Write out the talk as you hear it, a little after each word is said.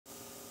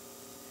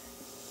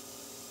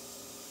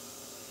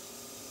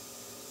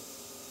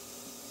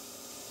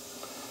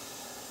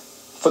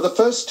For the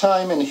first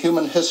time in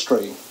human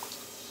history,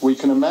 we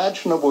can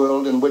imagine a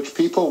world in which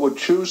people would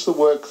choose the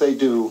work they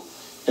do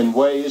in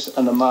ways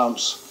and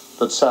amounts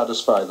that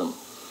satisfy them.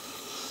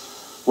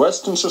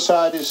 Western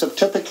societies have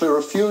typically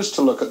refused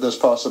to look at this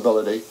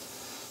possibility,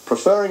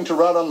 preferring to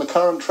run on the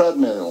current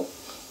treadmill,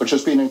 which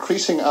has been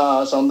increasing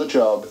hours on the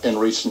job in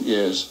recent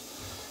years,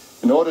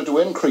 in order to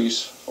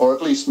increase or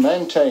at least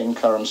maintain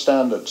current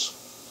standards.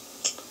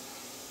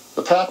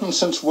 The patterns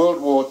since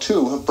World War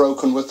II have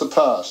broken with the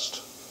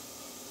past.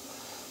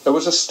 There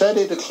was a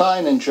steady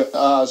decline in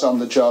hours on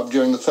the job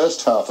during the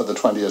first half of the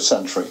 20th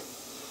century.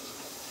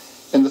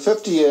 In the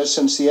 50 years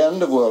since the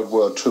end of World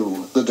War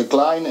II, the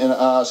decline in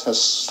hours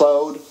has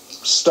slowed,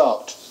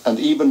 stopped, and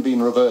even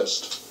been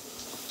reversed.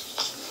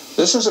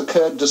 This has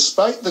occurred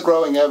despite the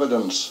growing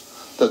evidence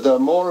that there are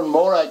more and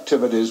more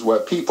activities where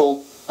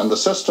people and the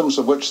systems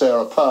of which they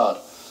are a part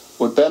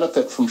would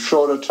benefit from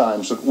shorter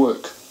times at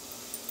work.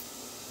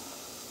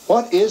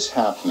 What is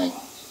happening?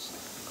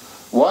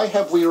 Why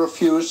have we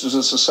refused as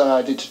a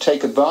society to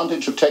take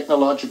advantage of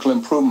technological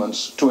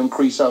improvements to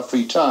increase our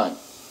free time?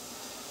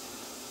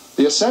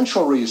 The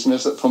essential reason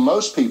is that for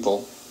most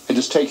people, it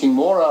is taking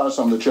more hours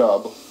on the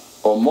job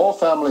or more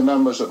family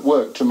members at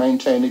work to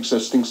maintain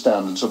existing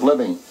standards of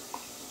living.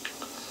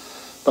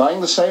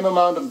 Buying the same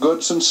amount of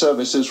goods and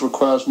services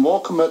requires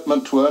more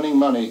commitment to earning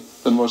money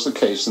than was the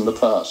case in the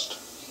past.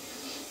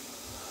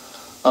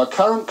 Our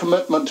current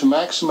commitment to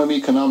maximum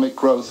economic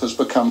growth has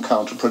become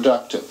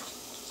counterproductive.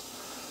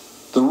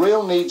 The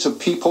real needs of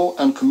people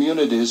and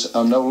communities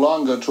are no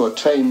longer to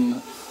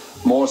attain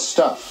more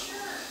stuff.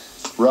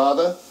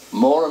 Rather,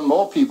 more and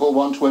more people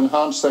want to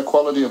enhance their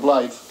quality of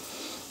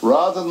life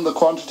rather than the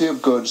quantity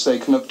of goods they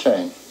can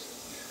obtain.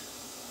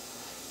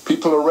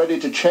 People are ready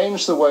to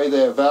change the way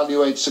they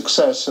evaluate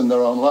success in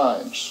their own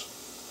lives.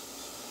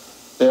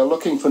 They are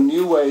looking for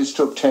new ways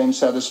to obtain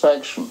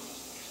satisfaction.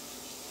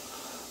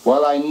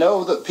 While I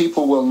know that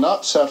people will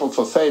not settle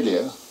for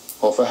failure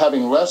or for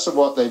having less of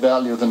what they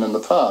value than in the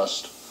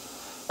past,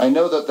 I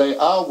know that they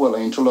are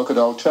willing to look at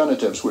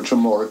alternatives which are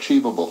more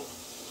achievable.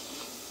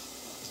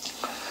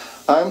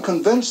 I am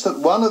convinced that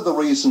one of the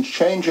reasons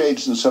change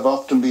agents have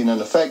often been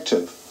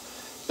ineffective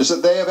is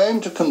that they have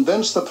aimed to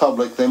convince the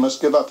public they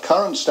must give up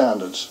current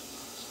standards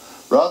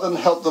rather than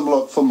help them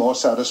look for more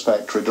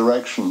satisfactory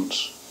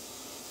directions.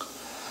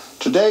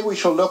 Today we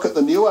shall look at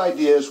the new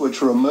ideas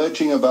which are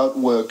emerging about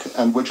work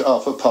and which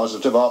offer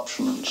positive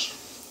options.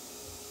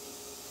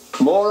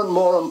 More and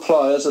more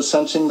employers are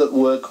sensing that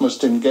work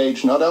must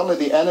engage not only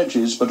the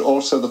energies but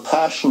also the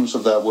passions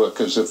of their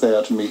workers if they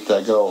are to meet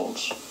their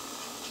goals.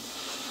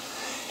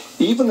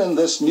 Even in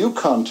this new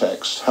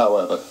context,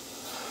 however,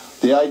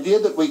 the idea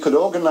that we could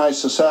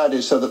organize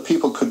society so that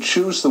people could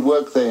choose the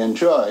work they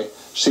enjoy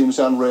seems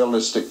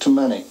unrealistic to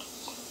many.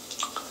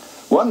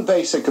 One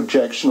basic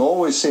objection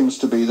always seems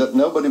to be that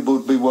nobody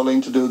would be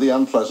willing to do the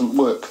unpleasant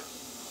work.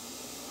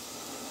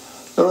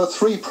 There are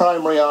three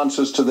primary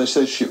answers to this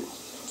issue.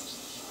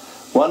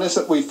 One is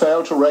that we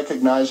fail to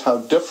recognize how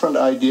different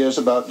ideas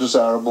about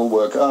desirable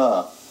work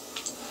are.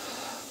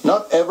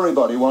 Not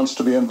everybody wants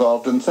to be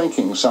involved in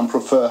thinking. Some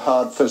prefer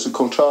hard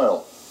physical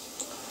toil.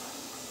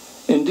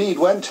 Indeed,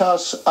 when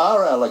tasks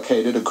are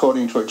allocated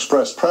according to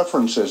express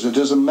preferences, it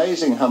is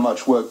amazing how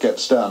much work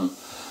gets done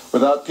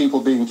without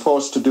people being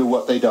forced to do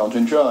what they don't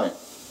enjoy.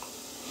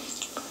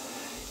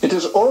 It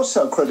is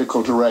also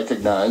critical to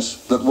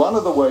recognize that one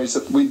of the ways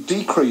that we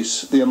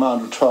decrease the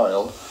amount of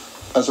toil,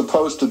 as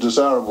opposed to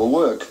desirable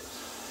work,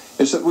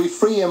 is that we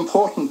free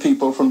important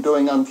people from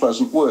doing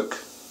unpleasant work.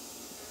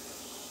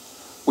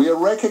 We are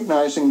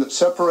recognizing that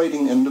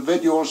separating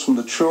individuals from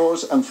the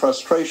chores and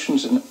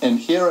frustrations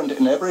inherent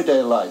in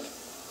everyday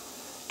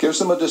life gives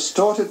them a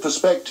distorted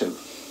perspective,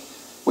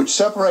 which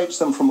separates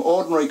them from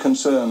ordinary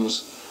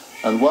concerns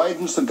and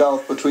widens the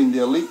gulf between the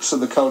elites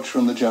of the culture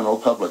and the general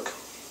public.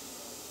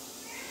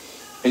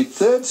 A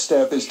third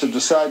step is to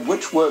decide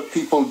which work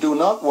people do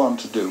not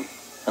want to do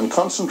and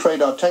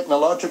concentrate our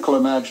technological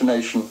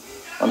imagination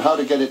on how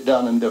to get it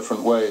done in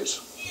different ways.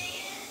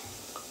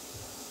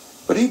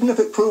 But even if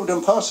it proved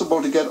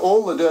impossible to get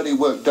all the dirty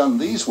work done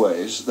these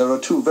ways, there are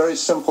two very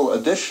simple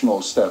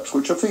additional steps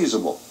which are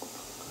feasible.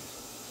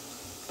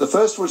 The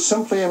first would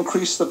simply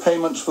increase the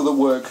payments for the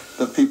work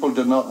that people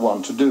did not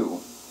want to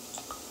do.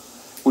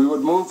 We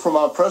would move from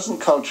our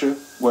present culture,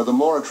 where the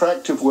more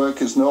attractive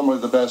work is normally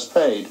the best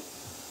paid,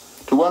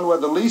 to one where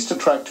the least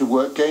attractive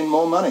work gained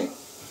more money.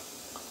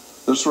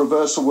 This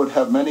reversal would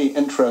have many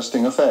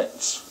interesting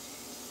effects.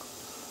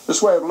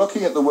 This way of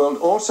looking at the world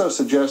also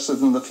suggests that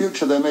in the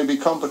future there may be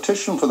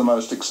competition for the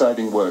most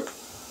exciting work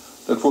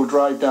that will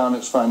drive down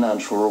its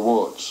financial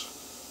rewards.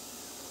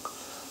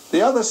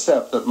 The other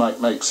step that might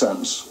make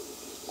sense,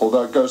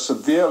 although it goes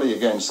severely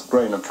against the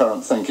grain of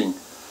current thinking,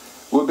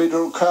 would be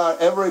to require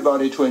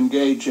everybody to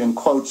engage in,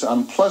 quotes,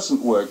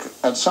 unpleasant work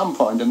at some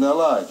point in their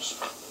lives.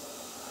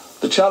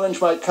 The challenge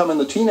might come in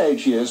the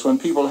teenage years when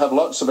people have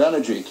lots of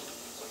energy.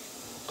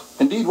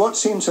 Indeed, what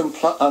seems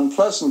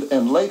unpleasant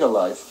in later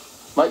life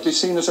might be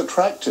seen as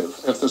attractive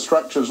if the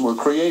structures were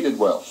created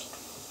well.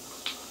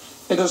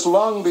 It has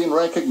long been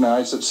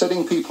recognized that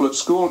sitting people at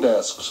school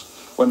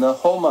desks when their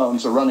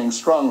hormones are running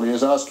strongly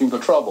is asking for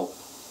trouble.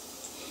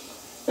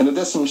 In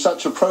addition,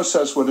 such a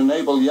process would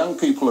enable young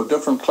people of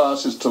different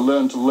classes to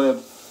learn to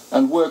live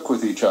and work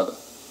with each other.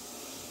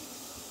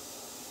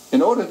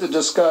 In order to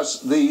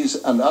discuss these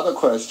and other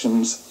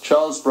questions,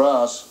 Charles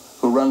Brass,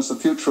 who runs the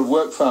Future of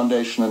Work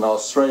Foundation in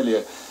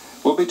Australia,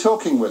 will be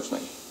talking with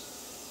me.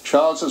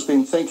 Charles has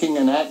been thinking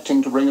and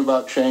acting to bring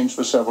about change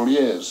for several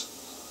years.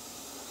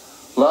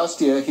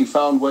 Last year, he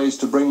found ways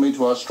to bring me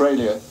to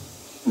Australia,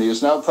 and he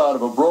is now part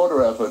of a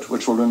broader effort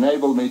which will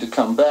enable me to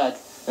come back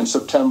in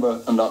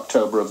September and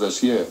October of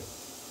this year.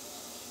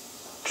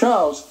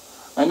 Charles,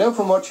 I know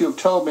from what you have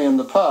told me in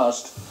the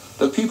past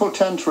that people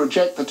tend to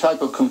reject the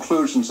type of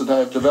conclusions that I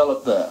have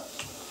developed there.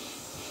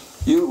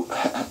 You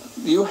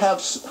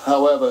have,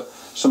 however,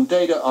 some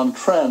data on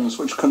trends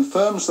which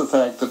confirms the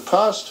fact that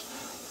past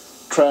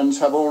trends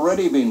have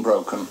already been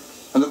broken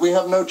and that we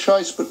have no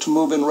choice but to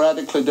move in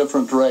radically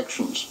different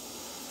directions.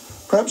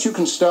 Perhaps you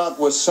can start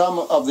with some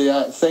of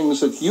the things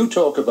that you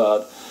talk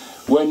about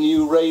when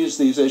you raise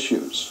these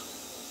issues.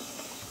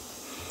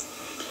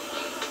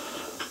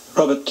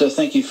 Robert,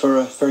 thank you for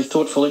a very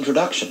thoughtful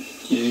introduction.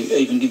 You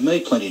even give me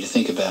plenty to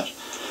think about.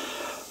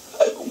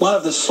 One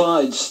of the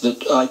slides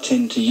that I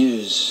tend to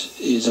use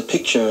is a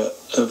picture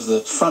of the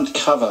front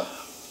cover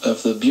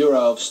of the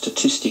Bureau of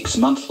Statistics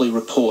monthly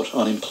report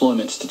on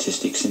employment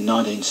statistics in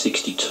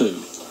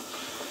 1962.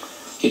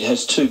 It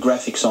has two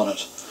graphics on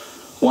it,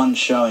 one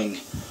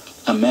showing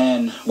a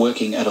man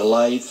working at a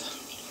lathe,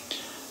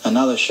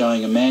 another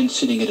showing a man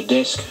sitting at a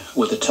desk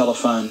with a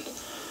telephone,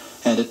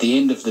 and at the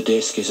end of the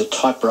desk is a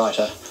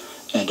typewriter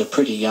and a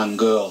pretty young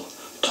girl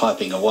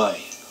typing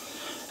away.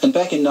 And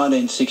back in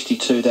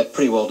 1962, that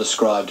pretty well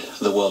described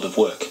the world of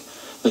work.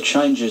 The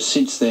changes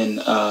since then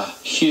are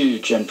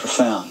huge and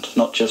profound,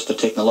 not just the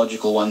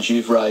technological ones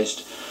you've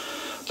raised,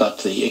 but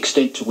the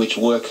extent to which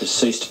work has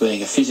ceased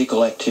being a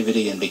physical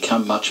activity and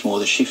become much more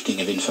the shifting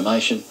of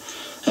information,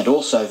 and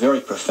also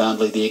very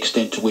profoundly the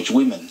extent to which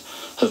women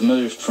have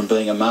moved from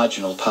being a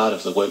marginal part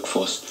of the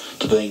workforce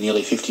to being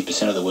nearly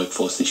 50% of the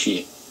workforce this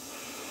year.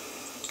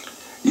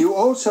 You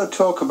also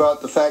talk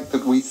about the fact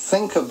that we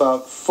think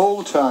about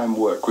full-time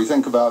work. We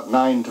think about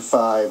 9 to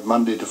 5,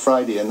 Monday to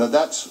Friday, and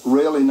that's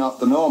really not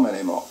the norm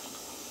anymore.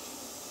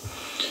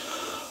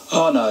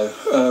 Oh, no.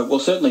 Well,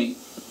 certainly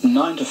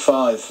 9 to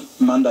 5,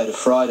 Monday to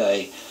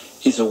Friday,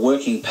 is a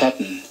working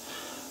pattern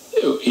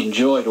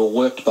enjoyed or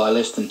worked by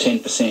less than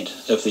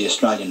 10% of the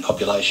Australian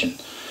population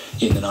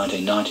in the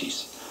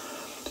 1990s.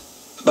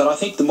 But I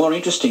think the more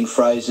interesting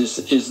phrase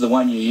is the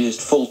one you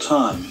used,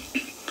 full-time.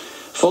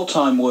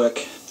 Full-time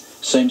work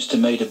seems to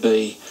me to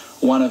be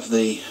one of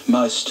the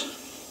most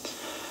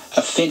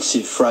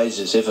offensive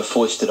phrases ever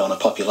foisted on a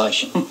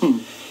population.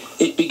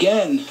 It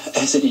began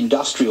as an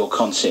industrial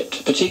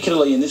concept,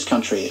 particularly in this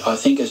country, I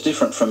think as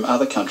different from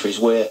other countries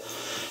where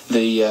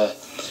a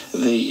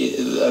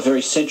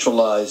very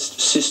centralised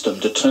system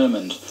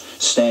determined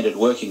standard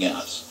working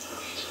hours.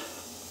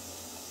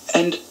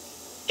 And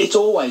it's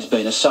always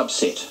been a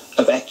subset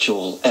of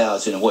actual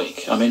hours in a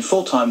week. I mean,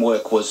 full-time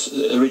work was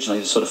originally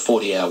the sort of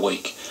 40-hour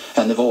week,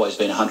 and they've always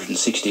been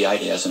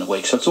 168 hours in a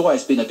week, so it's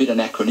always been a bit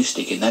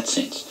anachronistic in that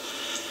sense.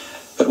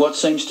 But what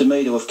seems to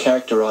me to have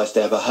characterised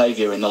our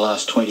behaviour in the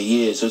last 20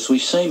 years is we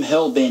seem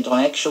hell-bent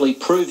on actually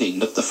proving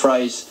that the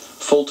phrase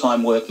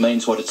full-time work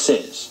means what it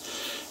says,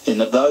 in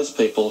that those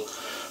people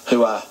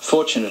who are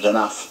fortunate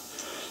enough,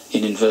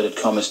 in inverted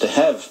commas, to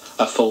have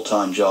a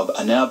full-time job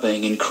are now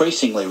being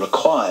increasingly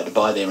required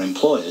by their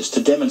employers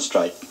to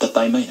demonstrate that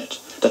they mean it,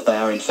 that they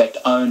are in fact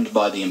owned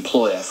by the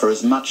employer for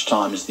as much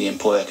time as the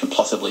employer can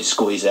possibly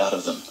squeeze out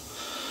of them.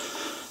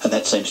 And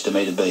that seems to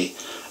me to be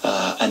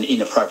an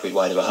inappropriate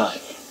way to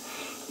behave.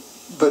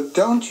 But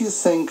don't you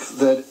think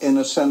that, in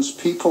a sense,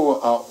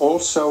 people are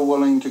also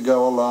willing to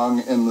go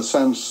along in the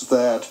sense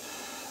that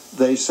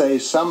they say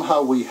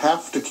somehow we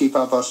have to keep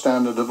up our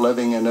standard of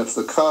living, and if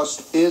the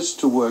cost is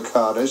to work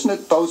harder, isn't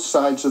it both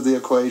sides of the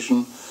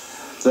equation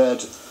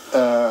that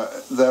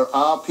there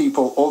are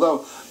people,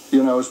 although,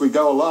 you know, as we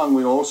go along,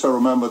 we also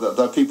remember that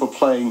there are people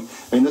playing,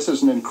 I mean, this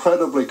is an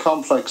incredibly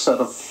complex set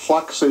of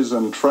fluxes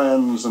and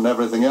trends and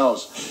everything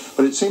else,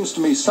 but it seems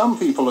to me some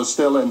people are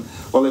still in,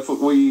 well, if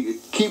we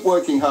keep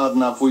working hard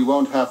enough, we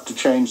won't have to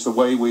change the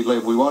way we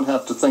live, we won't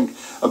have to think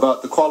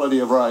about the quality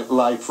of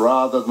life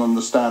rather than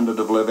the standard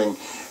of living,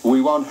 we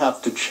won't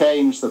have to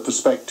change the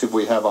perspective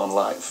we have on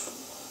life.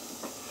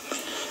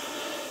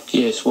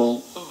 Yes, well,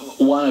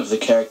 one of the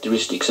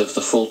characteristics of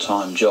the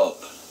full-time job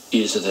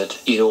is that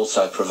it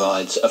also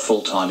provides a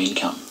full-time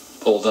income,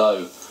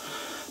 although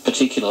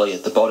particularly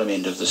at the bottom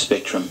end of the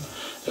spectrum,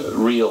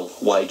 real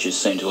wages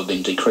seem to have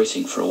been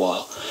decreasing for a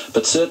while.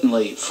 But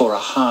certainly for a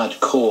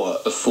hard core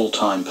of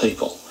full-time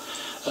people,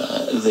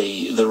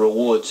 the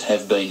rewards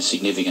have been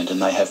significant,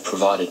 and they have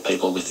provided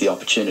people with the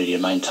opportunity to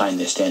maintain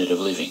their standard of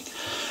living.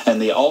 And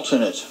the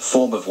alternate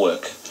form of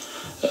work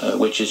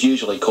which is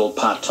usually called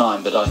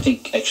part-time, but I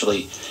think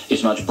actually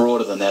is much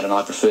broader than that, and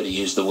I prefer to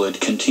use the word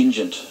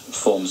contingent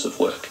forms of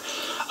work,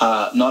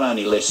 are not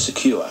only less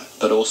secure,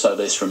 but also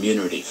less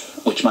remunerative,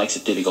 which makes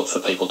it difficult for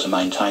people to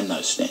maintain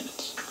those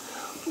standards.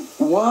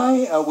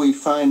 Why are we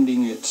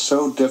finding it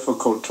so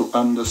difficult to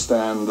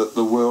understand that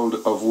the world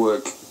of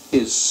work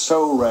is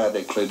so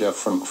radically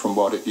different from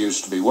what it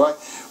used to be?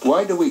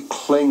 Why do we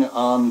cling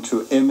on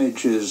to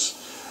images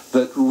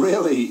that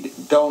really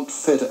don't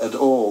fit at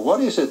all? What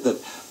is it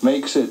that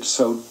makes it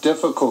so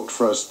difficult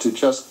for us to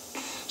just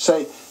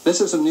say,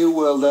 this is a new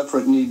world, therefore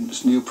it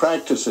needs new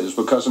practices?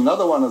 Because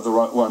another one of the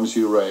ones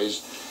you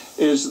raise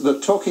is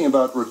that talking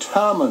about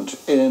retirement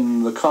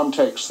in the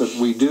context that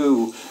we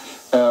do,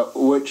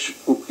 which,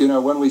 you know,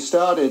 when we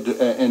started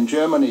in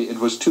Germany, it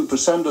was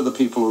 2% of the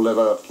people who live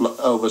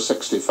over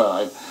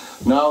 65.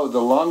 Now the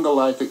longer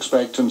life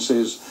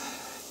expectancies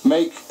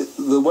make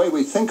the way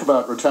we think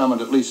about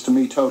retirement, at least to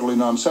me, totally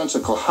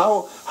nonsensical.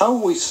 How are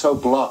we so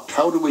blocked?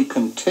 How do we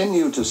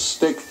continue to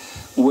stick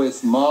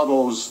with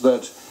models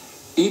that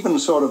even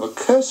sort of a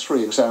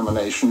cursory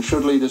examination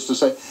should lead us to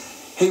say,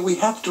 hey, we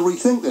have to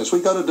rethink this.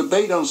 We've got a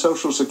debate on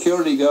Social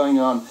Security going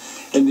on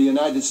in the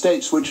United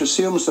States, which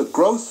assumes that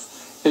growth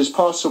is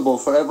possible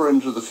forever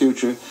into the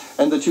future,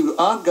 and that you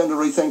aren't going to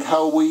rethink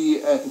how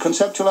we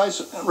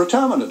conceptualize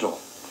retirement at all.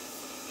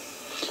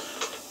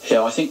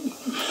 Yeah, I think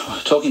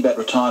talking about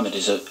retirement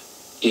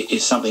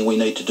is something we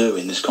need to do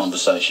in this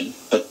conversation.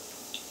 But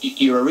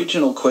your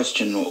original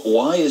question,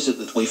 why is it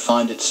that we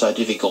find it so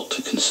difficult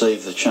to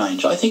conceive the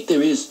change? I think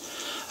there is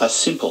a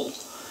simple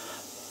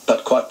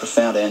but quite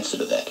profound answer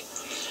to that.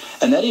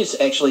 And that is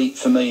actually,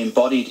 for me,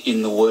 embodied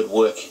in the word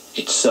work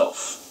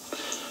itself.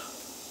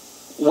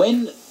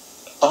 When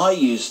I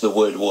use the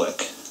word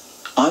work,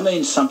 I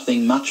mean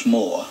something much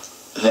more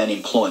than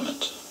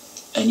employment.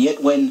 And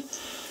yet when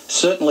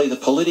certainly the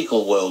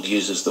political world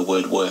uses the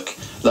word work,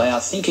 they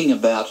are thinking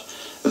about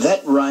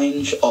that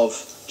range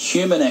of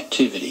human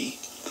activity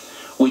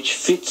which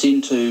fits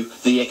into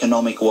the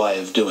economic way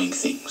of doing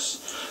things,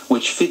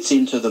 which fits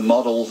into the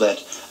model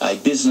that a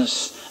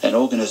business, an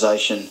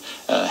organisation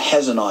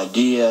has an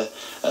idea,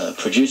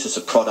 produces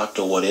a product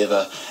or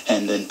whatever,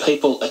 and then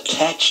people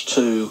attach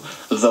to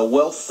the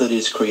wealth that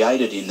is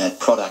created in that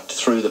product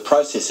through the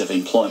process of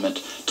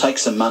employment, take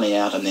some money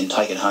out and then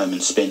take it home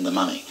and spend the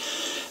money.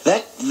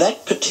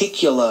 That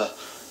particular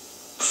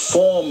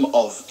form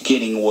of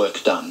getting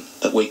work done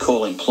that we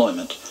call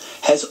employment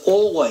has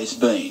always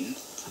been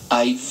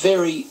a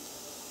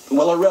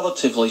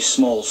relatively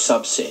small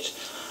subset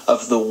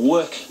of the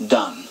work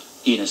done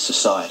in a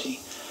society.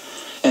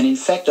 And in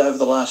fact, over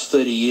the last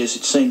 30 years,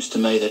 it seems to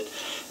me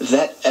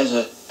that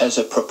as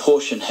a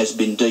proportion has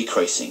been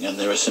decreasing, and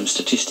there are some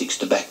statistics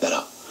to back that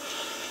up.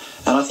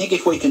 And I think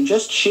if we can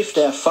just shift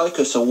our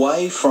focus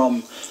away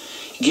from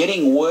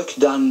getting work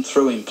done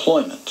through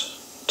employment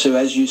to,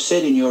 as you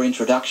said in your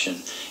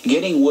introduction,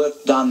 getting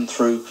work done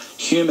through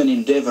human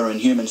endeavour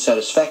and human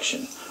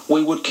satisfaction,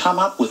 we would come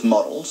up with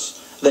models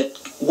that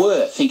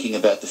were thinking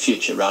about the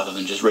future rather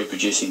than just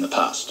reproducing the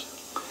past.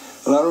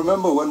 Well, I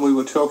remember when we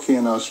were talking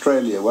in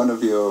Australia, one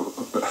of your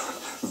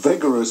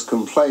vigorous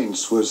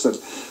complaints was that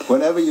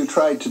whenever you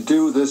tried to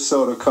do this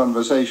sort of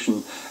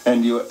conversation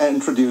and you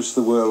introduced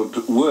the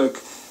word work,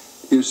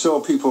 you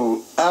saw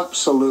people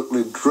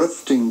absolutely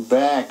drifting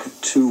back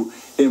to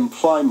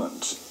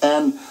employment.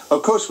 And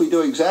of course we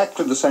do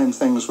exactly the same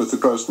things with the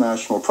gross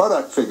national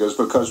product figures,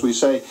 because we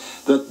say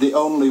that the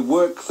only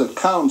work that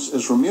counts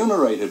is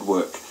remunerated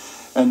work.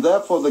 And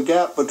therefore the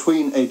gap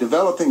between a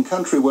developing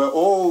country where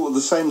all the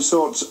same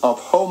sorts of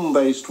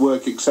home-based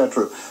work,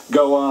 etc.,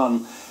 go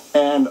on,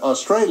 and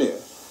Australia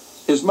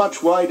is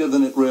much wider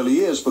than it really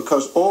is,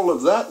 because all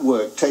of that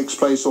work takes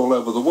place all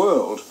over the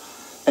world.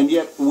 And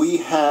yet we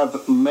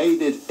have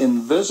made it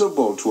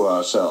invisible to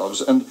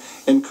ourselves. And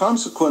in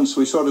consequence,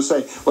 we sort of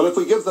say, well, if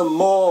we give them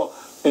more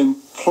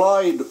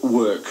employed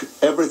work,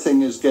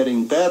 everything is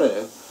getting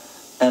better.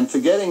 And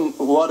forgetting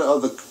what are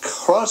the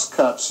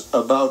crosscuts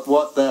about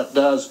what that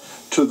does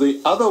to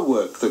the other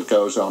work that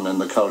goes on in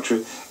the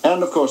culture,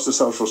 and of course the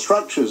social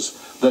structures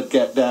that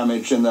get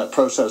damaged in that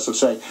process of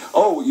saying,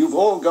 oh, you've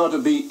all got to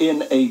be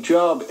in a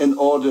job in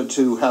order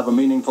to have a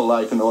meaningful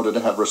life, in order to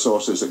have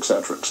resources,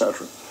 etc.,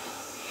 etc.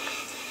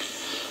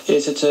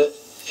 Yes,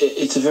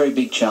 it's a very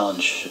big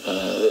challenge,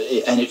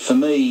 and for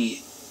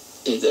me,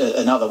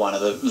 another one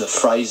of the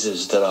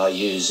phrases that I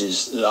use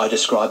is I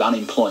describe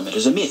unemployment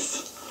as a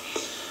myth.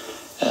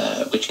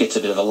 Which gets a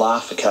bit of a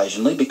laugh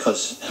occasionally,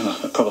 because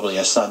probably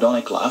a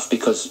sardonic laugh,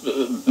 because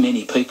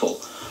many people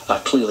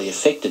are clearly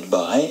affected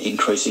by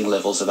increasing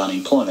levels of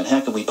unemployment. How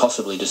can we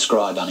possibly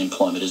describe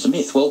unemployment as a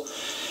myth? Well,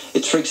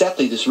 it's for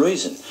exactly this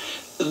reason.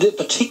 The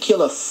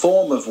particular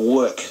form of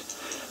work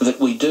that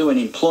we do in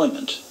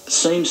employment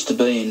seems to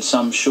be in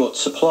some short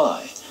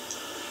supply.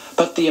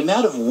 But the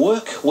amount of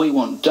work we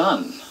want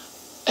done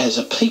as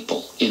a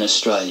people in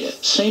Australia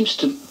seems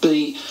to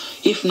be,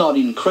 if not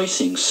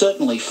increasing,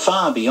 certainly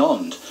far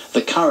beyond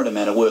the current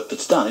amount of work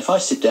that's done. If I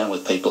sit down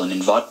with people and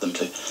invite them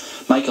to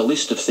make a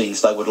list of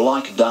things they would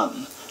like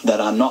done that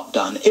are not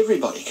done,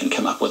 everybody can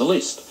come up with a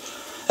list.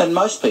 And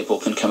most people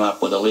can come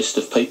up with a list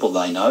of people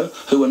they know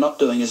who are not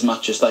doing as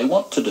much as they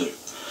want to do.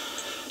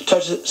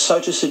 So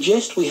to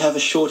suggest we have a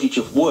shortage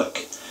of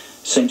work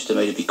seems to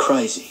me to be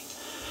crazy.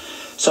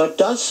 So it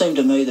does seem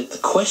to me that the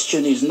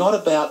question is not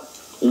about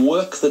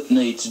work that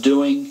needs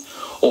doing,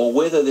 or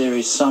whether there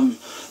is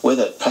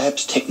whether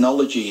perhaps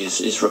technology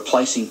is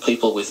replacing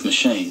people with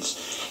machines.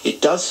 It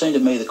does seem to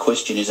me the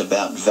question is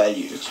about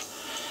value.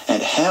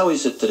 And how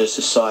is it that a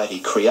society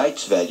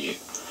creates value?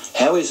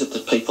 How is it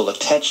that people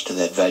attach to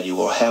that value,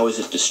 or how is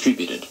it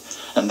distributed?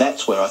 And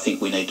that's where I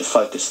think we need to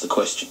focus the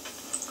question.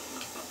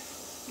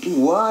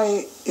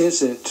 Why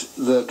is it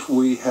that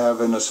we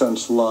have, in a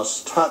sense,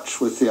 lost touch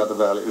with the other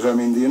values? I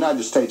mean, the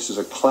United States is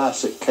a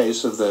classic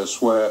case of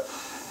this, where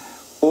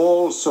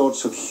all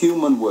sorts of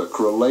human work,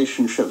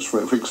 relationships,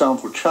 for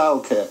example,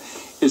 childcare,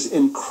 is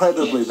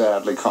incredibly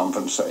badly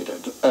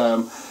compensated.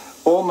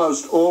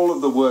 Almost all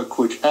of the work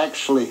which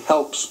actually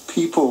helps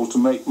people to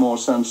make more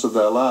sense of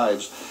their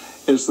lives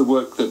is the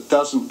work that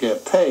doesn't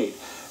get paid.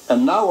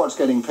 And now what's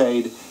getting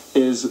paid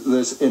is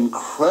this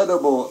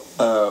incredible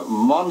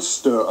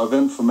monster of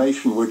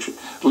information, which,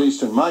 at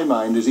least in my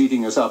mind, is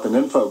eating us up in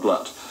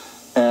infoglut.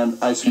 And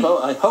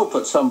I hope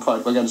at some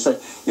point we're going to say,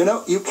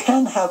 you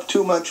can have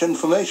too much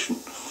information.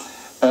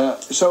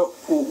 So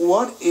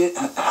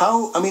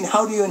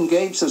how do you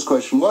engage this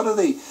question? What are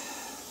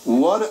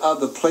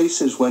the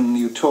places when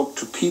you talk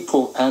to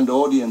people and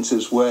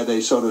audiences where they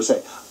sort of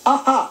say,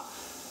 aha,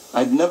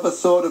 I'd never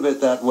thought of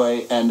it that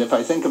way, and if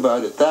I think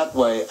about it that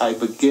way, I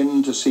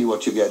begin to see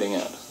what you're getting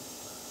at?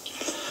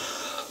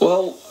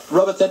 Well,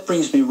 Robert, that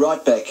brings me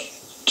right back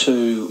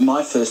to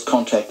my first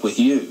contact with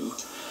you,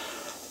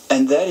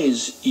 and that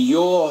is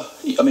your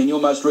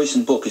most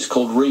recent book is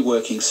called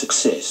Reworking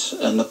Success,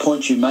 and the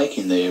point you make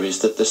in there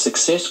is that the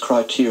success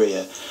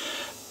criteria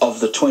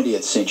of the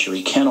 20th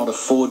century cannot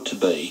afford to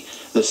be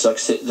the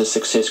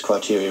success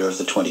criteria of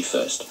the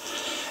 21st.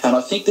 And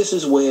I think this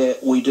is where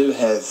we do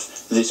have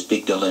this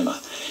big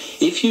dilemma.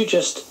 If you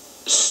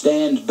just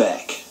stand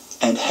back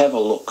and have a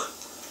look,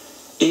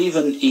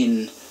 even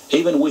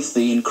with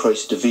the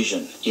increased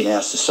division in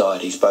our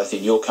societies, both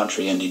in your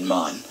country and in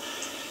mine,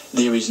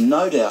 there is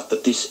no doubt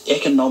that this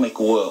economic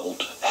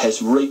world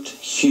has reaped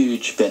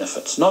huge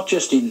benefits, not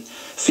just in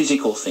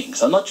physical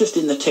things, and not just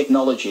in the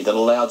technology that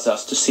allows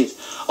us to sit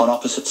on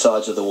opposite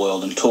sides of the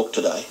world and talk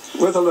today.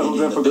 With a little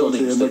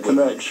difficulty in the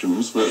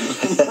connections. But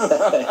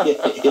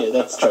yeah,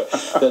 that's true.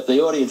 But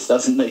the audience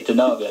doesn't need to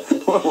know about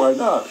that. Well, why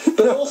not?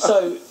 But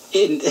also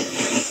in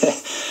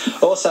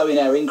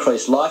our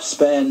increased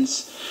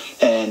lifespans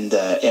and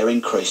our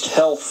increased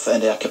health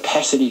and our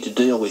capacity to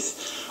deal with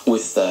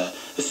the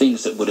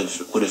things that would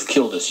have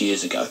killed us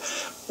years ago,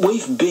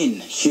 we've been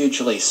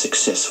hugely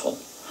successful.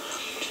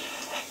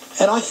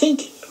 And I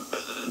think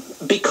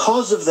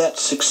because of that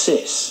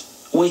success,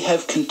 we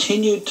have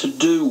continued to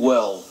do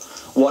well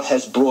what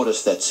has brought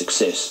us that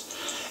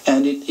success.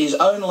 And it is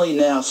only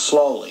now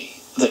slowly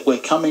that we're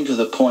coming to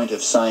the point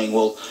of saying,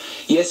 well,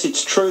 yes,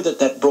 it's true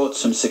that brought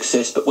some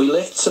success, but we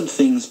left some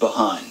things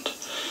behind.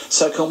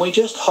 So can we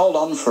just hold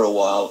on for a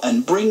while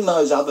and bring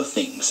those other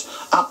things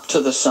up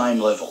to the same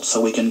level so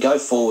we can go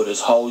forward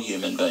as whole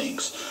human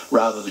beings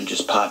rather than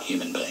just part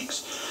human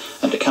beings?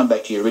 And to come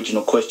back to your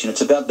original question,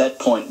 it's about that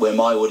point where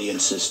my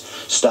audiences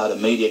start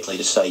immediately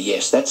to say,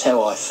 yes, that's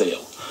how I feel.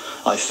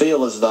 I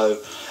feel as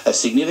though a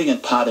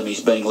significant part of me is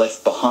being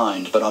left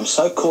behind, but I'm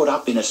so caught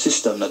up in a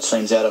system that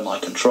seems out of my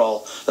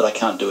control that I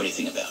can't do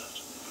anything about it.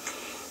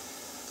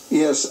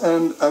 Yes,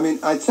 and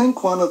I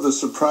think one of the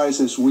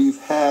surprises we've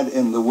had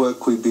in the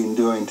work we've been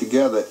doing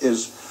together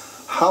is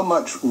how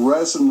much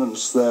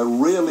resonance there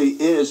really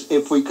is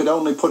if we could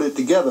only put it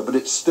together, but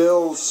it's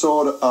still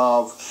sort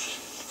of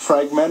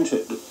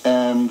fragmented.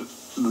 And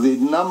the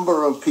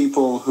number of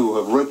people who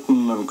have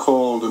written and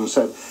called and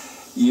said,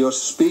 you're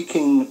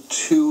speaking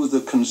to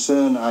the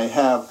concern I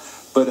have,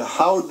 but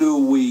how do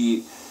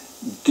we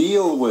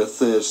deal with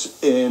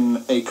this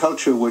in a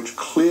culture which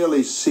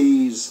clearly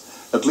sees,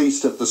 at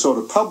least at the sort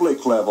of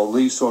public level,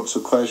 these sorts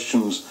of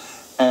questions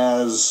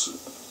as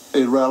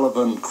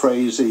irrelevant,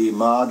 crazy,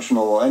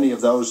 marginal, any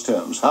of those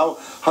terms? How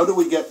do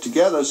we get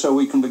together so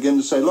we can begin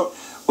to say, look,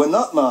 we're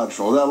not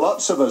marginal. There are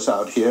lots of us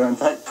out here. In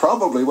fact,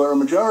 probably we're a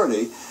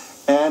majority.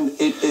 And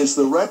it is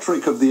the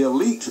rhetoric of the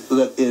elite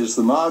that is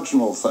the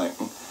marginal thing.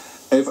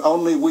 If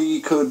only we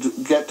could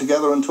get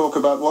together and talk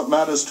about what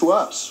matters to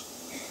us.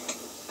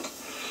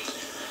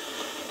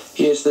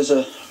 Yes, there's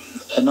a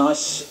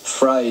nice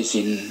phrase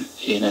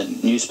in a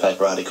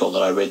newspaper article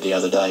that I read the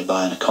other day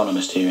by an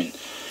economist here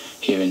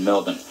in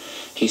Melbourne.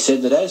 He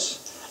said that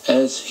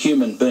as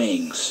human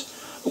beings,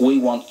 we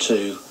want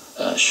to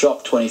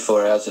shop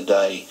 24 hours a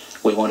day,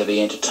 we want to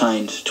be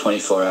entertained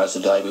 24 hours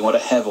a day, we want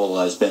to have all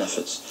those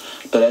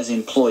benefits. But as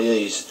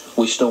employees,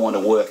 we still want to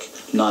work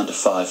 9 to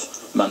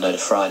 5, Monday to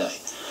Friday.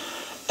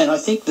 And I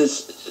think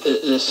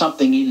there's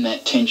something in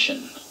that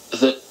tension,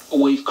 that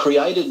we've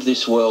created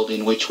this world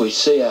in which we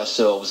see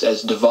ourselves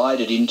as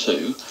divided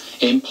into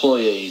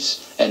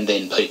employees and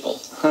then people.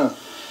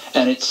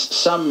 And it's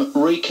some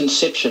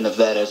reconception of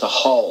that as a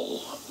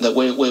whole, that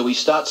where we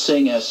start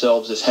seeing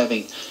ourselves as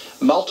having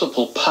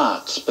multiple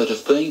parts, but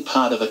of being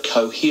part of a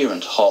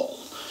coherent whole.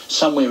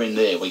 Somewhere in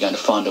there, we're going to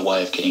find a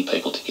way of getting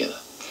people together.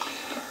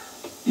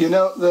 You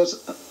know,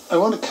 I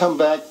want to come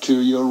back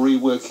to your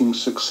reworking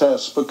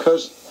success,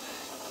 because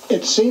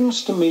it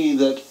seems to me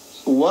that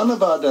one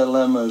of our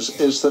dilemmas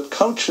is that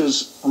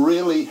cultures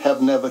really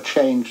have never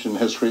changed in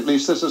history. At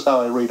least this is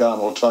how I read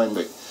Arnold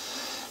Toynbee.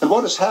 And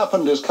what has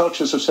happened is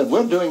cultures have said,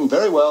 we're doing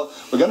very well,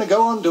 we're going to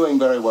go on doing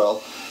very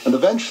well. And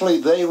eventually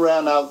they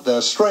ran out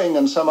their string,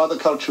 and some other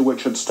culture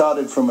which had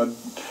started from a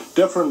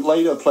different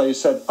later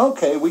place said,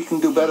 okay, we can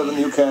do better than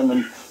you can,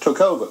 and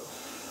took over.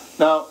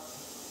 Now,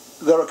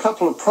 there are a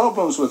couple of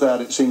problems with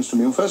that, it seems to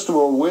me. First of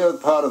all, we're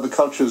part of the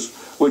cultures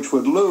which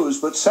would lose.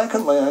 But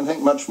secondly, I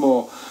think much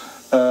more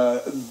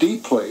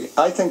deeply,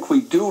 I think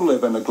we do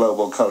live in a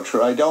global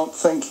culture. I don't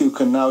think you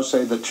can now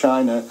say that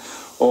China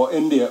or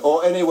India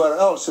or anywhere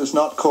else is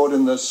not caught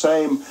in the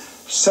same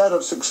set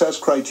of success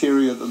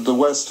criteria that the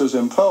West has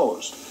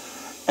imposed.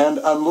 And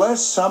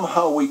unless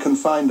somehow we can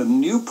find a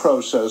new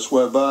process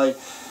whereby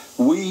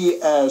we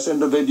as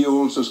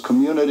individuals, as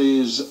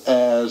communities,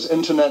 as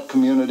internet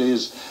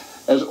communities,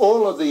 as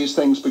all of these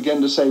things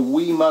begin to say,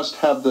 we must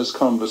have this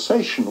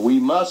conversation, we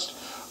must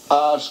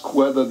ask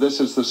whether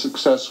this is the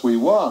success we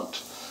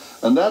want.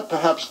 And that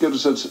perhaps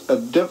gives us a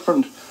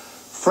different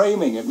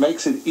framing. It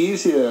makes it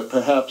easier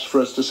perhaps for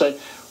us to say,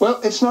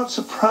 well, it's not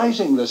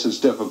surprising this is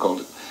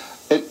difficult.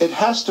 It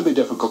has to be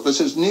difficult. This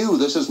is new.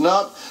 This is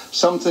not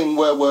something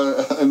where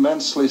we're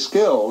immensely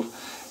skilled.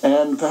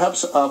 And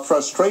perhaps our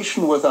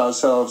frustration with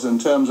ourselves in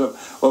terms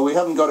of, well, we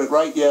haven't got it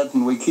right yet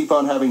and we keep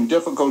on having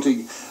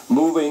difficulty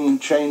moving,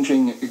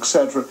 changing,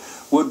 etc.,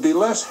 would be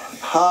less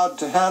hard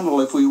to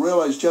handle if we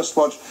realize just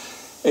what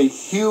a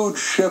huge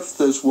shift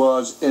this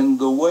was in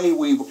the way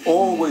we've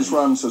always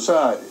run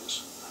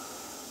societies.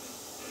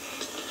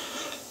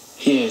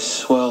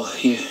 Yes, well,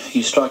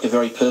 you strike a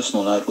very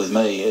personal note with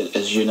me.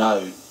 As you know,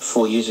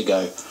 4 years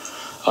ago,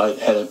 I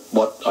had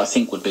what I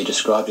think would be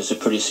described as a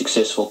pretty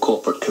successful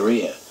corporate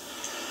career.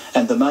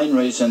 And the main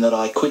reason that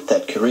I quit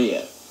that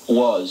career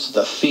was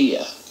the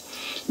fear,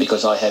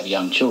 because I have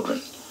young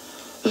children,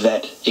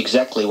 that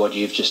exactly what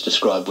you've just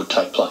described would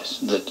take place,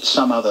 that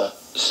some other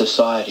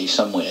society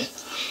somewhere,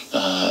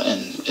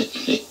 and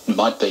it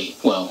might be,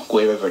 well,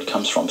 wherever it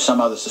comes from,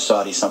 some other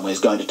society somewhere is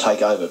going to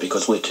take over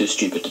because we're too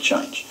stupid to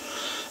change.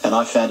 And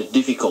I found it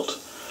difficult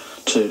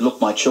to look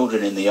my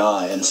children in the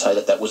eye and say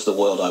that that was the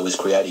world I was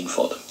creating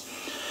for them.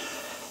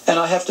 And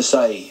I have to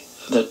say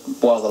that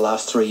while the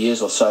last 3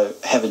 years or so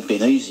haven't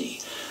been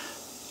easy,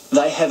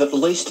 they have at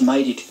least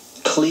made it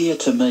clear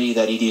to me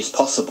that it is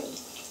possible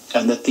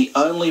and that the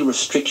only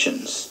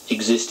restrictions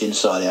exist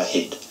inside our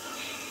head.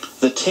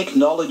 The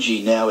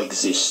technology now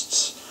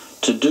exists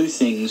to do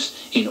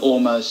things in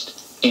almost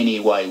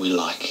any way we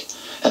like.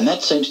 And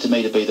that seems to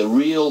me to be the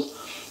real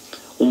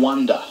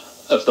wonder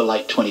of the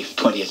late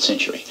 20th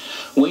century.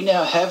 We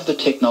now have the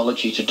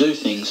technology to do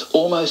things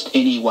almost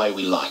any way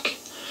we like.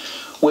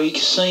 We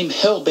seem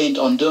hell-bent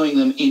on doing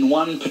them in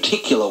one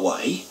particular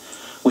way,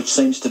 which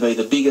seems to be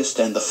the biggest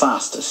and the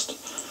fastest.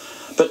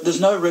 But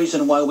there's no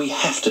reason why we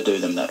have to do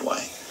them that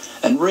way.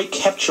 And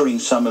recapturing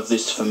some of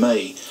this for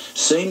me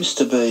seems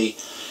to be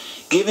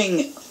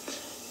giving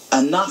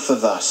enough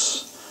of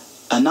us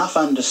enough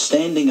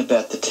understanding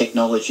about the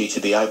technology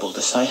to be able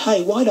to say,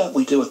 hey, why don't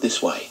we do it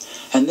this way?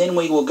 And then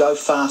we will go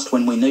fast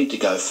when we need to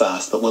go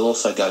fast, but we'll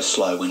also go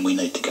slow when we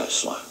need to go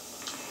slow.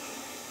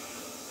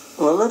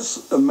 Well,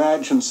 let's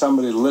imagine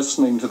somebody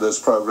listening to this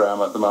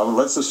program at the moment.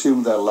 Let's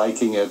assume they're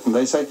liking it, and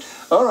they say,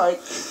 all right,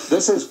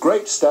 this is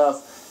great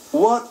stuff.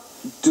 What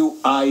do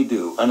I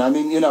do? And I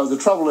mean, you know, the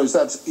trouble is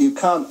that you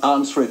can't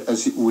answer it,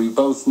 as we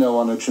both know,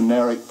 on a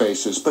generic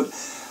basis. But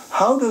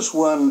how does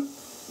one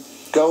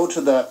go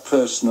to that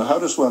person, or how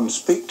does one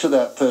speak to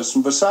that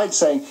person, besides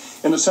saying,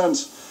 in a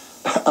sense,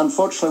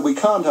 unfortunately, we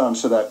can't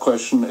answer that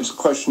question. It's a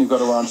question you've got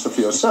to answer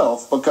for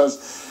yourself,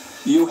 because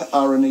you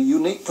are in a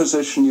unique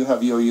position, you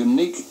have your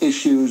unique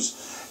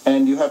issues,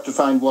 and you have to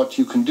find what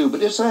you can do.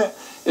 But is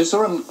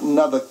there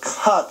another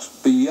cut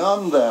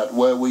beyond that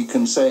where we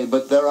can say,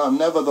 but there are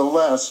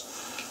nevertheless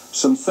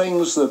some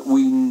things that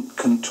we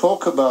can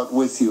talk about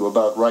with you,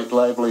 about right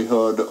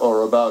livelihood,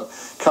 or about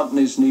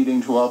companies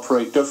needing to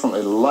operate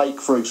differently, like,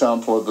 for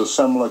example, the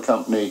similar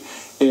company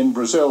in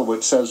Brazil,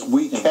 which says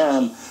we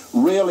can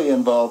really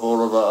involve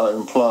all of our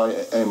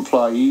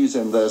employees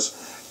in this,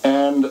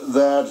 and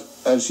that,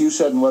 as you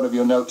said in one of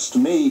your notes to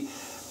me,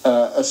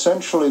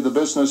 essentially the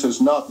business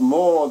is not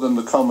more than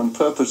the common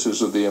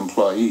purposes of the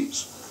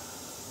employees.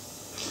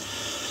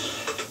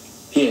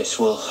 Yes,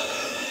 well,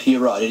 you're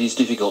right. It is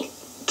difficult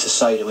to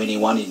say to any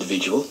one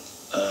individual.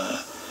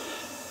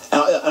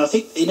 And I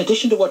think in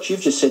addition to what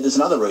you've just said, there's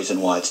another reason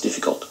why it's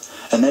difficult,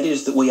 and that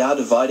is that we are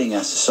dividing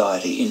our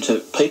society into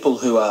people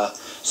who are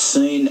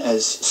seen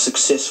as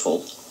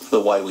successful,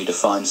 the way we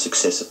define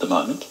success at the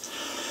moment,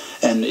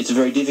 and it's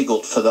very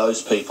difficult for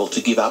those people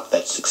to give up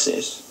that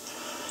success.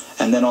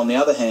 And then on the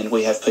other hand,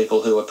 we have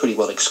people who are pretty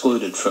well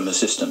excluded from the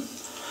system.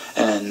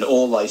 and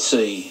all they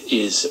see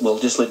is, well,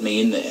 just let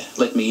me in there.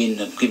 Let me in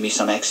and give me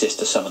some access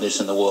to some of this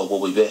and the world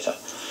will be better.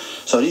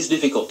 So it is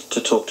difficult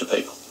to talk to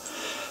people.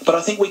 But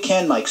I think we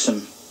can make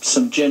some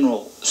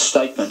general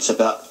statements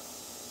about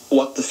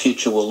what the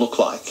future will look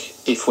like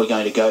if we're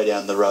going to go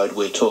down the road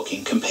we're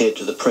talking compared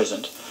to the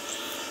present.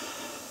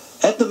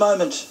 At the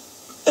moment,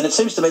 and it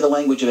seems to me the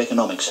language of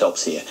economics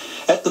helps here,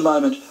 at the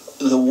moment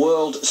the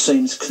world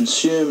seems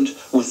consumed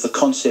with the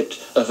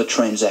concept of a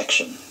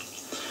transaction,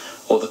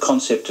 or the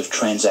concept of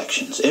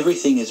transactions.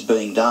 Everything is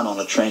being done on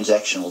a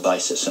transactional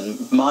basis,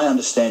 and my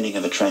understanding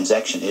of a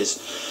transaction is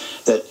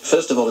that,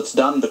 first of all, it's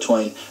done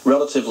between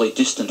relatively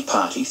distant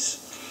parties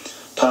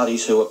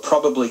who are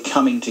probably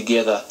coming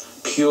together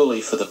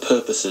purely for the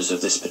purposes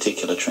of this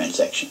particular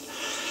transaction,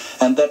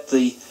 and that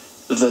the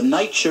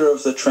nature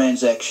of the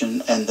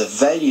transaction and the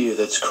value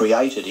that's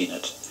created in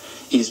it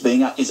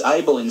is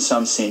able in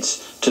some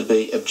sense to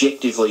be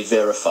objectively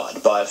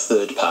verified by a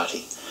third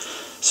party.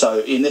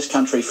 So in this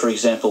country, for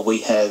example,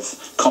 we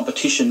have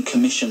competition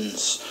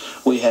commissions,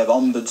 we have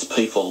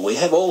ombudspeople, we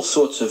have all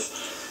sorts of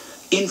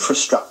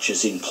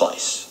infrastructures in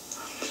place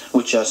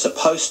which are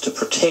supposed to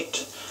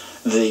protect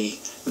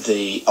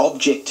the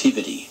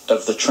objectivity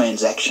of the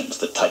transactions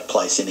that take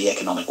place in the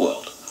economic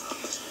world.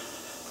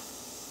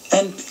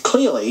 And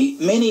clearly,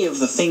 many of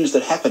the things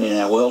that happen in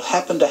our world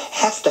have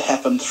to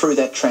happen through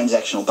that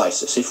transactional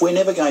basis. If we're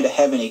never going to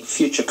have any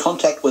future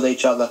contact with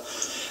each other,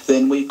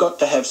 then we've got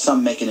to have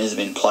some mechanism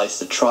in place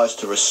that tries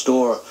to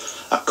restore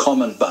a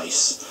common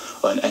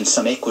base and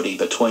some equity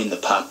between the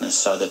partners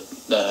so that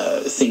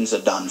things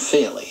are done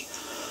fairly.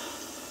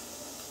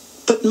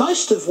 But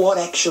most of what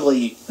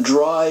actually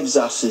drives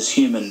us as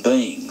human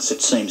beings,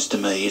 it seems to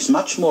me, is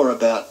much more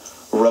about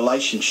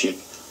relationship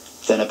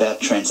than about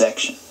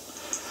transaction.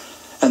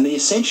 And the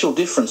essential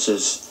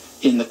differences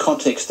in the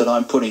context that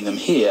I'm putting them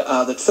here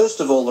are that,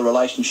 first of all, the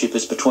relationship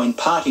is between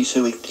parties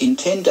who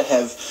intend to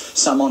have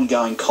some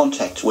ongoing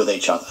contact with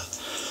each other.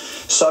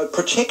 So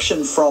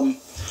protection from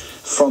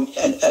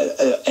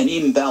an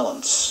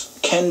imbalance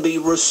can be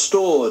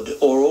restored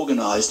or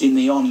organised in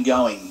the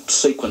ongoing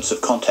sequence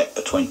of contact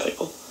between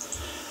people.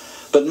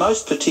 But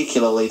most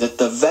particularly that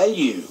the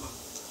value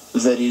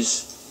that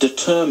is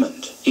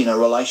determined in a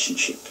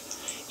relationship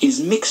is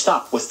mixed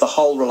up with the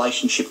whole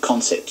relationship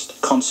concept.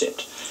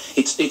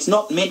 It's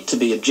not meant to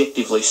be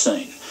objectively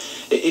seen.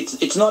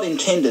 It's not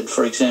intended,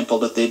 for example,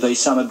 that there be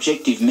some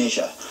objective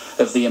measure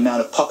of the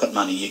amount of pocket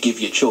money you give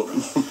your children.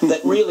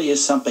 That really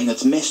is something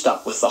that's messed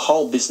up with the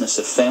whole business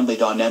of family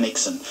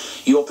dynamics and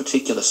your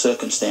particular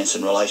circumstance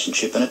and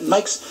relationship, and it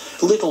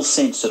makes little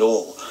sense at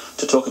all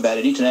to talk about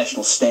an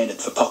international standard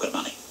for pocket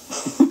money.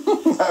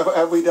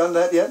 Have we done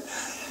that yet?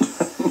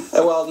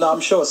 Well, no,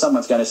 I'm sure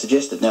someone's going to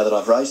suggest it now that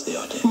I've raised the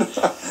idea.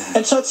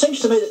 And so it seems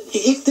to me that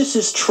if this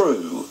is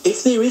true,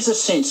 if there is a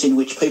sense in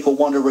which people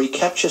want to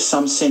recapture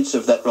some sense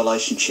of that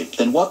relationship,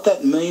 then what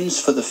that means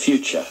for the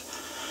future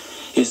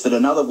is that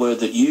another word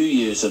that you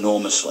use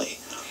enormously,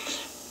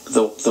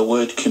 the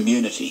word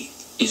community,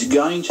 is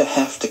going to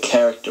have to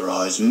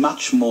characterise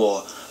much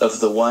more of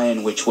the way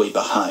in which we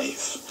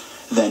behave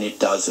than it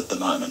does at the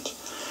moment.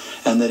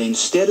 And that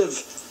instead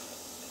of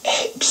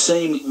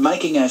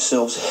making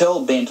ourselves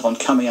hell-bent on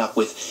coming up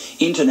with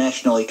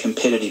internationally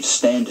competitive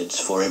standards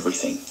for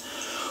everything,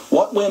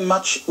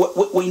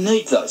 we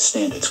need those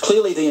standards.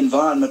 Clearly the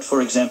environment,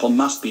 for example,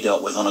 must be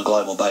dealt with on a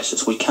global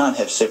basis. We can't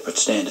have separate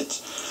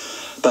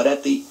standards. But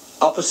at the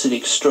opposite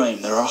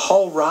extreme, there are a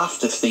whole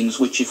raft of things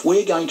which, if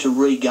we're going to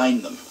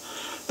regain them,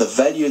 the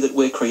value that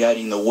we're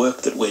creating, the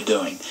work that we're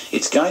doing,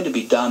 it's going to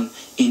be done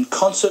in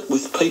concert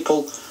with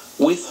people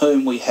with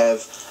whom we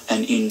have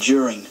an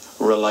enduring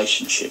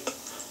relationship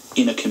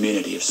in a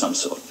community of some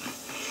sort.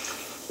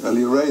 Well,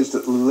 you raised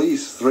at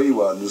least 3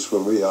 ones for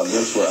me on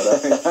this one.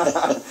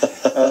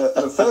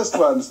 The first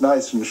one's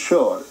nice and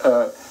short.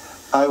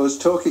 I was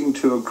talking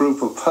to a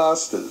group of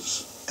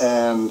pastors,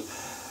 and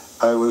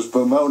I was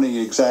bemoaning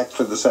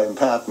exactly the same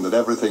pattern, that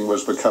everything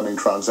was becoming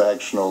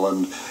transactional,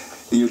 and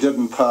you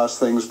didn't pass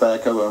things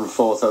back over and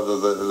forth over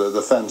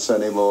the fence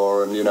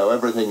anymore, and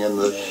everything in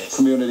the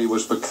community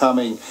was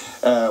becoming,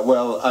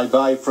 well, I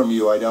buy from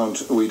you,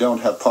 we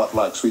don't have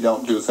potlucks, we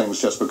don't do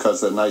things just because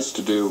they're nice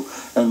to do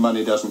and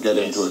money doesn't get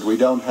into it. We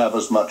don't have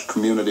as much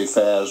community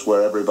fairs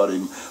where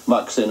everybody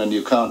mucks in and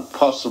you can't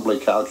possibly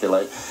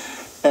calculate.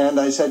 And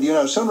I said,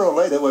 sooner or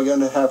later we're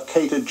going to have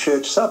catered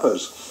church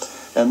suppers.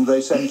 And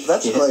they said,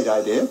 that's a great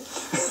idea.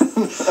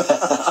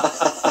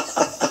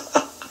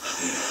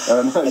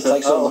 It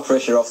takes all the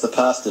pressure off the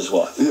pastor's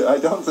wife. I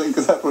don't think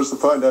that was the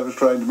point I was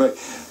trying to make.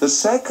 The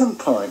second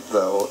point,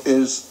 though,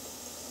 is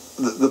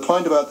the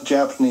point about the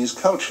Japanese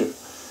culture.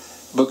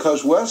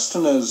 Because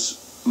Westerners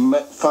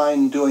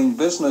find doing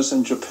business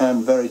in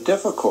Japan very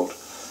difficult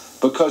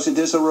because it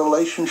is a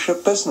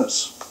relationship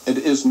business. It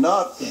is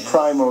not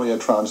primarily a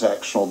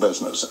transactional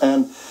business.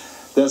 And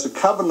there's a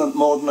covenant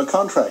more than a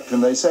contract.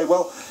 And they say,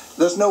 well,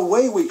 there's no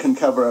way we can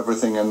cover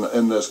everything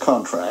in this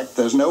contract.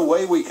 There's no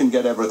way we can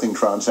get everything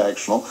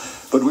transactional.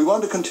 But we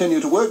want to continue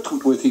to work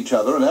with each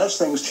other, and as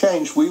things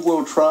change, we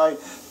will try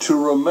to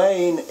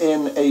remain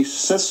in a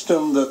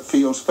system that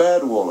feels fair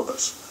to all of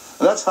us.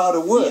 And that's hard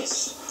work.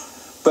 Yes.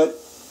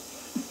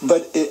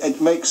 But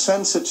it makes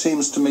sense, it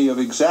seems to me, of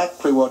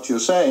exactly what you're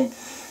saying.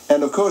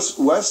 And of course,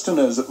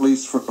 Westerners, at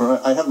least,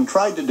 I haven't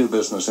tried to do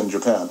business in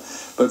Japan,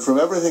 but from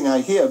everything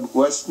I hear,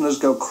 Westerners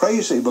go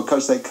crazy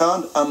because they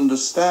can't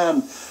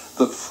understand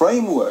the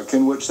framework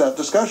in which that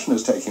discussion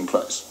is taking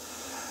place.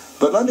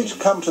 But let me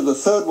come to the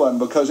third one,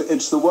 because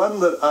it's the one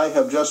that I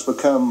have just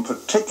become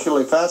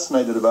particularly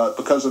fascinated about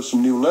because of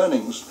some new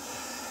learnings.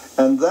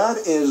 And that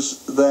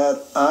is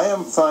that I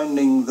am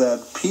finding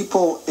that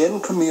people in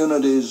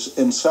communities,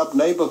 in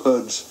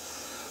sub-neighborhoods,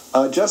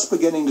 are just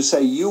beginning to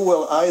say, you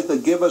will either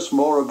give us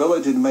more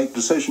ability to make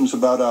decisions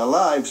about our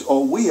lives,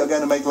 or we are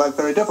going to make life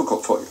very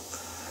difficult for you.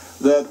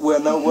 That we're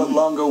no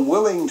longer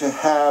willing to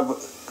have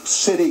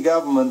city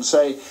government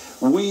say,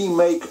 we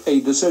make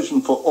a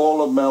decision for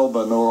all of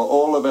Melbourne, or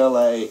all of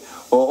LA,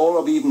 or all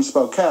of even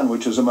Spokane,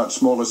 which is a much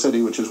smaller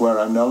city, which is where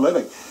I'm now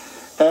living.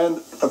 And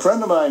a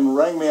friend of mine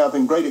rang me up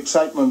in great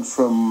excitement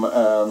from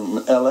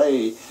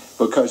LA,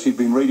 because he'd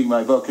been reading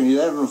my book, and he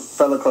then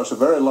fell across a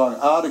very long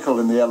article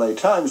in the LA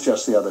Times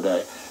just the other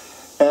day,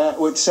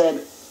 which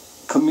said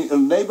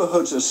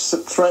neighborhoods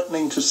are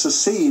threatening to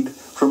secede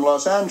from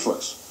Los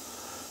Angeles,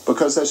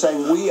 because they're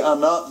saying we are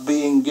not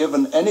being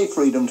given any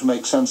freedom to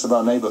make sense of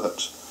our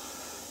neighborhoods.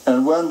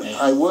 And when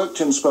I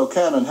worked in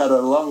Spokane and had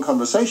a long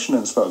conversation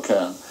in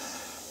Spokane,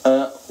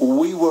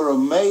 we were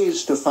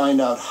amazed to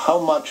find out how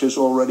much is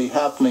already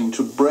happening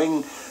to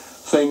bring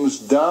things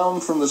down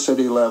from the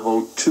city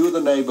level to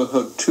the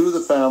neighborhood, to the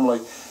family,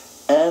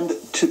 and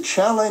to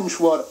challenge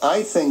what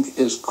I think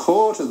is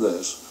core to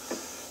this,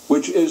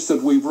 which is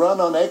that we've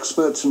run on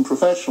experts and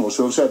professionals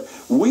who have said,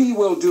 we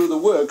will do the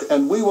work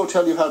and we will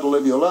tell you how to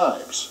live your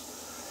lives.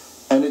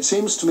 And it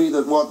seems to me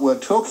that what we're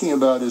talking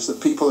about is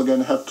that people are going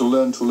to have to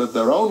learn to live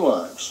their own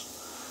lives.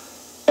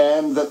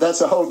 And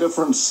that's a whole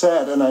different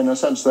set, and in a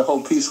sense the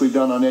whole piece we've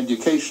done on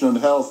education and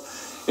health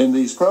in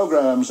these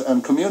programs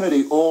and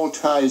community all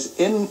ties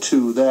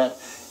into that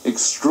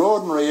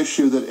extraordinary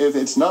issue that if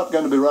it's not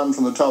going to be run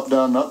from the top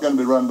down, not going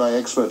to be run by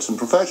experts and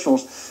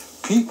professionals,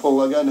 people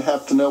are going to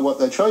have to know what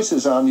their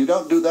choices are, and you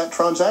don't do that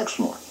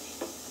transactionally.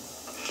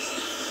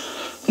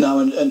 No,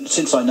 and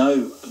since I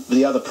know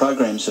the other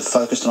programs have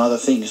focused on other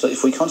things,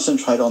 if we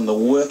concentrate on the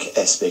work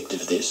aspect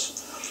of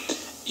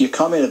this, your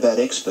comment about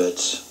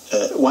experts,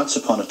 once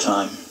upon a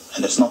time,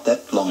 and it's not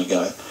that long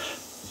ago,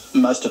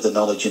 most of the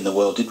knowledge in the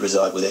world did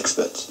reside with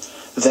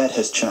experts. That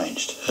has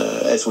changed.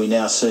 As we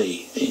now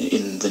see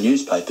in the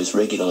newspapers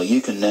regularly,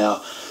 you can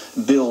now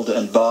build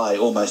and buy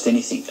almost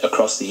anything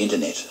across the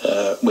internet,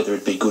 whether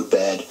it be good,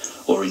 bad,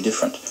 or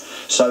indifferent.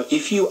 So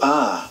if you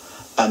are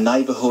a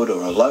neighbourhood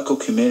or a local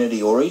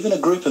community or even a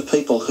group of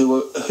people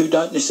who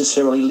don't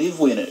necessarily live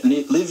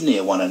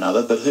near one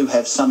another but who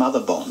have some other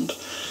bond,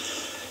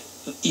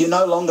 you're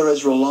no longer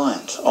as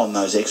reliant on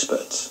those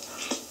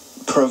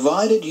experts,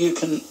 provided you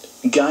can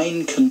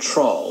gain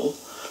control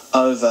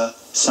over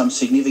some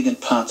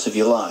significant parts of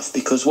your life.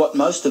 Because what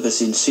most of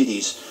us in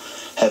cities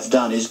have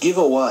done is give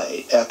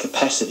away our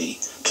capacity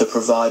to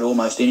provide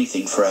almost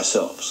anything for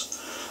ourselves.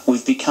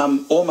 We've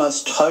become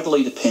almost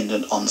totally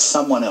dependent on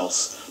someone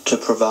else to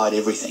provide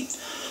everything,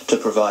 to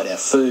provide our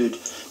food,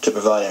 to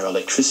provide our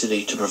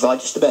electricity, to provide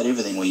just about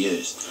everything we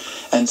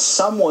use. And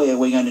somewhere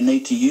we're going to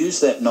need to use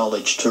that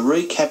knowledge to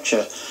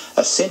recapture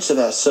a sense of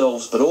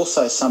ourselves, but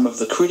also some of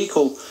the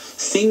critical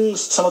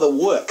things, some of the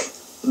work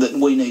that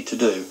we need to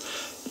do,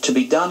 to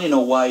be done in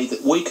a way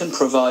that we can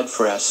provide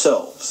for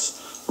ourselves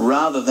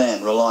rather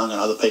than relying on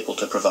other people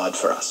to provide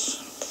for us.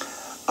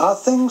 Are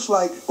things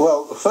like,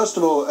 well, first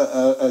of all,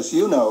 as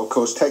you know, of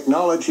course,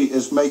 technology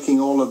is making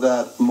all of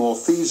that more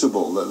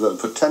feasible. The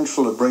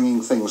potential of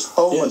bringing things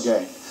home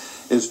again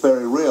is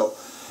very real.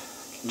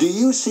 Do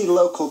you see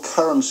local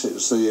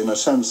currencies, in a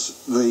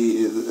sense,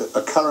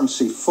 a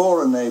currency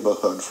for a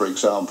neighborhood, for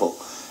example,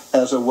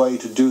 as a way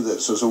to do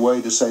this, as a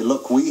way to say,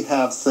 look, we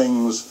have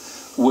things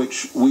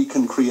which we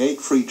can create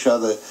for each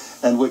other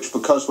and which,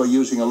 because we're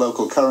using a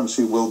local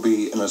currency, will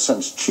be, in a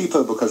sense,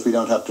 cheaper because we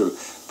don't have to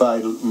buy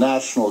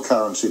national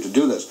currency to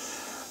do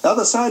this. The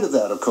other side of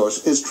that, of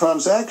course, is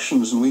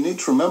transactions, and we need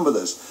to remember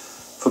this.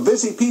 For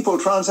busy people,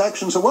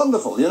 transactions are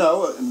wonderful, you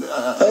know.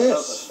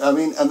 Yes. I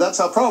mean, and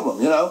that's our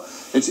problem, you know.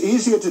 It's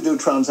easier to do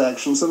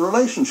transactions than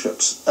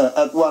relationships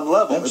at one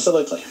level.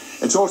 Absolutely.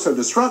 It's also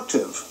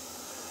destructive.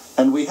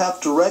 And we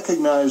have to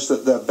recognize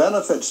that there are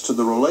benefits to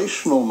the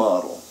relational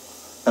model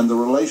and the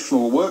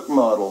relational work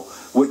model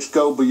which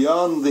go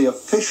beyond the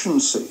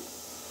efficiency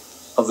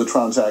of the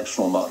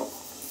transactional model.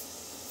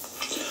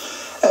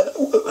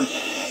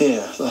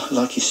 Yeah,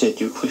 like you said,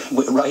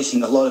 we're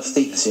raising a lot of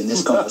things in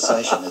this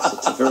conversation.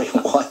 It's a very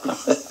wide one.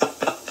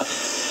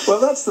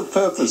 Well, that's the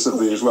purpose of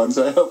these ones.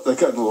 I hope they're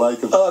going to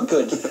like them. Oh,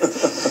 good.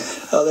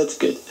 Oh, that's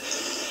good.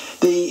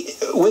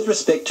 With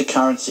respect to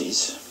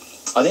currencies,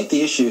 I think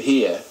the issue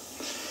here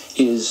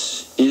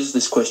is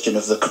this question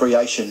of the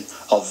creation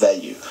of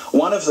value.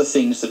 One of the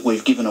things that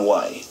we've given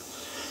away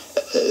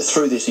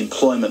through this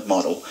employment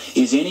model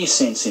is any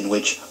sense in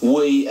which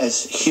we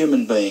as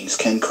human beings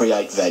can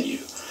create value.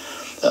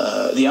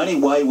 The only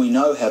way we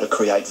know how to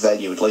create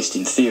value, at least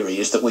in theory,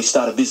 is that we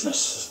start a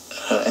business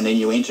and then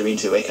you enter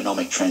into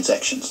economic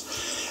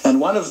transactions. And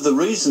one of the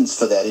reasons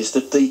for that is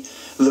that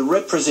the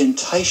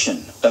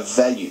representation of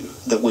value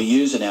that we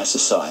use in our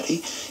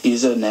society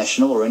is a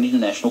national or an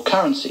international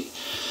currency.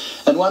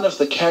 And one of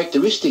the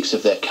characteristics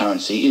of that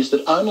currency is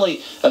that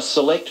only a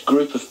select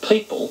group of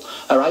people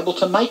are able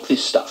to make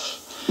this stuff.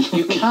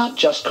 You can't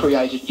just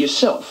create it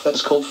yourself.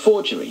 That's called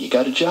forgery. You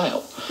go to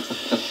jail.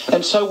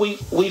 And so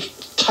we've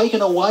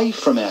taken away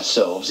from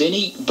ourselves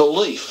any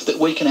belief that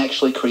we can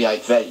actually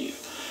create value.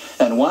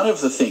 And one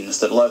of the things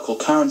that local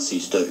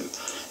currencies do,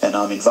 and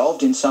I'm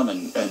involved in some,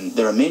 and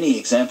there are many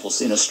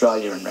examples in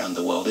Australia and around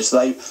the world, is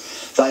they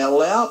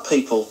allow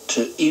people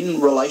to,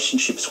 in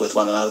relationships with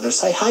one another, to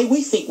say, hey,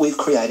 we think we've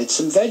created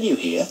some value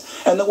here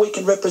and that we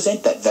can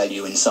represent that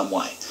value in some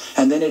way.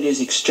 And then it is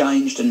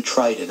exchanged and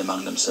traded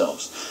among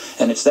themselves.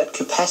 And it's that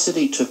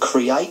capacity to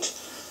create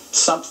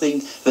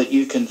something that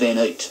you can then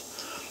eat.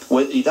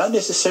 You don't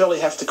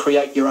necessarily have to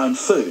create your own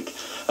food.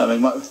 I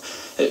mean,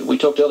 we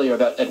talked earlier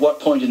about at what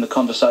point in the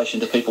conversation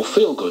do people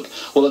feel good.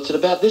 Well, it's at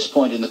about this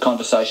point in the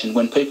conversation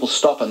when people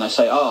stop and they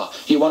say,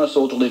 you want us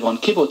all to live on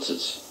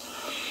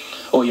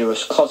kibbutzes, or you're a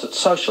closet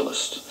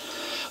socialist.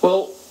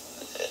 Well,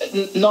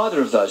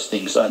 neither of those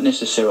things are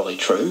necessarily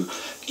true.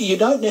 You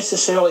don't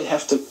necessarily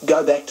have to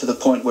go back to the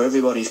point where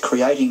everybody's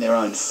creating their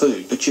own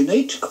food, but you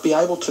need to be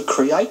able to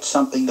create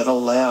something that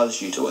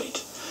allows you to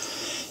eat.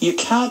 You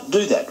can't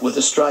do that with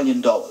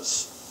Australian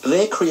dollars.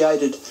 They're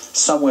created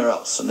somewhere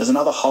else, and there's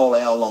another whole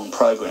hour-long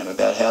program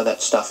about how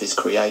that stuff is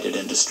created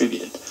and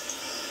distributed.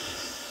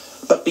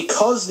 But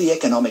because the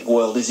economic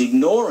world is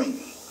ignoring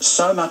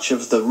so much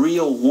of the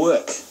real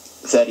work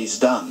that is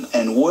done,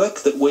 and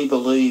work that we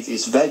believe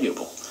is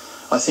valuable,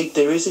 I think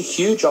there is a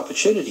huge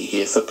opportunity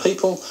here for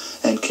people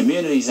and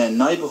communities and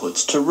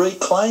neighbourhoods to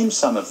reclaim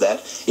some of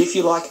that, if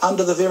you like,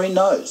 under the very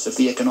nose of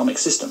the economic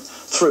system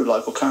through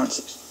local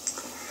currencies.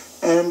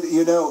 And,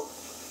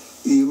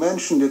 you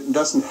mentioned it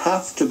doesn't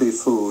have to be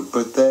food,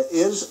 but there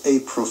is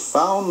a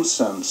profound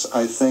sense,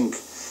 I think,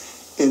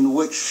 in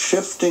which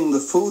shifting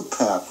the food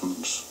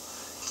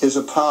patterns is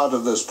a part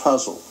of this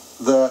puzzle.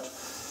 That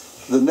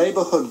the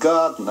neighborhood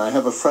garden, I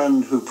have a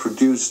friend who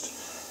produced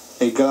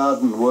a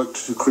garden,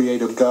 worked to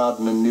create a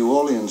garden in New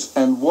Orleans,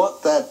 and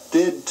what that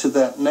did to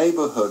that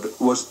neighborhood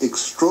was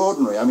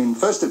extraordinary. I mean,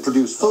 first it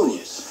produced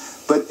food,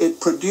 but it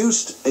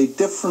produced a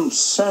different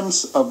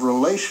sense of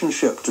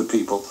relationship to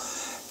people.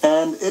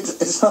 And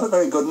it's not a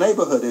very good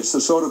neighborhood. It's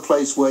the sort of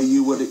place where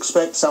you would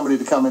expect somebody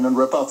to come in and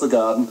rip off the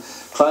garden,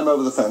 climb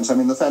over the fence. I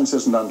mean, the fence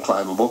isn't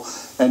unclimbable.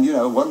 And,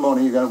 one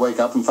morning you're going to wake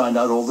up and find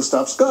out all the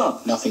stuff's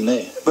gone. Nothing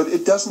there. But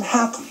it doesn't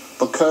happen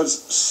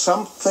because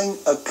something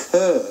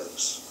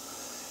occurs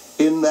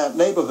in that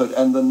neighborhood,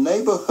 and the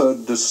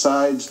neighborhood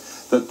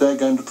decides that they're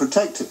going to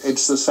protect it.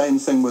 It's the same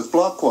thing with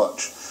block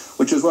watch,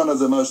 which is one of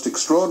the most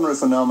extraordinary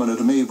phenomena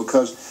to me,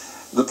 because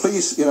the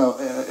police,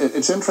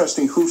 it's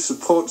interesting who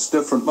supports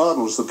different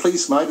models. The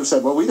police might have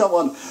said, well, we don't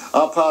want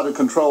our power to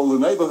control the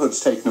neighborhoods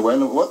taken away.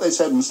 And what they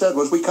said instead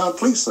was, we can't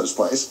police this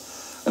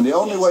place. And the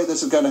only way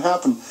this is going to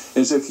happen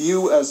is if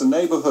you as a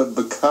neighborhood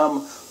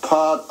become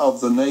part of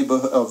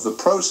the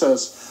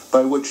process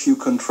by which you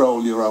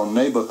control your own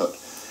neighborhood.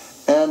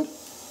 And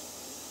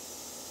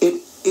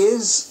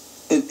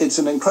it's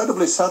an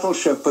incredibly subtle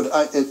shift, but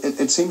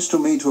it seems to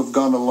me to have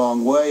gone a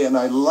long way. And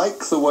I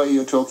like the way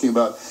you're talking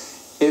about,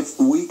 if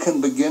we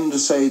can begin to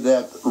say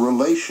that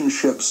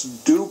relationships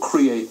do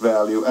create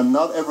value and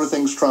not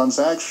everything's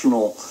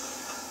transactional,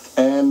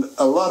 and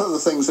a lot of the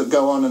things that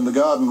go on in the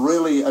garden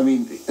really, I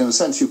mean, in a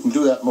sense you can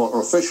do that more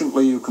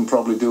efficiently, you can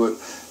probably do it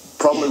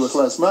with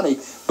less money,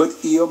 but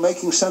you're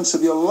making sense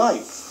of your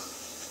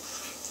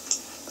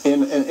life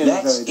in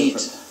That's a very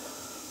different...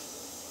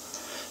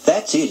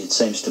 That's it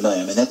seems to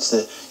me. I mean,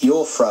 that's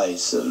your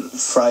phrase,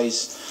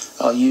 phrase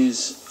I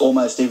use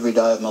almost every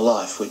day of my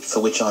life,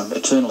 for which I'm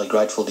eternally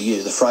grateful to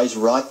you, the phrase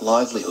right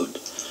livelihood.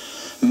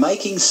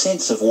 Making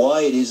sense of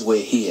why it is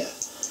we're here.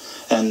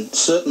 And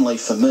certainly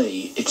for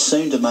me, it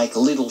seemed to make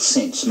little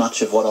sense,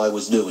 much of what I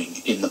was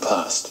doing in the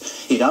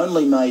past. It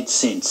only made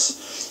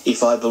sense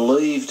if I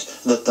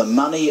believed that the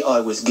money I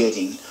was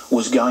getting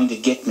was going to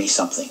get me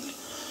something.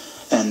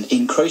 And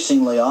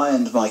increasingly I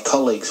and my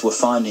colleagues were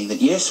finding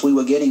that yes, we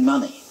were getting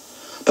money,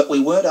 but we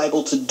weren't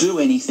able to do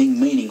anything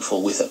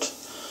meaningful with it.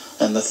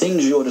 And the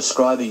things you're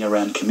describing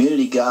around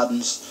community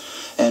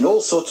gardens and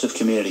all sorts of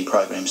community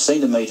programs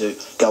seem to me to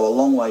go a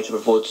long way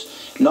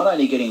towards not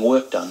only getting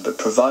work done, but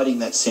providing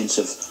that sense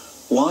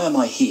of, why am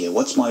I here?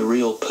 What's my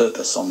real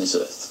purpose on this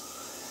earth?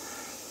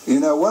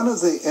 One of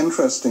the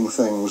interesting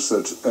things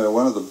that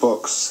one of the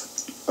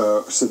books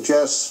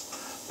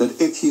suggests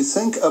that if you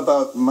think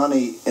about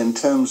money in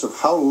terms of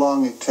how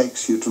long it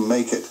takes you to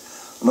make it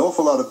an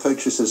awful lot of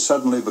purchases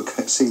suddenly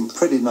seem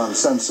pretty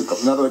nonsensical.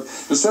 In other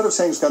words, instead of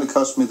saying it's going to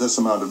cost me this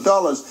amount of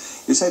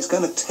dollars, you say it's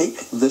going to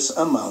take this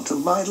amount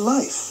of my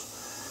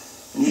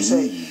life. And you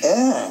say,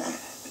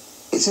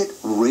 is it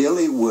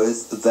really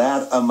worth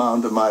that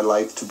amount of my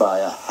life to buy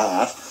a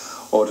hat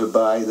or to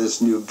buy this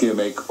new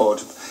gimmick?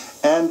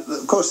 And,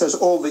 of course, there's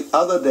all the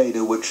other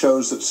data which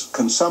shows that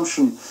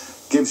consumption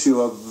gives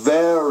you a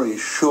very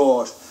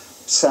short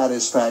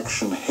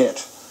satisfaction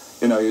hit.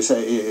 You know, you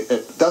say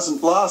it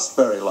doesn't last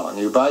very long.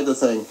 You buy the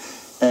thing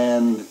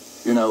and,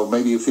 you know,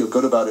 maybe you feel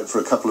good about it for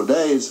a couple of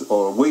days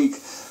or a week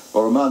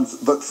or a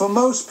month. But for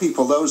most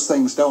people, those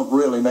things don't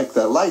really make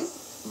their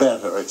life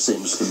better, it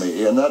seems to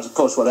me. And that's, of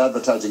course, what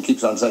advertising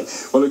keeps on saying.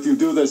 Well, if you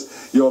do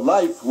this, your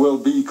life will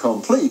be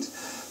complete.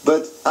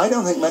 But I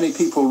don't think many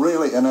people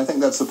really, and I think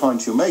that's the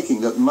point you're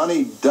making, that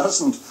money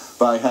doesn't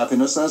buy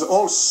happiness. And there's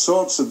all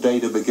sorts of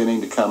data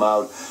beginning to come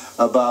out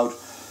about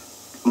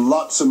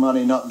lots of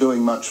money not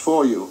doing much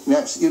for you.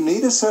 Next, you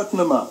need a certain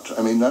amount.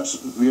 I mean,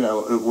 that's, you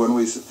know, when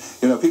we,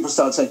 you know, people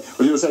start saying,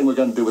 well, you're saying we're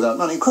going to do without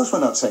money. Of course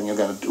we're not saying you're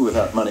going to do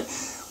without money.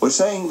 We're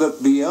saying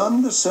that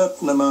beyond a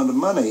certain amount of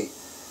money,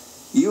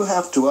 you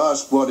have to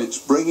ask what it's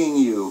bringing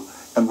you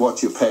and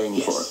what you're paying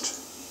for it.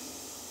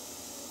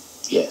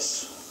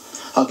 Yes.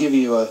 I'll give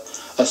you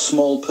a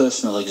small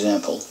personal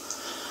example.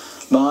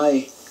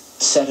 My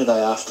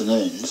Saturday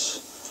afternoons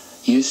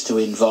used to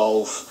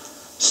involve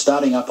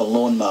starting up a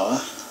lawnmower,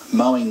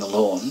 mowing the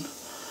lawn,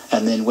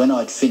 and then when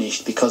I'd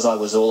finished, because I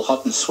was all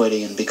hot and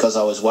sweaty and because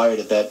I was worried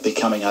about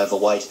becoming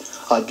overweight,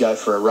 I'd go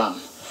for a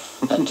run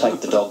and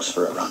take the dogs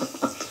for a run.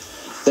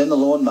 Then the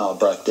lawnmower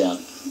broke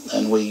down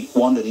and we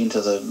wandered into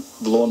the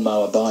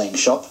lawnmower buying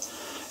shop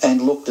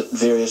and looked at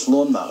various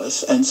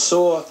lawnmowers and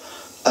saw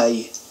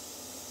a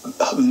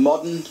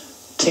modern,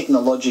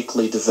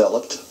 technologically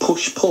developed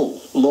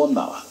push-pull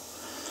lawnmower.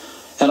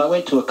 And I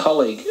went to a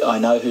colleague I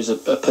know who's a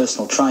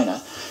personal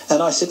trainer,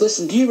 and I said,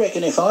 listen, do you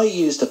reckon if I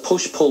used a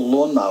push-pull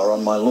lawnmower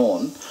on my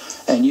lawn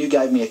and you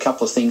gave me a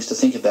couple of things to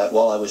think about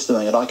while I was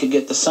doing it, I could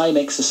get the same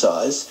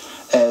exercise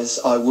as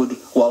I would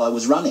while I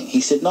was running?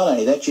 He said, not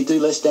only that, you do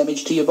less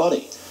damage to your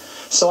body.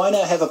 So I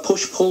now have a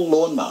push-pull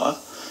lawnmower,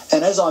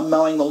 and as I'm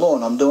mowing the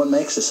lawn, I'm doing my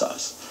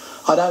exercise.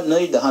 I don't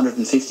need the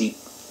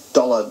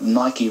 $150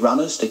 Nike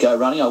runners to go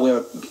running. I wear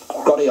a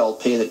grotty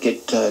old pair that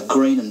get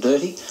green and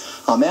dirty.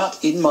 I'm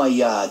out in my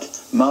yard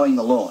mowing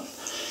the lawn.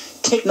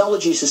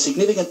 Technology is a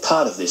significant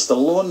part of this. The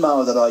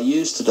lawnmower that I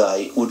use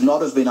today would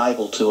not have been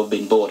able to have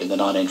been bought in the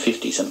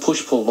 1950s, and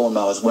push-pull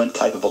lawnmowers weren't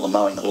capable of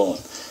mowing the lawn.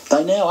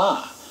 They now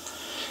are.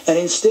 And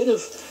instead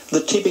of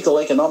the typical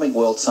economic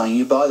world saying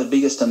you buy the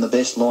biggest and the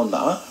best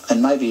lawnmower,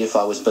 and maybe if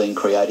I was being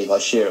creative I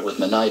share it with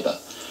my neighbour,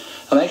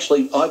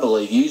 I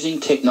believe, using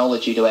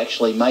technology to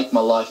actually make my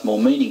life more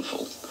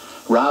meaningful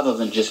rather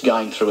than just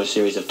going through a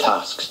series of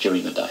tasks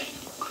during the day.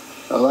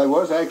 Well, I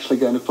was actually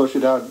going to push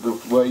it out the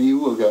way you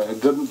were going. I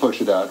didn't push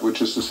it out,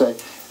 which is to say,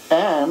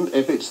 and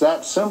if it's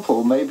that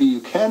simple, maybe you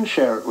can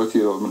share it with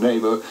your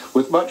neighbour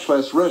with much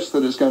less risk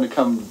that it's going to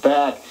come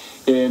back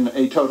in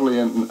a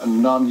totally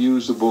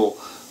non-usable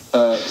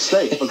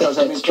state. Because,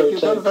 I mean, if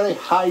you've got a very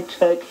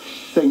high-tech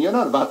thing, you're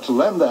not about to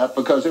lend that,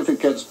 because if it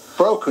gets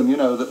broken, you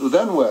know,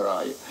 then where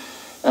are you?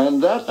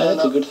 And that's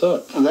a good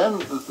thought. Then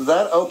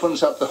that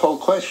opens up the whole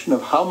question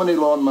of how many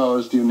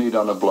lawnmowers do you need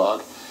on a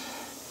block?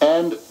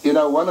 And, you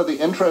know, one of the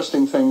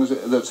interesting things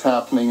that's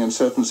happening in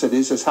certain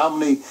cities is how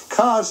many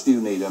cars do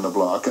you need in a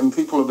block? And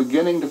people are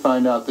beginning to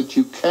find out that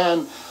you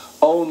can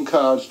own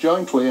cars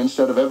jointly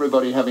instead of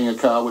everybody having a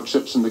car which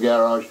sits in the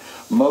garage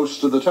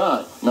most of the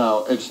time.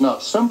 Now, it's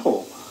not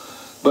simple.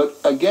 But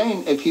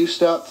again, if you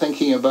start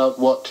thinking about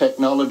what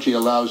technology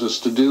allows us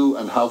to do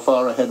and how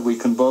far ahead we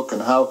can book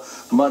and how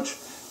much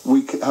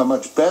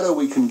better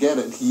we can get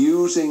at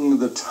using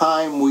the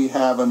time we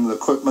have and the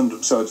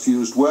equipment so it's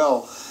used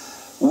well,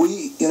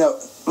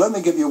 let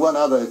me give you one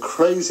other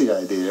crazy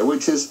idea,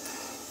 which is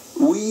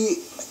we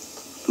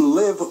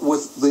live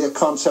with the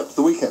concept of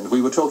the weekend.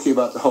 We were talking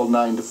about the whole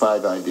 9 to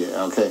 5 idea,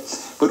 okay?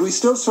 But we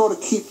still sort of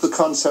keep the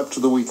concept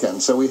of the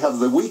weekend. So we have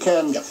the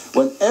weekend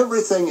when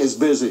everything is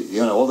busy,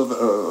 you know, all the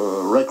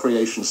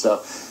recreation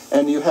stuff,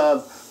 and you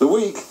have the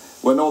week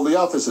when all the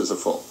offices are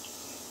full.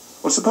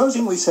 Well,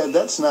 supposing we said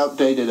that's an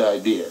outdated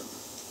idea,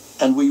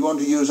 and we want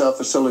to use our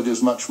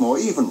facilities much more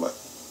evenly.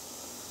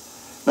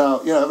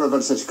 Now, you know,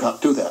 everybody says you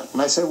can't do that.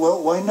 And I say,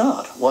 well, why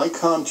not? Why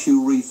can't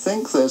you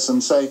rethink this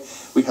and say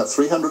we have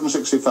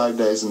 365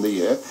 days in the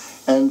year,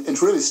 and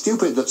it's really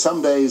stupid that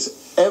some days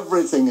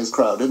everything is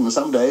crowded and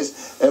some days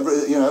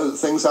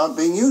things aren't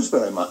being used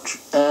very much.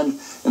 And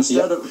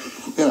instead of,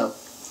 you know,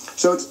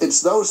 so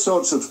it's those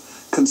sorts of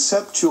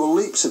conceptual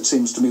leaps, it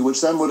seems to me,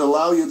 which then would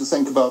allow you to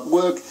think about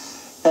work.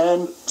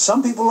 And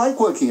some people like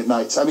working at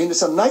nights. I mean,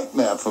 it's a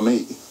nightmare for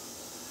me.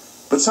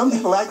 But some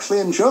people actually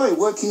enjoy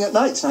working at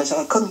nights. And I said,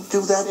 I couldn't do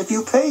that if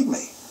you paid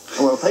me.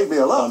 Well, paid me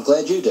a lot. I'm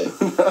glad you do.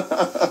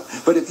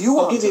 But if you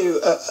want... I'll give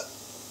you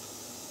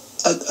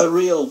a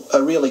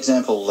real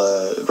example,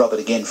 Robert,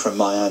 again, from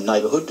my own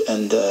neighbourhood.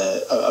 And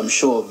I'm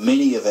sure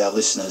many of our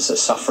listeners are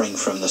suffering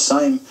from the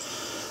same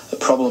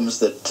problems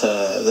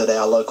that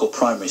our local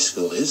primary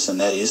school is, and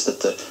that is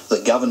that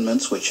the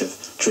governments which have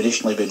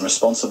traditionally been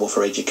responsible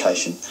for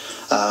education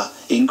are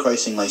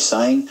increasingly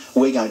saying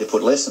we're going to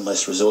put less and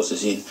less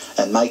resources in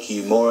and make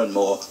you more and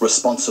more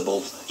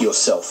responsible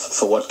yourself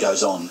for what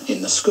goes on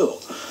in the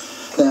school.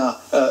 Now,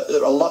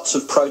 there are lots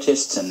of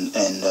protests, and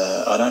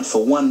I don't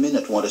for 1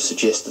 minute want to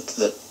suggest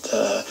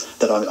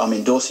that I'm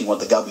endorsing what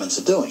the governments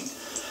are doing.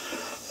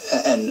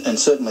 And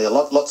certainly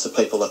lots of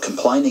people are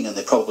complaining, and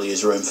there probably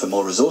is room for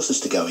more resources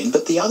to go in.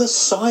 But the other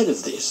side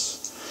of this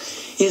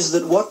is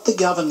that what the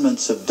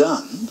governments have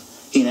done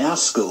in our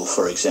school,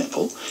 for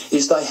example,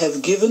 is they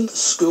have given the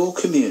school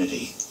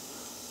community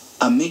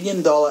 $1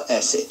 million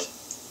asset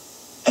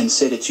and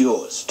said it's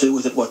yours. Do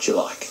with it what you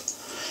like.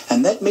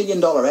 And that $1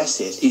 million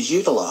asset is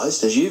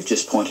utilised, as you've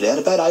just pointed out,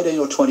 about 18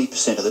 or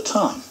 20% of the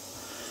time.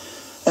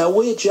 Now,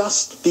 we're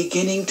just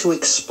beginning to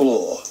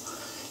explore,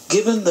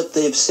 given that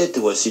they've said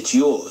to us it's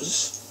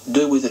yours,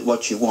 do with it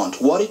what you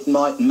want, what it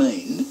might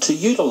mean to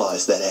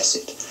utilise that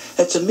asset.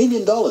 It's $1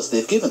 million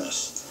they've given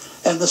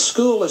us. And the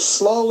school is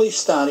slowly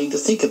starting to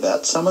think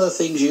about some of the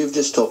things you've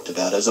just talked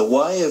about as a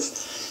way of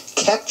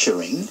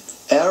capturing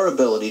our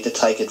ability to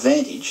take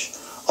advantage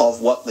of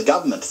what the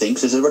government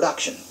thinks is a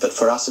reduction. But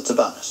for us, it's a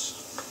bonus.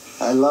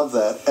 I love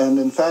that. And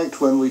in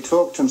fact, when we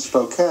talked in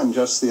Spokane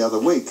just the other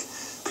week,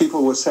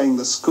 people were saying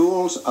the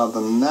schools are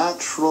the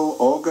natural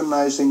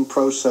organizing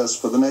process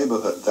for the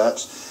neighborhood.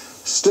 That's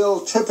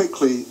still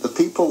typically the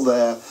people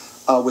there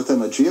are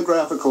within a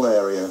geographical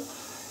area,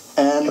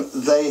 and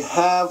they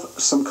have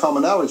some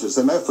commonalities.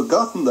 They may have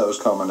forgotten those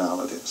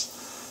commonalities,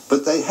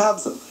 but they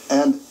have them.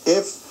 And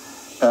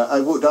if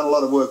I've done a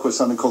lot of work with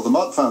something called the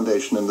Mott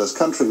Foundation in this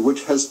country,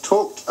 which has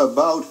talked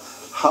about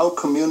how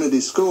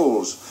community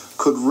schools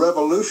could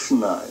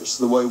revolutionize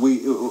the way we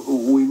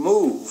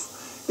move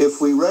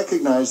if we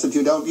recognize that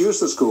you don't use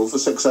the school for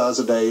 6 hours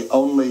a day,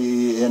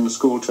 only in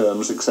school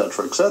terms,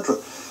 etc., etc.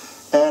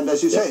 And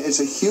as you say, it's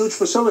a huge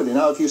facility.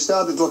 Now, if you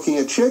started looking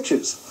at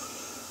churches,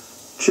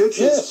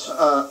 Yes.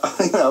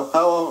 How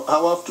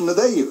often are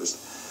they used?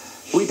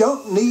 We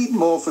don't need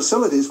more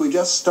facilities. We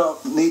just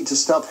need to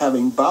stop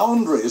having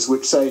boundaries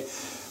which say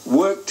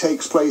work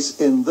takes place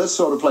in this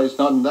sort of place,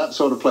 not in that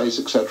sort of place,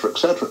 etc.,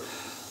 etc.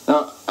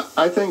 Now,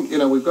 I think,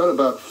 we've got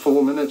about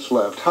 4 minutes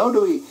left.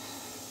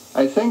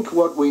 I think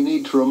what we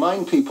need to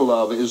remind people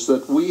of is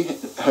that we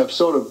have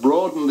sort of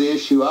broadened the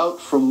issue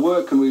out from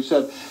work, and we've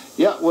said,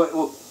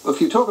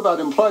 if you talk about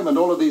employment,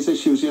 all of these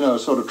issues, are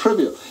sort of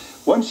trivial.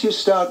 Once you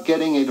start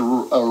getting it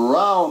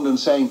around and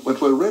saying, but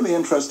we're really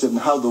interested in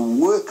how the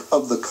work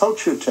of the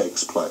culture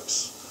takes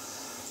place,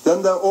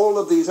 then there are all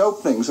of these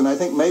openings. And I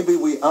think maybe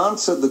we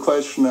answered the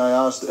question I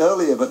asked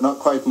earlier, but not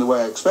quite in the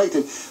way I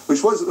expected,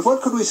 which was,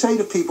 what could we say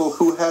to people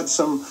who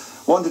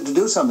wanted to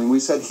do something? We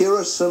said, here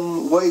are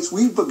some ways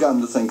we've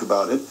begun to think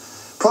about it.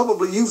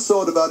 Probably you've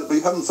thought about it, but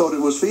you haven't thought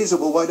it was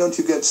feasible. Why don't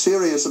you get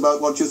serious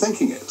about what your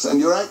thinking is and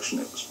your action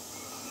is?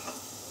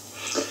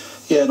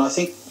 Yeah, and I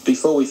think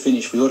before we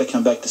finish, we ought to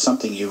come back to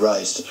something you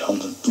raised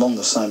along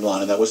the same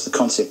line, and that was the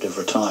concept of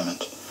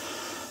retirement.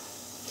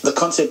 The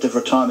concept of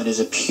retirement is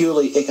a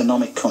purely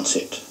economic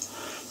concept.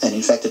 And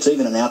in fact, it's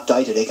even an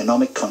outdated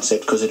economic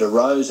concept because it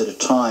arose at a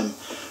time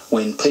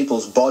when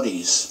people's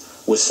bodies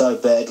were so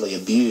badly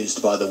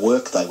abused by the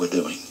work they were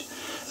doing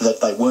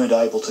that they weren't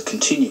able to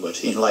continue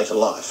it in later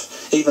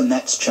life. Even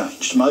that's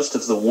changed. Most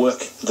of the work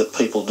that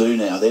people do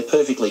now, they're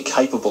perfectly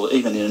capable,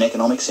 even in an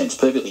economic sense,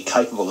 perfectly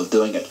capable of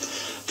doing it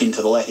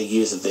into the latter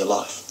years of their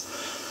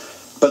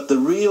life. But the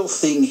real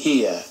thing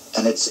here,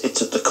 and it's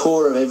at the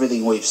core of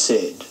everything we've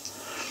said,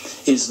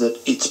 is that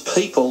it's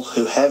people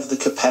who have the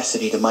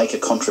capacity to make a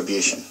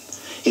contribution.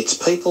 It's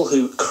people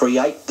who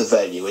create the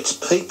value. It's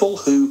people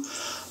who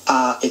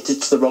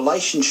it's the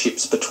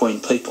relationships between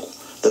people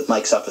that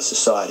makes up a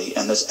society,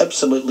 and there's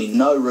absolutely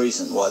no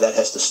reason why that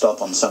has to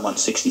stop on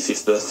someone's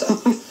 65th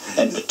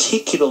birthday, and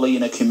particularly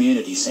in a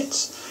community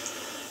sense.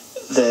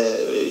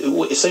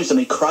 It seems to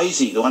me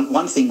crazy.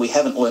 One thing we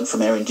haven't learned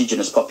from our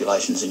indigenous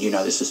populations, and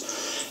this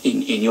is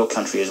in your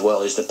country as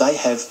well, is that they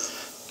have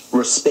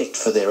respect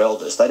for their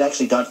elders. They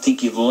actually don't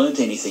think you've learnt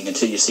anything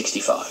until you're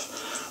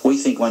 65. We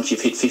think once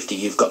you've hit 50,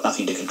 you've got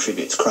nothing to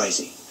contribute. It's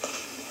crazy.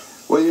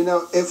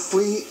 Well, if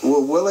we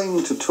were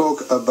willing to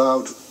talk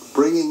about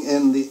bringing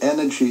in the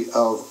energy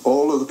of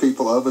all of the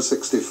people over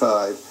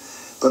 65,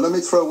 but let me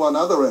throw one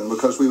other in,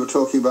 because we were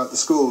talking about the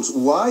schools.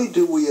 Why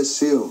do we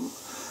assume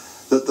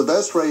that the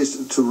best way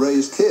to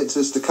raise kids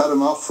is to cut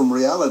them off from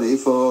reality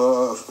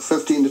for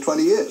 15 to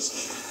 20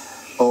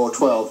 years, or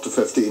 12 to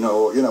 15,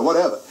 or,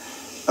 whatever?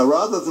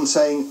 Rather than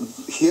saying,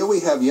 here we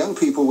have young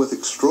people with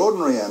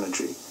extraordinary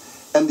energy,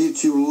 and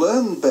that you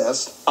learn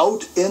best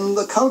out in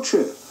the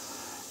culture,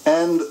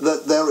 and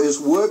that there is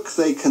work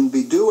they can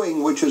be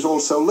doing which is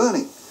also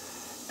learning.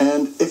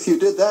 And if you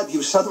did that,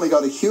 you've suddenly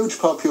got a huge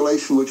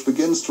population which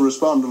begins to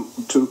respond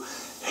to,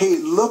 hey,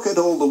 look at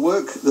all the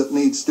work that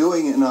needs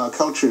doing in our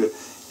culture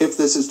if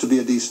this is to be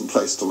a decent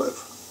place to live.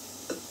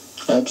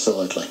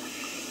 Absolutely.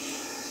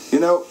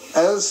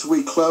 as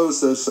we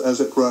close this,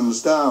 as it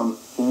runs down,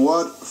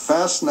 what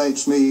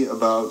fascinates me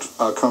about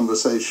our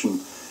conversation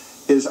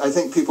is I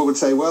think people would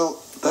say,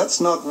 well,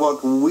 that's not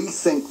what we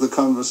think the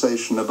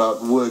conversation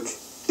about work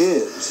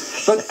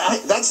is. But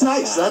that's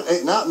nice.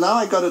 Now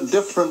I got a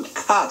different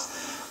cut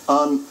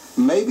on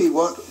maybe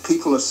what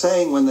people are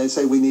saying when they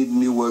say we need a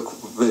new work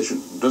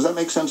vision. Does that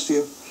make sense to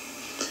you?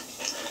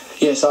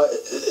 Yes,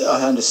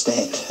 I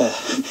understand.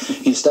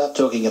 You start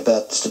talking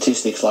about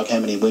statistics like how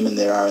many women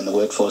there are in the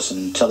workforce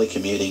and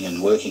telecommuting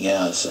and working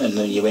hours, and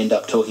then you end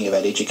up talking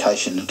about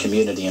education and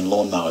community and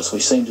lawnmowers.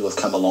 We seem to have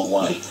come a long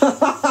way.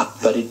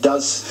 But it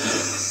does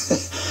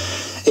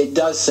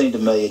seem to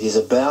me it is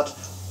about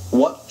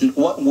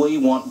what we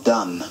want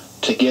done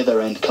together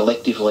and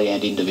collectively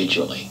and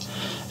individually.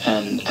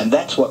 And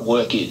that's what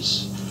work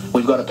is.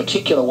 We've got a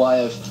particular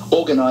way of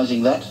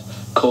organising that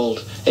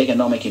called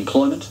economic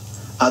employment.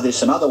 Are there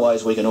some other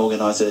ways we can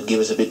organise it that give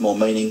us a bit more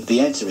meaning? The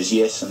answer is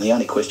yes, and the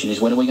only question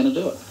is when are we going to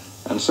do it?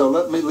 And so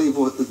let me leave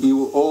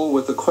you all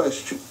with a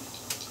question.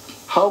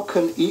 How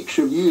can each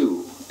of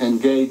you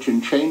engage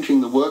in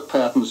changing the work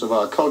patterns of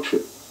our culture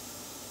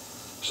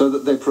so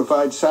that they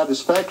provide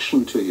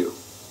satisfaction to you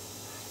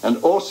and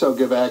also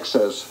give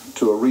access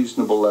to a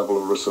reasonable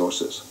level of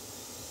resources?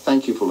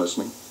 Thank you for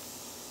listening.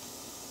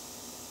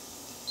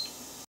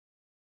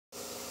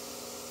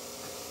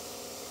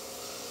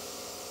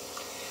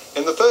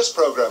 In the first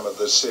program of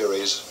this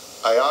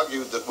series, I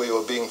argued that we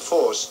were being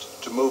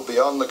forced to move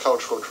beyond the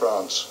cultural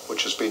trance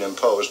which has been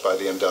imposed by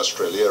the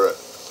industrial era.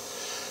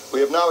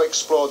 We have now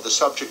explored the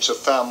subjects of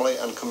family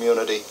and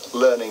community,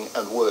 learning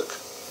and work.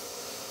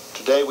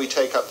 Today we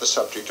take up the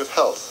subject of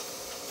health.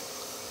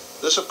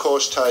 This, of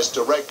course, ties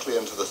directly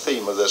into the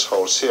theme of this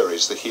whole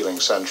series, the healing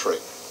century.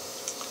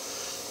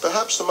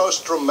 Perhaps the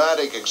most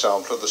dramatic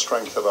example of the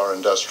strength of our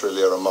industrial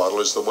era model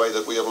is the way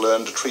that we have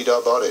learned to treat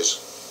our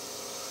bodies.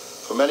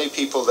 For many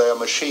people, they are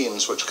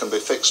machines which can be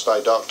fixed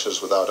by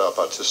doctors without our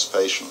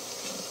participation.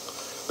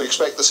 We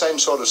expect the same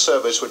sort of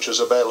service which is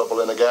available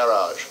in a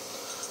garage.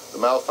 The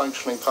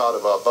malfunctioning part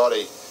of our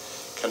body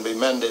can be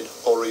mended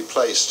or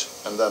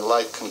replaced, and then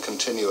life can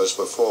continue as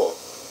before.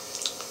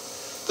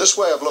 This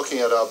way of looking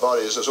at our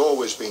bodies has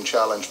always been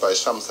challenged by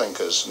some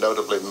thinkers,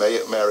 notably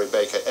Mary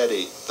Baker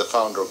Eddy, the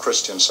founder of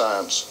Christian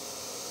Science.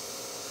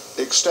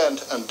 The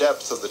extent and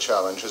depth of the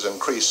challenge has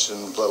increased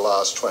in the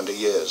last 20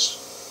 years.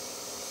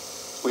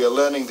 We are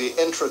learning the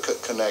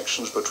intricate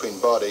connections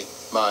between body,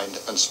 mind,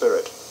 and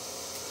spirit.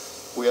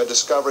 We are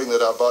discovering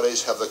that our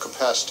bodies have the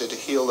capacity to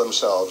heal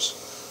themselves,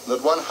 and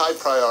that one high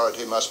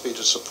priority must be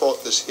to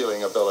support this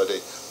healing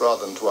ability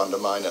rather than to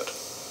undermine it.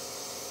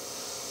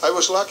 I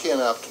was lucky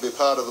enough to be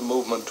part of the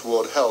movement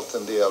toward health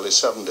in the early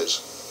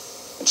 70s.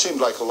 It seemed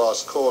like a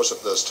lost cause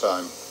at this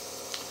time.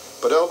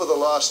 But over the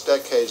last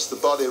decades, the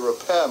body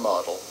repair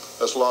model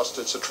has lost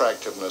its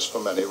attractiveness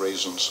for many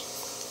reasons.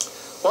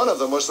 One of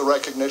them was the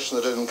recognition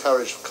that it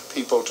encouraged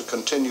people to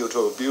continue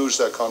to abuse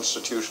their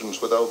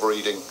constitutions with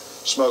overeating,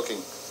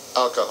 smoking,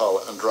 alcohol,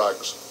 and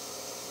drugs.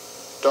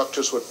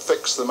 Doctors would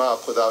fix them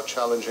up without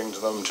challenging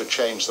them to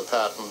change the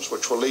patterns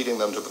which were leading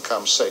them to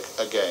become sick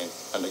again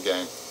and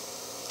again.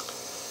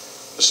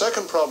 The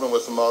second problem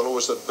with the model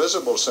was that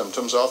visible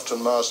symptoms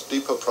often masked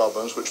deeper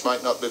problems which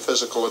might not be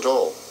physical at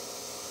all.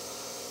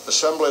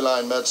 Assembly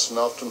line medicine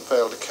often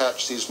failed to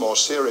catch these more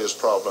serious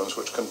problems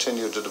which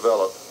continued to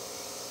develop.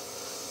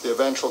 The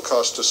eventual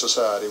cost to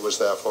society was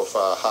therefore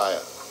far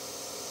higher.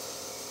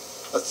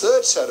 A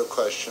third set of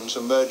questions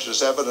emerged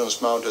as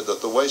evidence mounted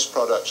that the waste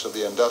products of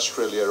the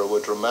industrial era were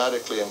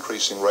dramatically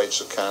increasing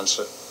rates of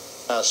cancer,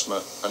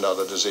 asthma, and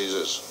other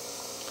diseases.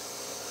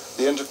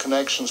 The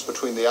interconnections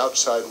between the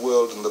outside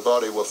world and the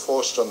body were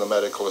forced on the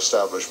medical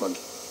establishment,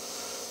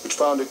 which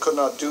found it could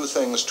not do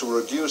things to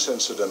reduce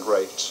incident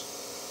rates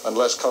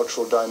unless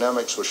cultural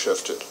dynamics were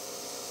shifted.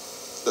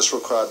 This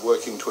required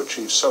working to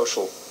achieve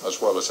social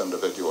as well as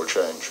individual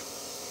change.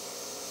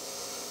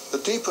 The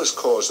deepest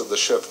cause of the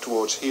shift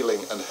towards healing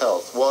and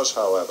health was,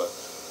 however,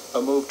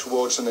 a move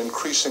towards an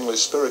increasingly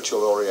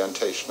spiritual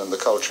orientation in the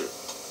culture.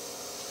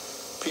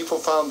 People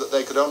found that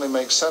they could only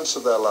make sense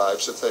of their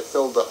lives if they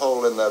filled the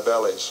hole in their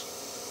bellies,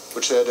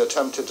 which they had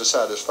attempted to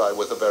satisfy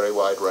with a very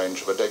wide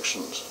range of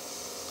addictions.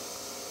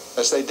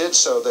 As they did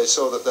so, they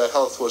saw that their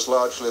health was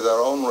largely their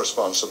own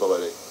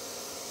responsibility,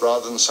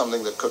 rather than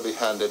something that could be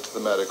handed to the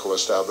medical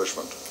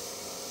establishment.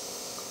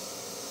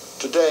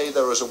 Today,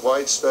 there is a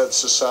widespread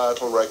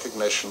societal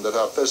recognition that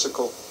our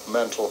physical,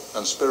 mental,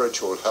 and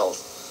spiritual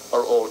health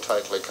are all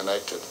tightly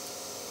connected.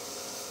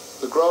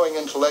 The growing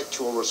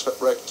intellectual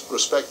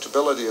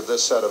respectability of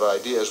this set of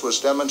ideas was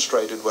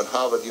demonstrated when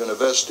Harvard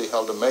University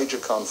held a major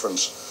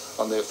conference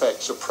on the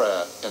effects of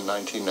prayer in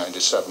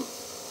 1997.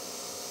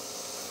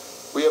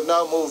 We have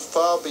now moved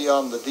far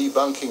beyond the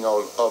debunking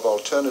of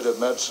alternative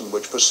medicine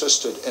which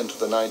persisted into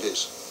the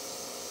 90s.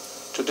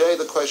 Today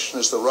the question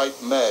is the right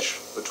mesh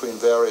between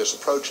various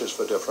approaches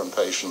for different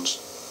patients,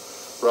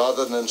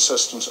 rather than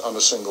insistence on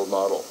a single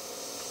model.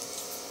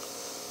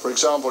 For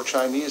example,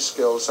 Chinese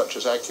skills such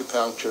as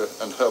acupuncture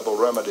and herbal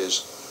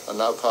remedies are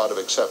now part of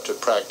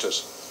accepted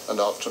practice and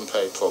often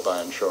paid for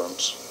by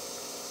insurance.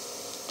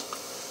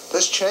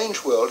 This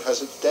changed world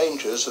has its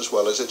dangers as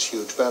well as its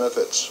huge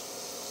benefits.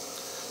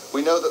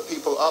 We know that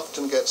people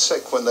often get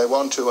sick when they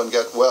want to and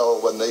get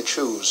well when they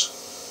choose.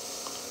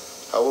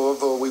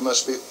 However, we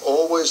must be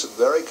always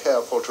very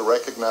careful to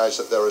recognize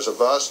that there is a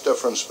vast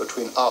difference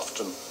between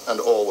often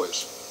and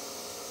always.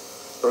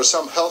 There are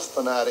some health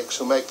fanatics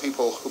who make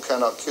people who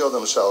cannot cure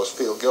themselves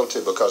feel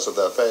guilty because of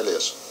their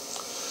failures.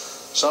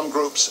 Some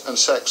groups and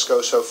sects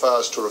go so far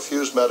as to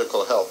refuse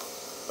medical help,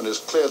 and is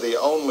clearly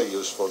the only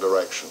useful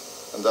direction,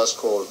 and thus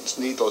cause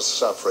needless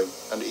suffering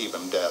and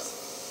even death.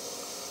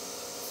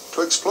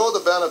 To explore the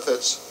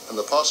benefits and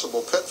the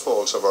possible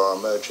pitfalls of our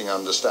emerging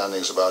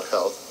understandings about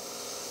health,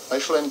 I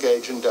shall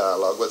engage in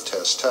dialogue with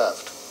Tess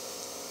Taft.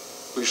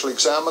 We shall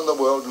examine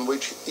the world in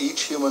which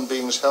each human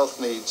being's health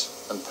needs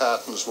and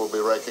patterns will be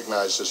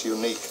recognized as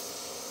unique.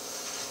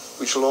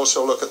 We shall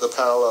also look at the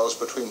parallels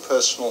between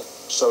personal,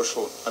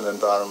 social, and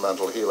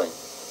environmental healing.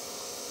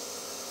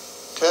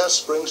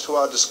 Tess brings to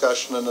our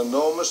discussion an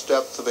enormous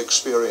depth of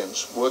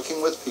experience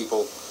working with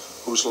people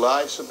whose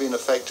lives have been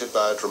affected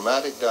by a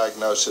dramatic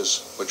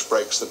diagnosis which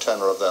breaks the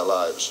tenor of their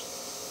lives.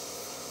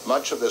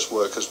 Much of this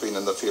work has been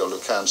in the field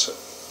of cancer.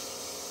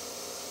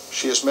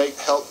 She has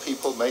helped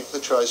people make the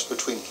choice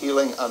between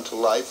healing unto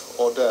life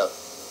or death.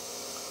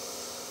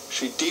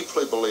 She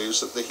deeply believes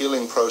that the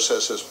healing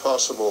process is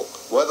possible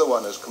whether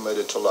one is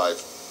committed to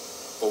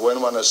life or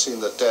when one has seen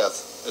that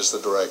death is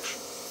the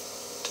direction.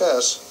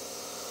 Tess,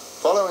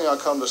 following our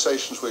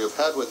conversations we have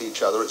had with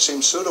each other, it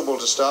seems suitable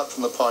to start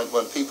from the point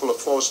when people are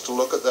forced to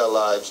look at their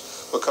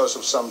lives because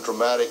of some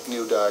dramatic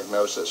new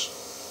diagnosis.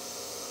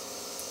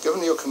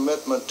 Given your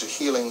commitment to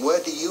healing,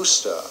 where do you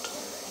start?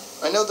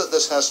 I know that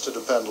this has to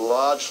depend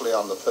largely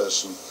on the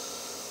person,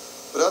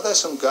 but are there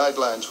some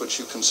guidelines which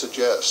you can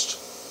suggest?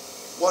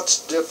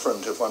 What's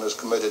different if one is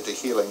committed to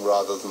healing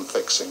rather than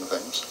fixing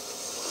things?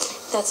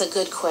 That's a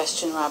good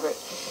question, Robert.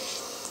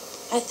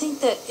 I think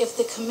that if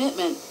the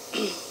commitment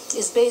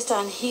is based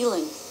on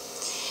healing,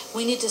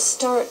 we need to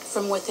start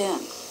from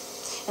within.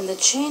 And the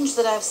change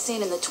that I've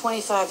seen in the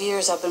 25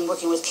 years I've been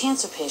working with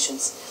cancer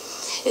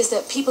patients is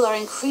that people are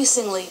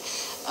increasingly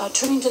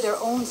turning to their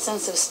own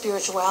sense of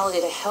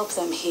spirituality to help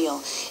them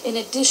heal, in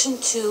addition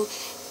to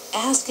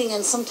asking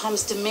and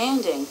sometimes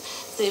demanding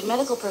the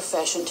medical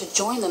profession to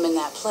join them in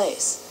that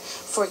place.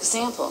 For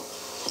example,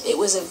 it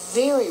was a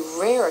very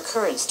rare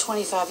occurrence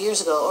 25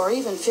 years ago or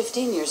even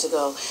 15 years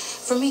ago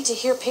for me to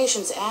hear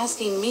patients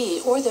asking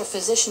me or their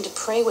physician to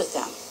pray with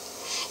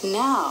them.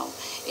 Now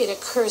it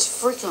occurs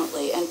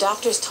frequently, and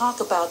doctors talk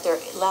about their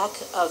lack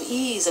of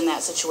ease in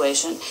that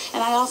situation,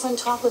 and I often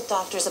talk with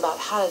doctors about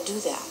how to do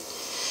that.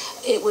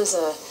 It was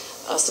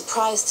a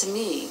surprise to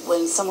me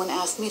when someone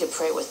asked me to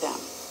pray with them.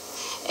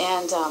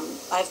 And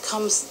I've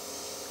come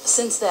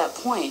since that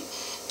point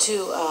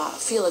to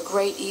feel a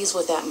great ease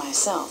with that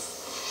myself.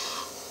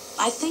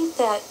 I think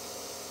that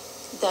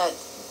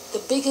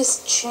the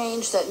biggest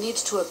change that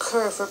needs to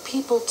occur for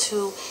people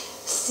to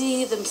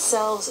see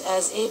themselves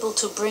as able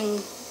to bring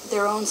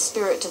their own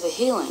spirit to the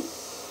healing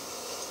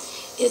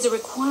is a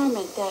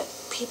requirement that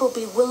people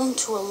be willing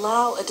to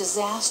allow a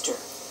disaster.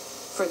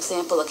 For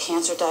example, a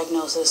cancer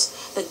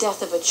diagnosis, the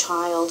death of a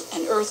child,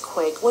 an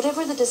earthquake,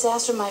 whatever the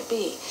disaster might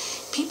be.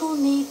 People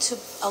need to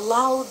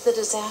allow the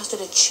disaster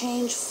to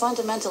change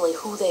fundamentally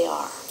who they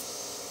are,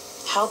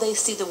 how they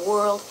see the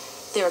world,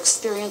 their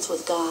experience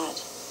with God.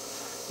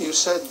 You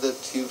said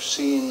that you've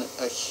seen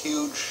a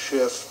huge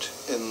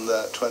shift in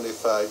that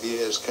 25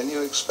 years. Can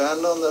you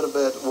expand on that a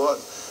bit?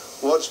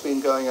 What's been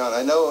going on?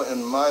 I know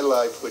in my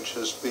life, which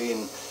has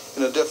been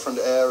in a different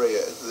area,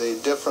 the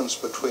difference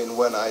between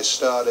when I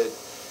started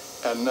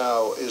and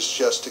now is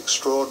just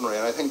extraordinary.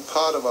 And I think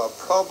part of our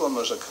problem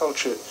as a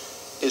culture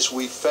is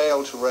we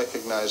fail to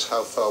recognize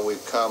how far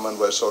we've come, and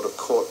we're sort of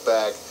caught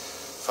back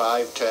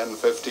 5, 10,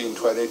 15,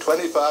 20,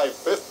 25,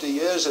 50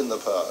 years in the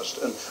past.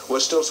 And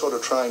we're still sort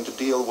of trying to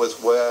deal with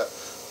where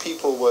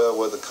people were,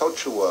 where the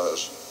culture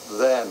was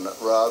then,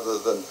 rather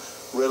than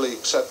really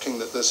accepting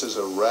that this is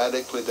a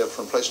radically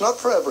different place. Not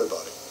for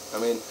everybody.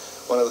 I mean,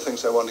 one of the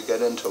things I want to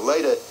get into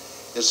later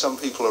is some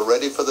people are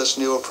ready for this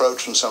new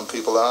approach and some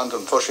people aren't,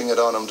 and pushing it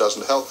on them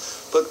doesn't help.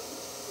 But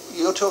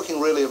you're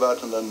talking really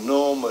about an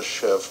enormous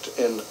shift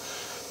in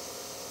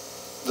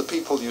the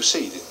people you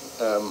see,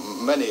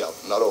 many of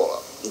them, not all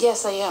of them.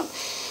 Yes, I am.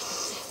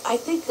 I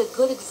think a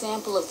good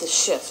example of the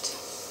shift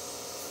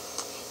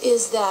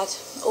is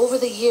that over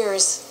the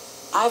years,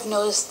 I've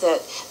noticed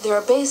that there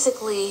are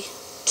basically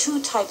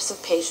two types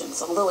of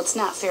patients, although it's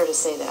not fair to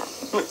say that.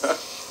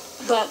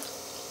 But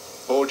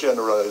all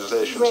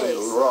generalizations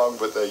are wrong,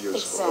 but they're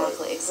useful.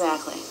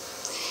 Exactly.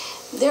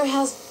 There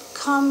has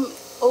come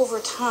over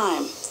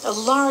time a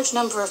large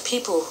number of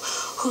people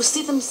who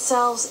see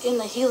themselves in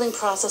the healing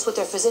process with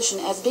their physician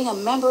as being a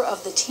member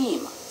of the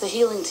team, the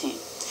healing team.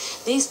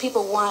 These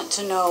people want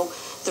to know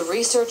the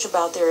research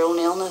about their own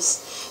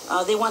illness.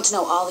 They want to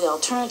know all the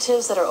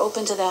alternatives that are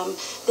open to them.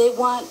 They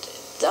want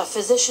a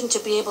physician to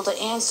be able to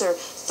answer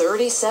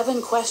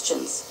 37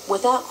 questions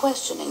without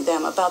questioning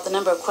them about the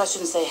number of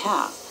questions they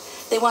have.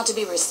 They want to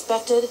be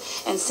respected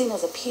and seen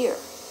as a peer.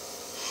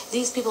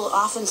 these people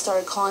often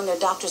started calling their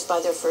doctors by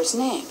their first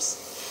names.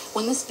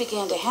 When this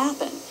began to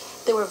happen,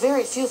 there were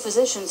very few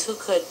physicians who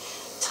could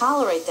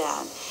tolerate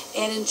that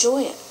and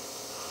enjoy it.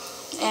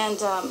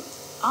 And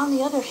on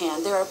the other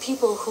hand, there are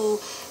people who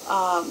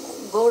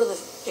go to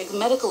the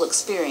medical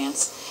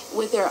experience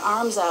with their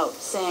arms out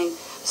saying,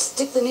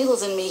 "Stick the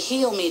needles in me,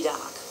 heal me,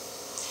 doc."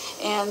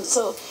 And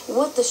so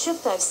what the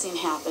shift I've seen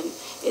happen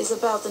is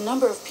about the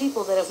number of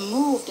people that have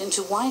moved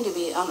into wanting to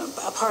be on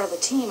a part of the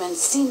team and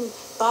seen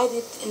by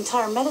the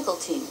entire medical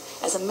team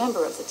as a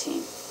member of the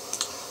team.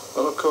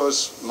 Well, of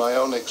course, my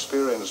own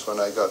experience when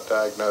I got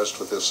diagnosed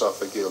with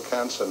esophageal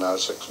cancer now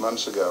 6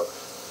 months ago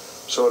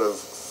sort of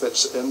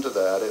fits into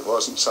that. It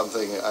wasn't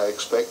something I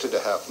expected to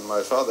happen.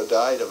 My father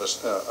died of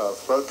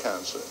throat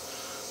cancer,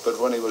 but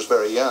when he was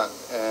very young,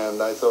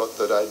 and I thought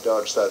that I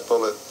dodged that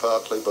bullet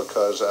partly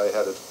because I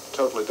had a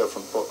totally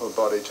different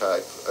body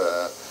type,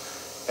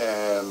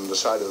 and the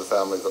side of the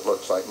family that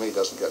looks like me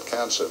doesn't get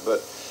cancer.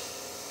 But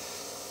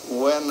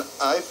when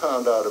I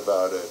found out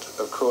about it,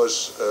 of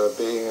course,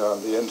 being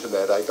on the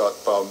internet, I got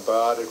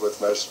bombarded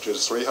with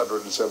messages,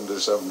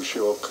 377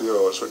 sure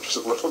cures, which is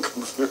a little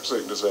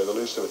confusing to say the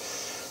least of it.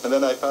 And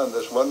then I found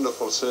this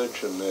wonderful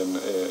surgeon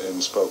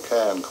in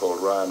Spokane called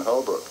Ryan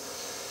Holbrook,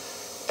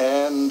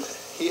 and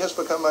he has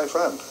become my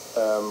friend.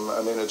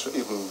 I mean, it's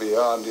even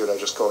beyond,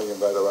 just calling him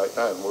by the right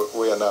name.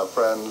 We are now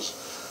friends.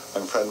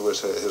 I'm friend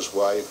with his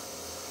wife.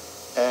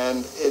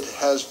 And it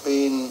has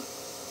been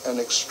an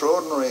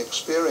extraordinary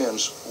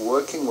experience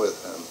working with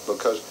him,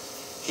 because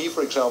he,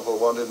 for example,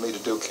 wanted me to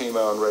do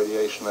chemo and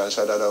radiation. I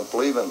said, I don't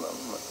believe in them.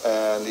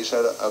 And he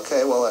said,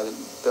 okay, well, I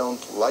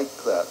don't like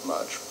that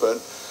much,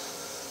 but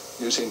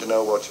you seem to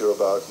know what you're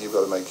about, and you've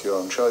got to make your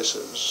own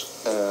choices.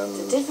 And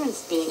the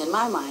difference being, in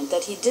my mind,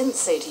 that he didn't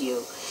say to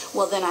you,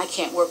 well, then I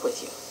can't work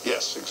with you.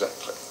 Yes,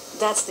 exactly.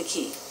 That's the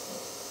key,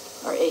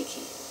 or a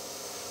key.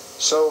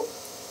 So,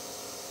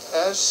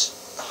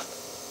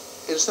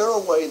 is there a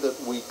way that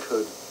we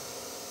could,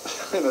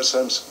 in a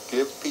sense,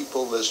 give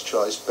people this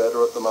choice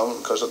better at the moment?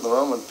 Because at the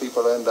moment,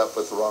 people end up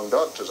with the wrong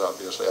doctors,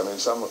 obviously. I mean,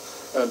 some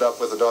end up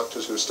with the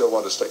doctors who still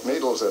want to stick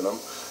needles in them,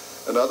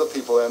 and other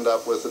people end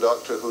up with the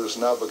doctor who's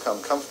now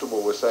become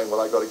comfortable with saying,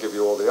 well, I've got to give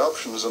you all the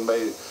options, and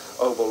may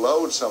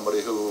overload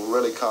somebody who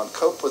really can't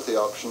cope with the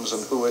options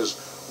and who is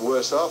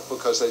worse off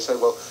because they say,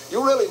 well,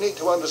 you really need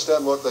to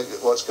understand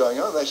what's going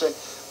on. They say,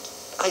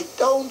 I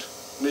don't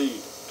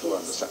need to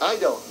understand. I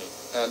don't need.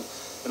 And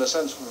in a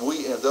sense,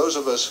 those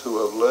of us who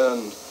have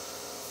learned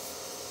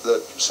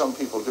that some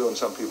people do and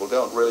some people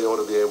don't really ought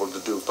to be able to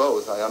do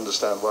both. I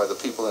understand why the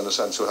people, in a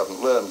sense, who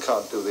haven't learned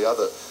can't do the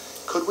other.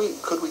 Could we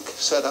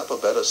set up a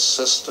better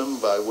system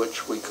by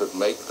which we could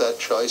make that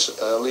choice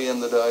early in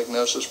the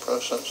diagnosis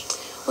process?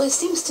 Well, it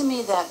seems to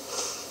me that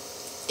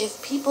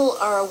if people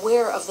are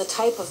aware of the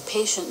type of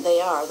patient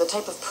they are, the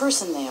type of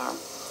person they are,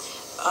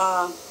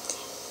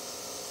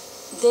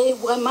 they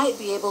might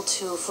be able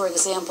to, for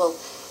example,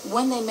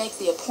 when they make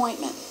the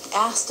appointment,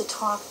 ask to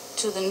talk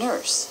to the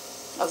nurse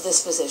of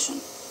this physician.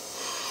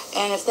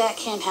 And if that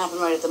can't happen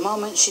right at the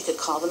moment, she could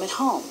call them at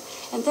home.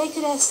 And they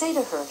could say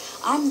to her,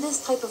 I'm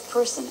this type of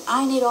person.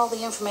 I need all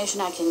the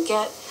information I can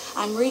get.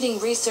 I'm reading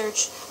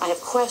research. I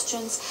have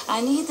questions. I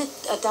need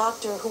a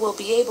doctor who will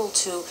be able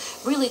to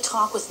really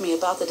talk with me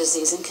about the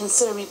disease and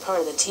consider me part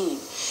of the team.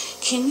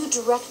 Can you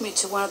direct me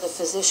to one of the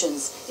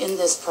physicians in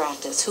this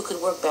practice who could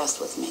work best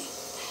with me?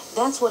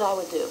 That's what I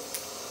would do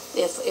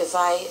if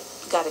I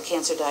got a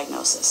cancer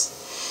diagnosis.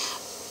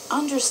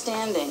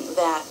 Understanding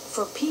that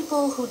for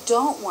people who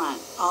don't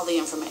want all the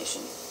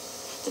information,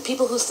 the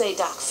people who say,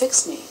 Doc,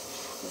 fix me,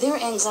 their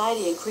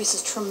anxiety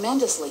increases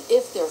tremendously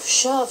if they're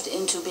shoved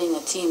into being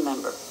a team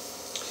member.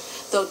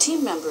 Though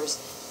team members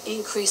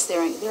increase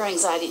their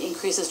anxiety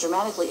increases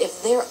dramatically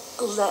if they're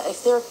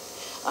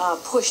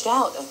pushed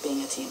out of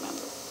being a team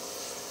member.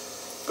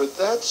 But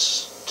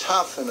that's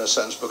tough in a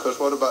sense, because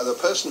what about the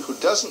person who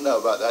doesn't know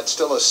about that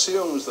still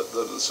assumes that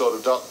the sort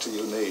of doctor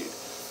you need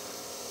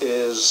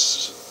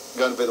is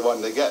going to be the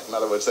one they get. In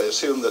other words, they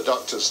assume the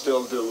doctors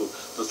still do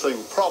the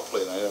thing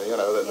properly.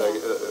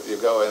 You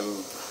go in,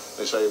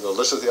 they say, well,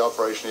 this is the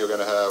operation you're going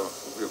to have.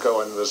 You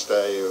go in this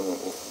day and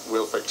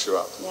we'll fix you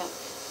up. Yeah.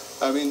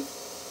 I mean,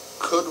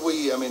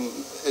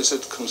 is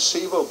it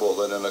conceivable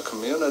that in a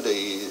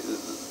community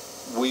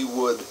we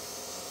would,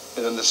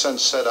 in a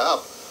sense, set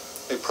up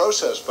a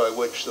process by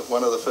which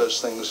one of the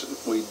first things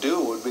we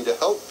do would be to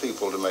help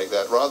people to make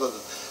that, rather than,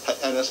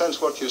 in a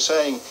sense, what you're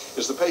saying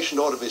is the patient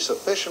ought to be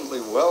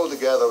sufficiently well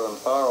together and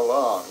far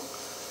along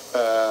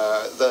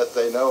that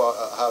they know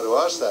how to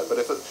ask that. But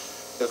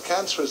if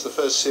cancer is the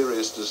first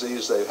serious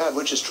disease they've had,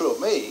 which is true of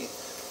me,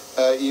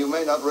 you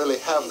may not really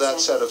have that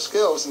set of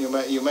skills, and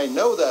you may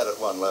know that at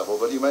one level,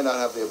 but you may not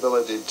have the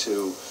ability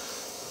to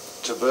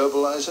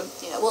verbalize it.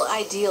 Yeah, well,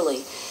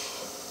 ideally,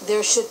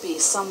 there should be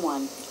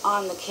someone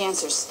on the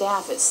cancer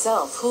staff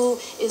itself who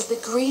is the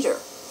greeter,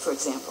 for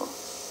example.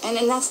 And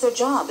that's their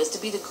job, is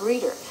to be the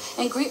greeter.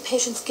 And greet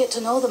patients, get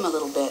to know them a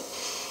little bit.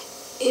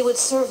 It would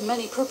serve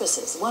many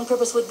purposes. One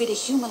purpose would be to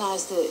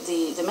humanize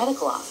the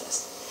medical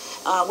office.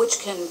 which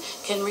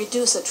can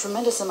reduce a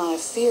tremendous amount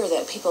of fear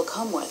that people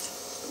come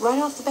with right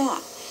off the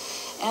bat.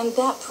 And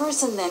that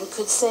person then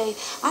could say,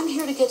 I'm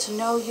here to get to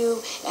know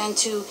you and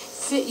to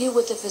fit you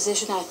with the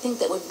physician I think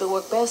that would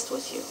work best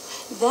with you.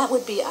 That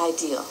would be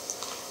ideal.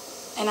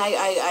 And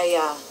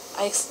I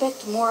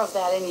expect more of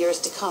that in years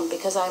to come,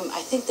 because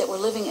I think that we're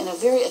living in a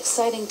very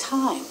exciting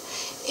time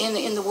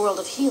in the world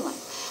of healing.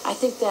 I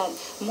think that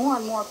more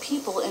and more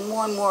people and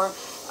more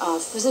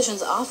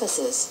physicians'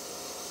 offices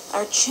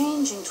are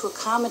changing to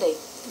accommodate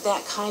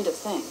that kind of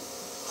thing.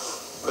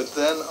 But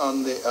then,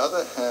 on the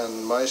other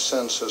hand, my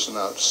sense as an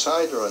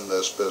outsider in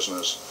this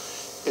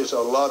business is a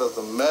lot of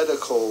the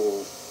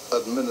medical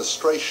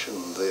administration,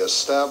 the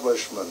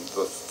establishment,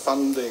 the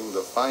funding,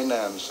 the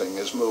financing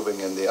is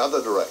moving in the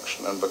other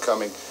direction and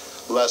becoming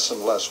less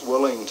and less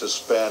willing to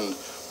spend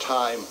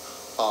time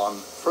on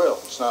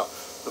frills. Now,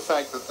 the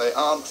fact that they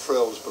aren't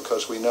frills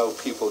because we know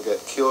people get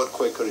cured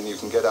quicker and you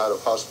can get out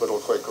of hospital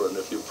quicker, and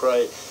if you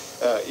pray,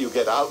 you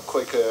get out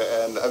quicker,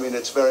 and I mean,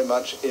 it's very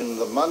much in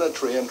the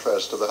monetary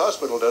interest of the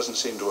hospital, doesn't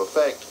seem to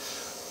affect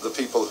the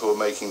people who are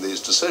making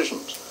these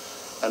decisions.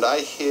 And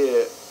I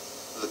hear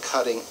the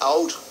cutting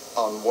out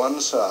on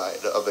one side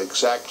of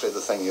exactly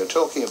the thing you're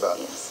talking about.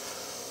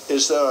 Yes.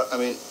 Is there, I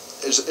mean,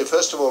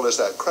 first of all, is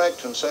that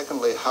correct? And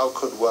secondly, how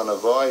could one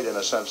avoid, in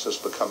a sense, this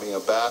becoming a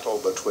battle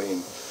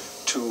between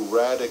two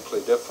radically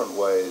different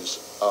ways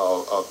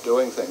of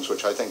doing things,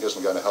 which I think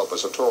isn't going to help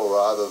us at all,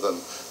 rather than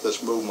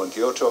this movement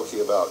you're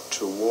talking about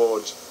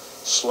towards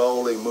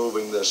slowly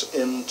moving this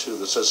into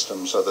the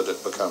system so that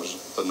it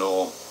becomes the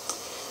norm?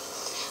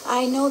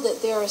 I know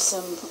that there are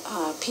some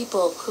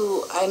people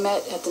who I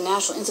met at the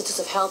National Institutes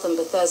of Health in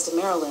Bethesda,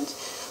 Maryland,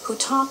 who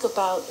talk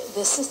about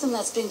the system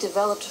that's being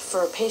developed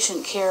for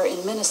patient care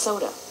in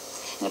Minnesota.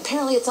 And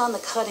apparently it's on the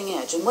cutting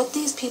edge. And what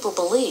these people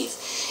believe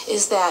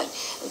is that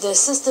the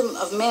system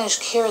of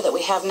managed care that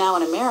we have now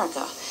in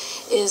America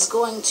is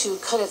going to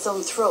cut its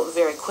own throat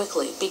very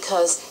quickly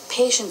because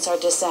patients are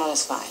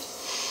dissatisfied.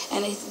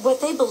 And what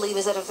they believe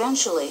is that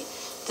eventually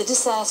the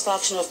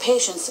dissatisfaction of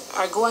patients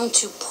are going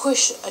to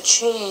push a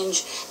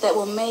change that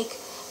will make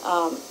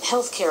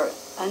healthcare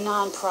a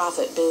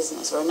nonprofit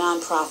business or a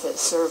nonprofit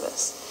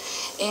service.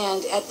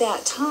 And at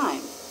that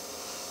time,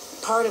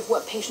 part of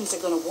what patients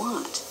are going to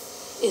want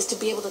is to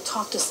be able to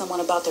talk to someone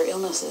about their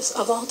illnesses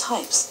of all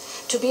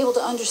types, to be able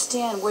to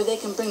understand where they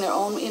can bring their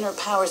own inner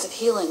powers of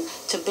healing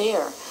to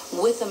bear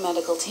with a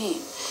medical team.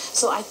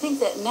 So I think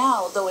that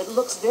now, though it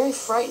looks very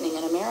frightening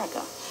in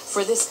America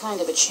for this kind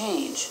of a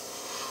change,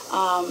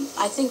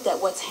 I think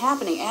that what's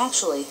happening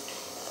actually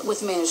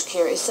with managed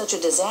care is such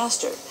a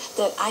disaster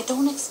that I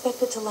don't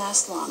expect it to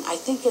last long. I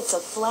think it's a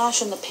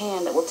flash in the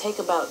pan that will take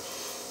about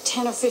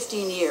 10 or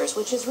 15 years,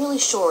 which is really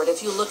short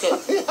if you look at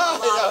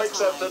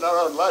except in our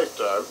own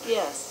lifetime.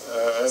 Yes.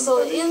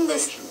 So during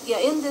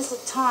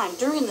this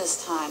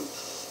time,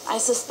 I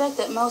suspect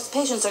that most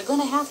patients are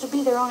going to have to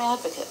be their own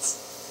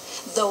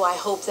advocates, though I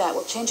hope that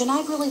will change, and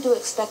I really do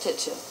expect it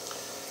to.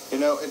 You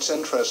know, it's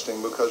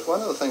interesting because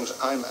one of the things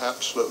I'm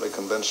absolutely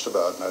convinced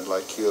about, and I'd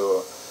like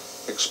your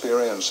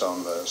experience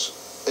on this,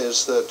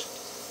 is that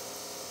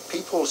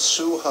people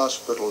sue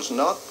hospitals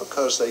not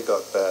because they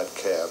got bad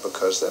care,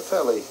 because they're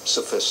fairly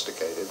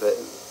sophisticated.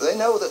 They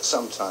know that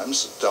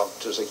sometimes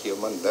doctors are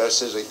human,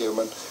 nurses are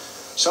human,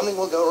 something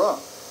will go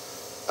wrong.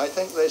 I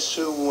think they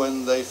sue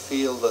when they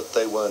feel that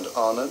they weren't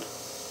honored.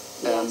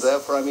 Yes. And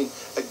therefore, I mean,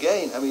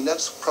 again,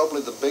 that's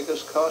probably the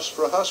biggest cost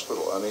for a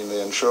hospital. I mean,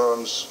 the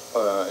insurance,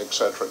 et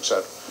cetera, et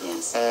cetera.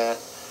 Yes.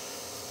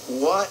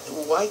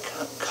 Why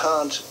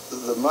can't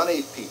the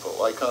money people,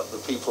 why can't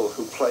the people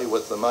who play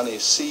with the money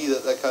see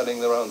that they're cutting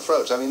their own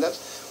throats? I mean,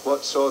 that's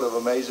what sort of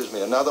amazes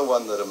me. Another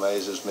one that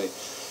amazes me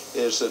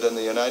is that in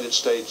the United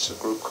States, a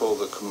group called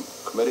the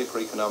Committee for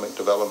Economic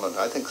Development,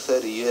 I think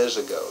 30 years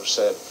ago,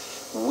 said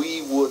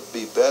we would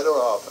be better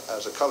off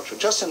as a culture,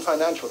 just in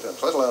financial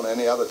terms, let alone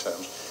any other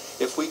terms,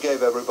 if we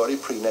gave everybody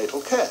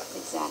prenatal care.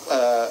 Exactly.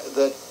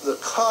 That the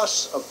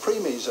costs of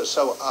preemies are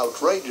so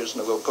outrageous,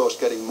 and of course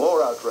getting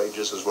more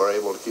outrageous as we're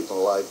able to keep them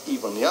alive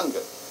even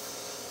younger,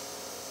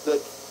 that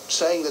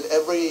saying that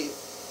every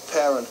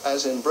parent,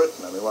 as in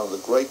Britain, one of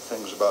the great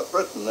things about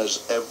Britain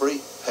is every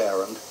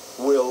parent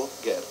will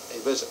get a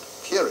visit,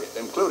 period,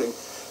 including,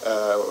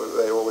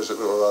 they always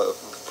were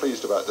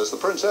pleased about this, the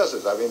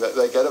princesses.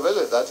 They get a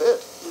visit, that's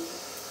it.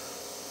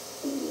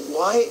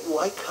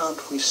 Why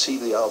can't we see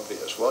the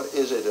obvious? What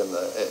is it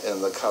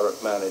in the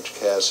current managed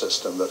care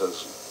system that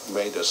has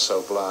made us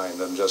so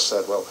blind and just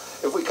said, well,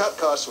 if we cut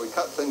costs, we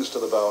cut things to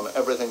the bone,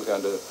 everything's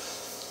going to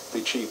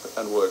be cheap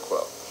and work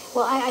well?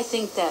 Well, I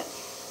think that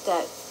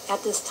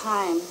at this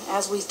time,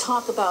 as we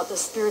talk about the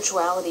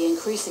spirituality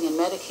increasing in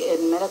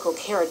medical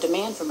care,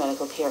 demand for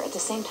medical care, at the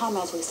same time,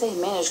 as we say,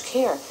 managed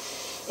care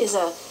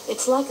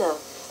it's like a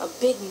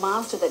big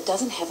monster that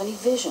doesn't have any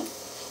vision.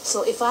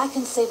 So if I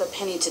can save a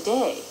penny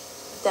today,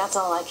 that's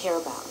all I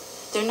care about.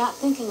 They're not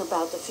thinking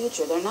about the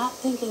future. They're not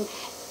thinking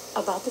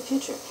about the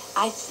future.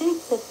 I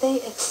think that they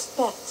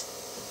expect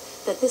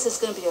that this is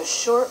going to be a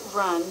short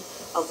run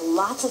of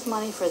lots of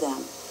money for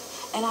them.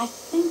 And I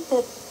think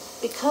that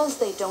because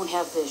they don't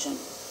have vision,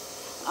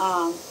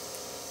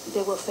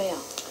 they will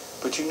fail.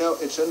 But you know,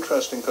 it's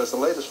interesting because the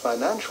latest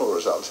financial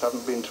results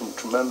haven't been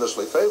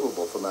tremendously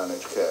favorable for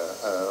managed care.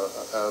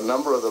 A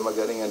number of them are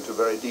getting into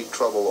very deep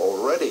trouble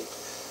already.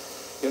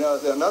 You know,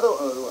 I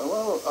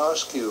want to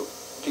ask you,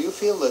 do you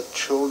feel that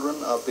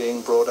children are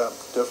being brought up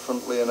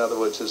differently? In other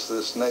words, is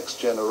this next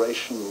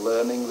generation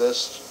learning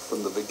this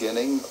from the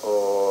beginning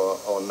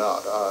or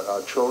not?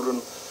 Are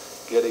children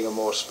getting a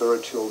more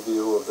spiritual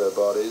view of their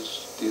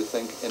bodies, do you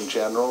think, in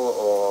general?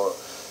 Or,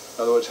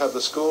 in other words, have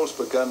the schools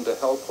begun to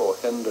help or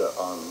hinder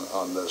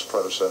on this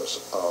process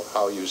of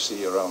how you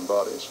see your own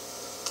bodies?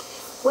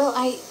 Well,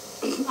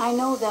 I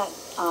know that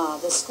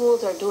the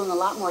schools are doing a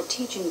lot more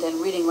teaching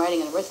than reading,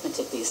 writing, and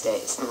arithmetic these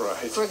days.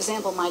 Right. For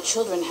example, my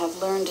children have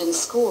learned in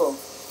school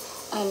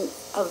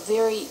a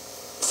very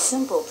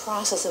simple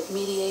process of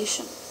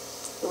mediation.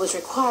 It was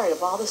required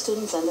of all the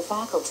students and the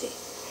faculty.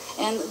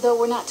 And though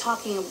we're not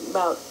talking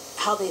about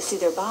how they see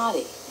their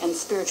body and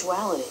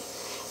spirituality,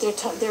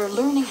 they're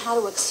learning how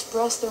to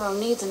express their own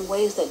needs in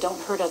ways that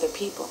don't hurt other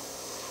people.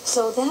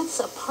 So that's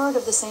a part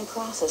of the same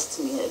process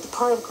to me. It's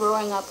part of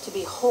growing up to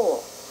be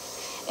whole.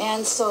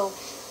 And so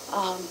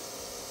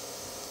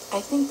I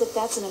think that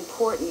that's an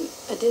important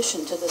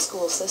addition to the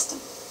school system.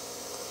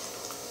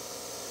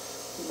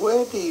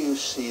 Where do you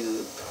see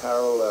the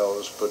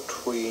parallels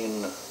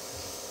between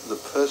the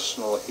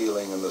personal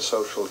healing and the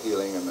social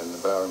healing and the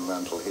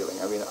environmental healing?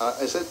 I mean,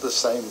 is it the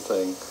same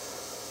thing?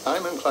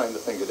 I'm inclined to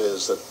think it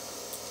is, that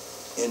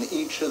in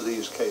each of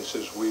these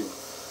cases we've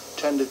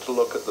tended to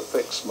look at the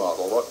fix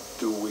model. What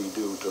do we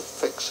do to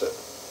fix it?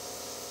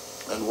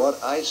 And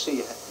what I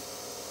see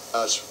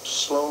us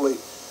slowly,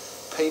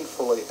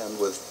 painfully, and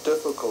with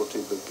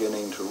difficulty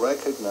beginning to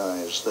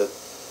recognize that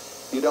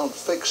you don't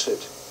fix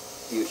it,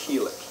 you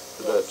heal it.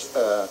 Yes.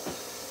 That,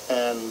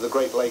 and the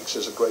Great Lakes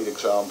is a great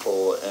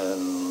example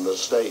in the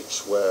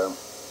States where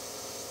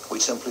we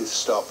simply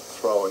stopped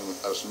throwing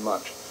as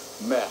much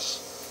mess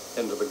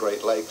into the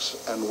Great Lakes,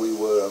 and we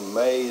were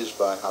amazed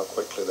by how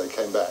quickly they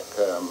came back.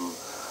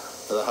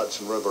 The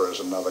Hudson River is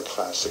another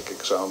classic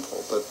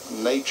example. That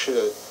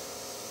nature,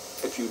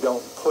 if you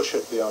don't push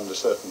it beyond a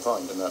certain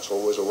point, and that's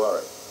always a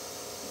worry,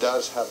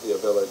 does have the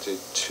ability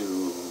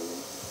to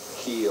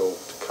heal,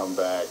 to come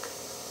back,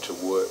 to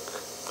work.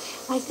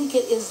 I think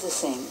it is the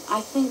same.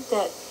 I think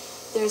that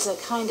there's a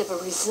kind of a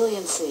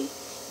resiliency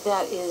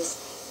that is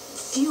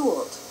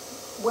fueled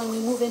when we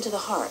move into the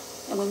heart,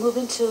 and we move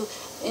into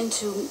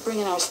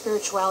bringing our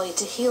spirituality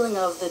to healing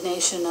of the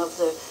nation, of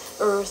the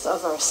earth,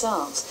 of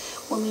ourselves.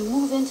 When we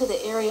move into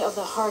the area of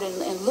the heart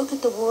and look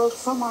at the world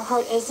from our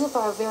heart as if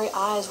our very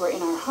eyes were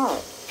in our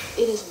heart,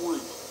 it is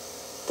one.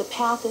 The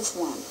path is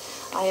one.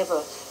 I have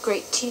a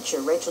great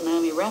teacher, Rachel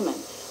Naomi Remen,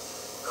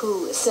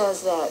 who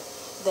says that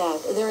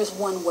there is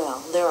one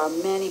well. There are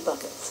many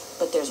buckets,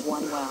 but there's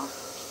one well.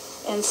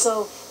 And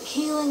so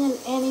healing in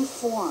any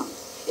form,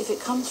 if it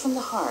comes from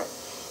the heart,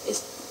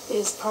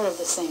 is part of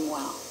the same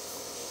well.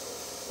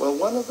 Well,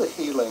 one of the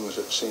healings,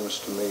 it seems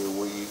to me,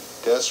 we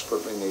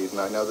desperately need, and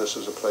I know this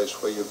is a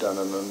place where you've done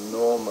an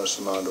enormous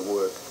amount of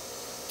work,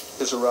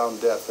 is around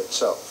death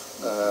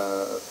itself.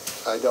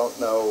 I don't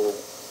know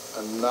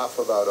enough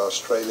about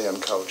Australian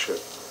culture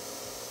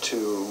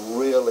to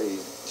really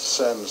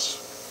sense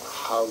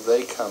how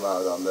they come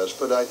out on this,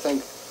 but I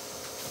think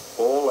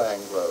all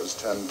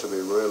Anglos tend to be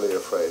really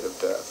afraid of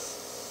death.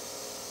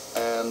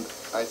 And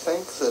I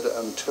think that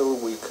until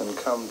we can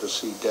come to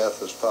see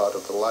death as part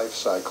of the life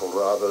cycle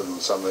rather than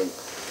something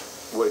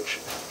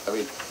which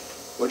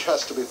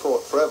has to be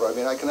fought forever. I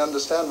mean, I can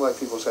understand why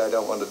people say, I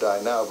don't want to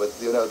die now, but,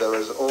 you know, there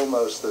is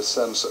almost this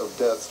sense of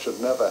death should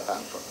never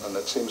happen. And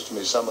it seems to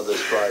me some of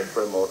this drive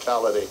for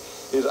immortality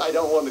is, I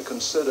don't want to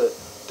consider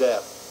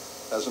death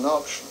as an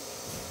option.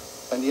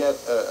 And yet,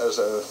 as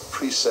a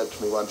priest said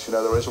to me once, you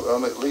know, there is,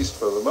 at least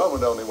for the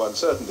moment, only one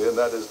certainty, and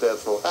that is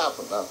death will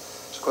happen. Now,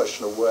 it's a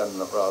question of when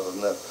rather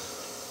than if.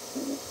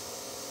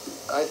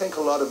 I think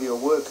a lot of your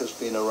work has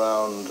been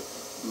around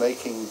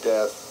making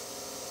death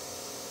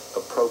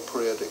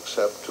appropriate,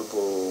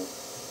 acceptable,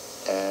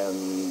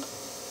 and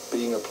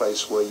being a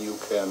place where you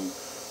can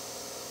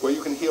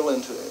heal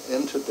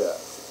into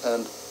death.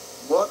 And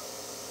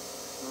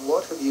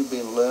what have you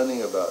been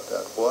learning about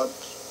that? What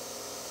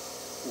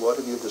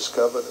have you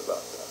discovered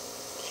about that?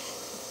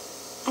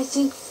 I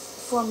think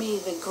for me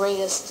the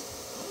greatest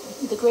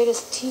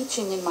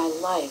teaching in my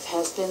life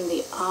has been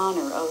the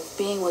honor of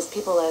being with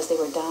people as they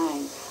were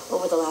dying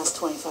over the last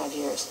 25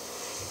 years.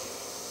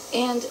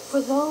 And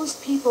for those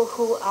people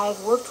who I've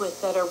worked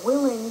with that are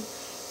willing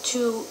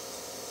to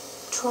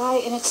try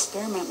and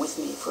experiment with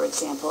me, for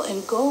example,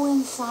 and go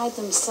inside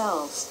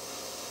themselves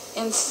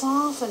and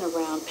soften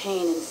around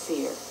pain and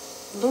fear,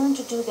 learn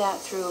to do that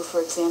through, for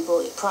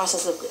example,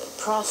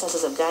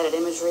 processes of guided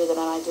imagery that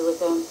I do with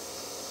them,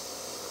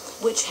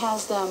 which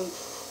has them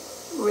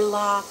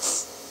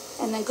relax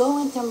and then go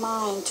in their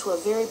mind to a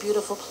very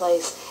beautiful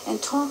place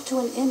and talk to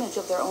an image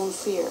of their own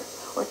fear,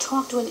 or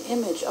talk to an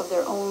image of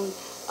their own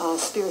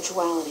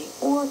spirituality,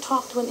 or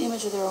talk to an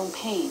image of their own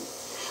pain.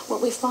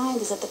 what we find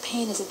is that the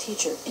pain is a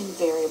teacher,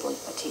 invariably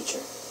a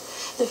teacher.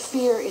 The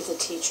fear is a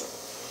teacher.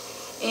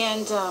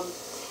 And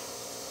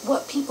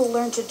what people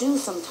learn to do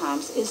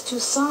sometimes is to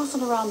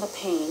soften around the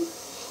pain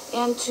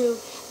and to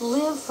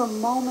live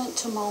from moment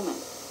to moment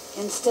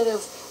instead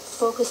of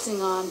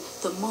focusing on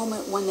the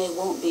moment when they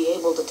won't be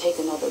able to take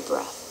another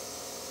breath.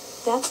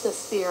 That's the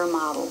fear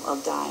model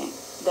of dying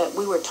that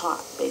we were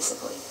taught,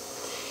 basically.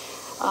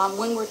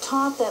 When we're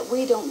taught that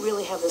we don't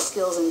really have the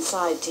skills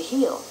inside to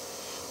heal,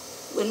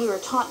 when we were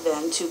taught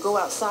then to go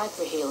outside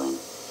for healing,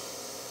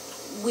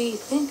 we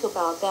think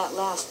about that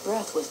last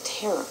breath with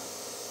terror.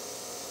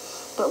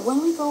 But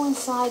when we go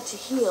inside to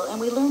heal and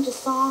we learn to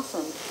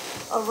soften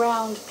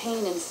around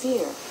pain and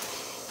fear,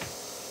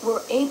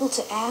 we're able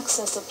to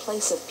access a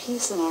place of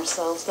peace in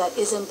ourselves that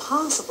is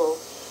impossible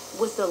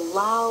with the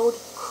loud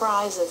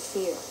cries of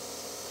fear.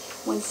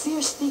 When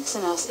fear speaks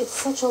in us, it's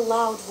such a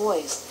loud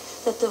voice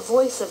that the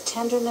voice of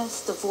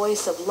tenderness, the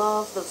voice of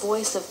love, the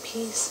voice of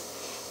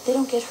peace, they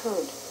don't get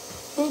heard.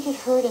 They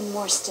get heard in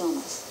more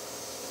stillness.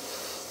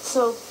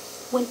 So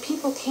when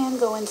people can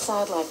go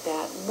inside like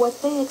that,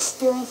 what they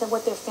experience and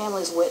what their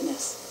families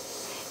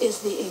witness is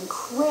the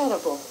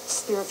incredible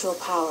spiritual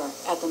power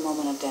at the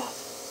moment of death.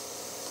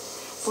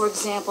 For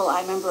example,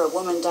 I remember a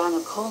woman dying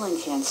of colon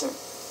cancer.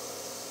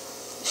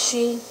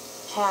 She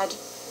had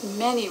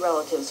many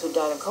relatives who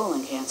died of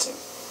colon cancer,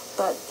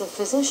 but the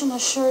physician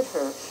assured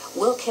her,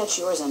 we'll catch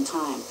yours in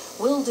time.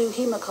 We'll do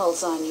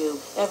hemocults on you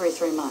every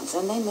 3 months,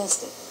 and they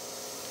missed it.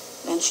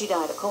 And she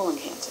died of colon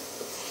cancer.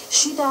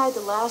 She died the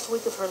last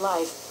week of her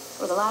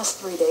life, or the last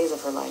 3 days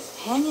of her life,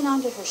 hanging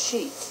onto her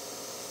sheets,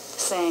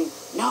 saying,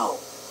 no,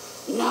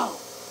 no,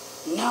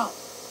 no,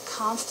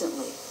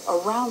 constantly,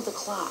 around the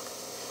clock.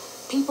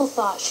 People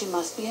thought she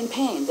must be in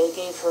pain. They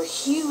gave her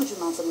huge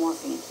amounts of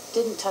morphine,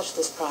 didn't touch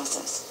this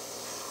process.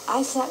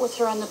 I sat with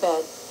her on the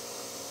bed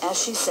as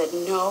she said,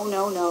 no,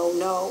 no, no,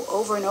 no,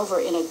 over and over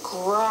in a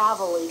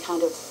gravelly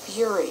kind of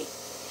fury.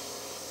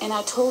 And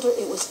I told her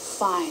it was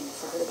fine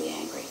for her to be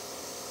angry,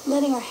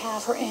 letting her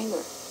have her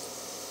anger.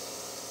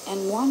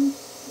 And 1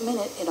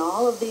 minute in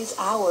all of these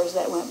hours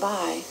that went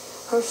by,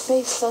 her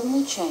face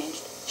suddenly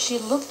changed. She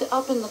looked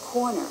up in the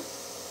corner.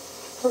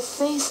 Her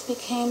face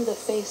became the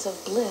face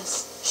of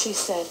bliss. She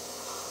said,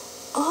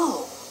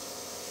 oh,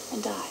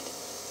 and died.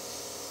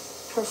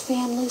 Her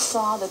family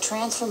saw the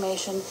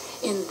transformation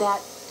in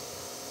that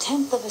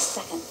 10th of a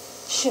second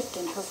shift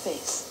in her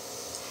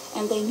face,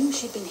 and they knew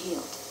she'd been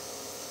healed.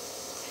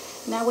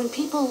 Now, when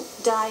people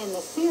die in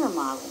the fear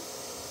model,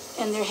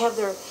 and they have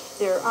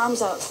their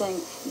arms out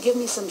saying, give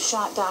me some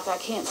shot, doc, I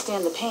can't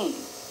stand the pain,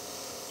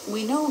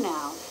 we know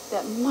now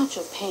that much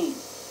of pain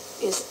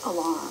is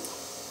alarm.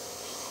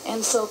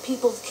 And so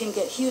people can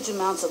get huge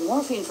amounts of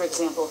morphine, for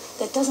example,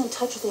 that doesn't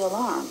touch the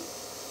alarm.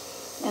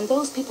 And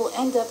those people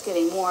end up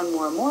getting more and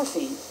more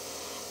morphine,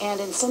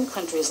 and in some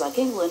countries like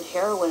England,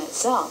 heroin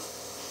itself,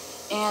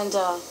 and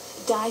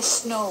die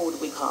snowed,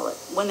 we call it,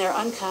 when they're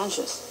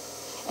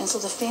unconscious. And so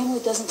the family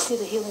doesn't see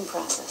the healing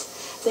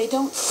process. They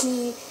don't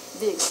see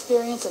the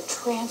experience of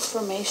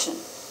transformation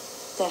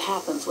that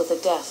happens with a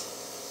death.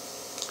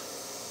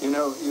 You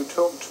know, you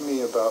talked to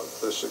me about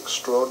this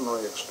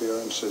extraordinary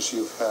experiences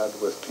you've had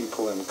with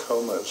people in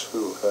comas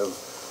who have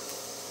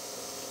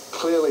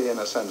clearly, in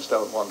a sense,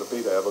 don't want to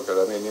be there because,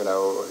 I mean, you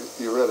know,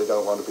 you really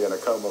don't want to be in a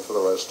coma for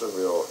the rest of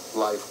your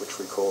life, which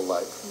we call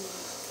life.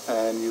 Mm-hmm.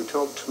 And you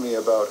talked to me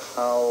about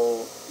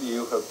how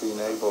you have been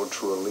able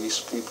to release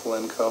people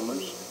in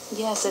comas. Mm-hmm.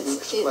 Yes, Can you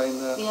explain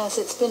that? Yes,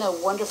 it's been a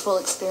wonderful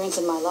experience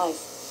in my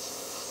life.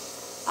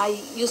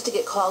 I used to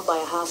get called by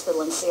a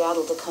hospital in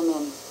Seattle to come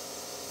in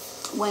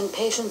when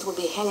patients would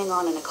be hanging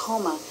on in a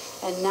coma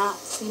and not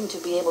seem to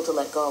be able to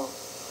let go.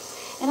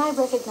 And I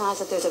recognize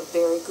that there's a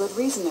very good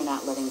reason they're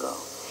not letting go.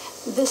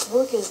 This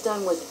work is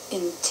done with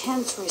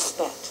intense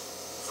respect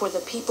for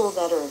the people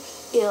that are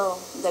ill,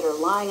 that are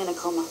lying in a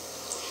coma.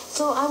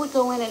 So I would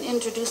go in and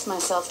introduce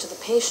myself to the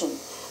patient,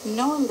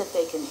 knowing that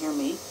they can hear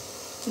me,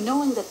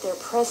 knowing that they're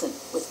present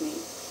with me,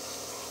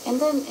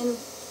 and then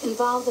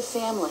involve the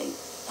family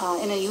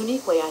in a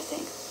unique way, I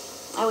think.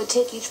 I would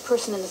take each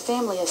person in the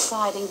family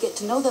aside and get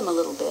to know them a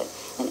little bit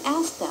and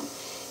ask them,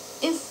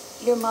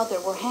 if your mother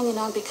were hanging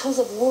on because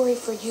of worry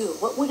for you,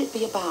 what would it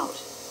be about?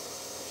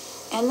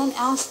 And then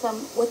ask them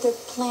what their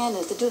plan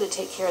is to do to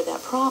take care of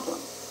that problem.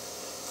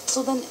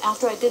 So then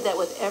after I did that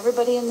with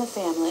everybody in the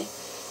family,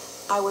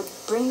 I would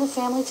bring the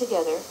family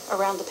together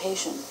around the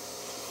patient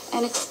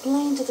and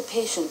explain to the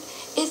patient,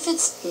 if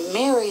it's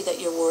Mary that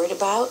you're worried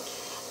about,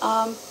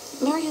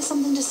 Mary has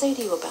something to say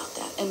to you about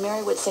that. And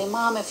Mary would say,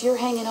 Mom, if you're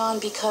hanging on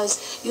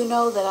because you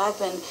know that I've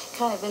been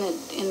kind of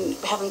in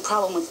having a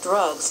problem with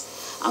drugs,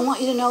 I want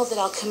you to know that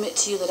I'll commit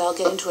to you that I'll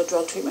get into a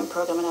drug treatment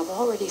program, and I've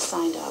already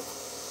signed up,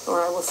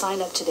 or I will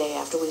sign up today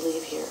after we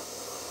leave here.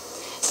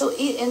 So,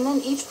 and then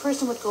each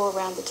person would go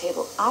around the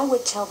table. I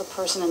would tell the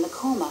person in the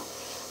coma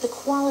the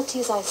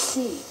qualities I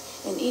see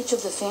in each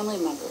of the family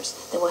members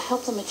that will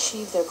help them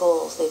achieve their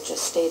goals they've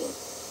just stated.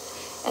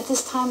 At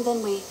this time,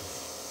 then we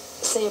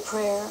say a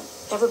prayer.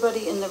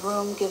 Everybody in the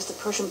room gives the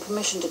person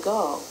permission to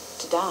go,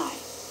 to die.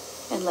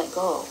 and let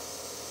go.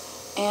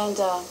 And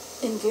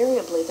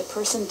invariably, the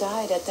person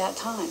died at that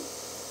time.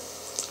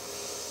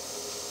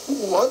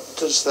 What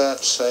does that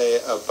say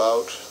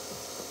about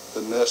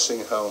the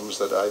nursing homes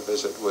that I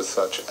visit with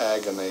such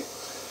agony,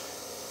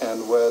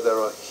 and where there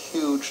are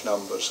huge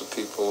numbers of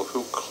people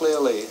who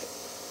clearly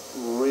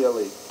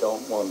really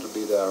don't want to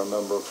be there? I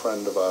remember a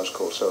friend of ours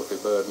called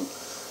Sophie Burden,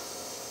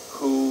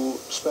 who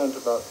spent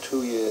about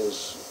 2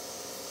 years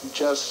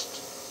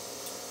just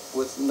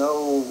with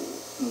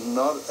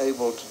not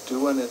able to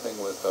do anything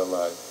with her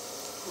life.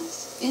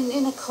 Yes.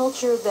 In a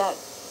culture that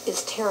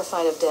is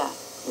terrified of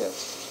death.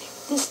 Yes.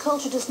 This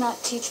culture does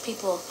not teach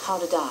people how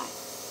to die.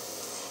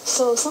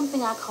 So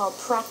something I call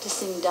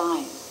practicing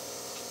dying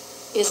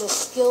is a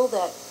skill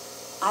that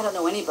I don't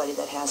know anybody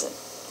that has it.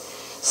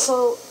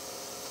 So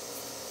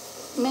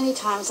many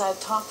times I've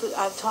talked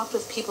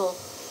with people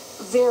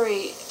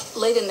very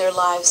late in their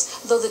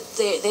lives, though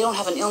they don't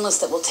have an illness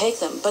that will take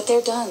them, but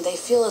they're done. They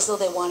feel as though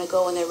they want to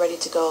go and they're ready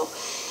to go.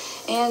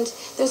 And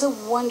there's a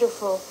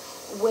wonderful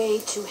way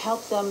to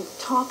help them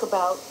talk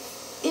about,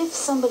 if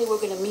somebody were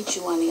going to meet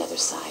you on the other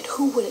side,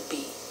 who would it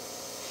be?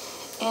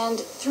 And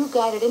through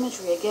guided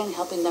imagery, again,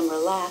 helping them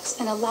relax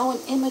and allow an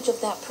image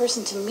of that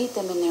person to meet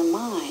them in their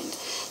mind,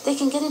 they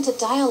can get into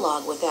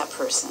dialogue with that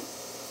person.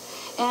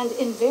 And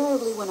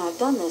invariably, when I've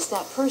done this,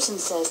 that person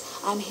says,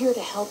 I'm here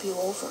to help you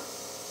over.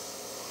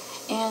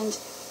 And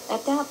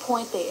at that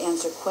point, they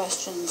answer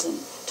questions and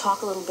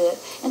talk a little bit.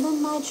 And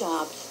then my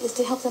job is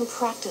to help them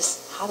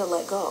practice how to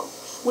let go,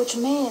 which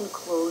may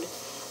include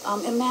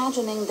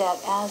imagining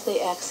that as they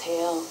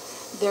exhale,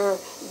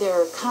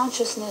 their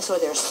consciousness or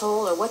their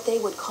soul, or what they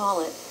would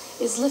call it,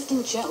 is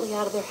lifting gently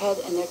out of their head,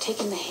 and they're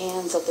taking the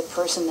hands of the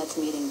person that's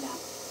meeting them.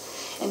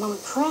 And when we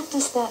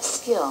practice that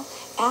skill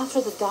after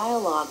the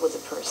dialogue with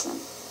the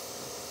person,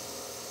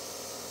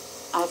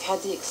 I've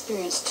had the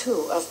experience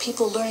too of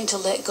people learning to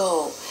let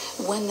go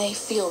when they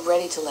feel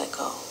ready to let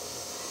go.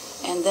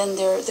 And then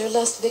they're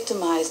less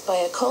victimized by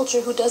a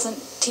culture who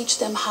doesn't teach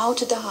them how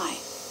to die.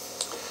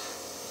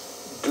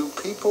 Do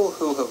people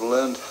who have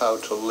learned how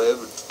to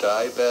live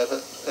die better?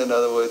 In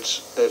other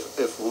words,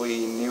 if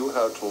we knew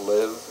how to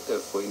live,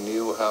 if we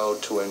knew how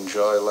to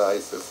enjoy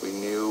life, if we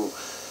knew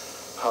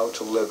how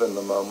to live in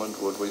the moment,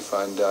 would we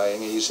find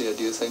dying easier,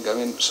 do you think? I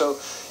mean, so,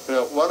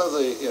 one of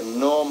the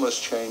enormous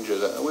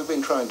changes, and we've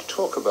been trying to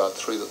talk about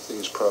through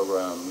these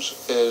programs,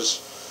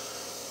 is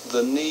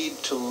the need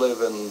to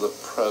live in the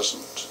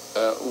present.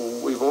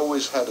 We've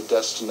always had a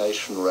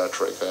destination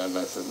rhetoric, and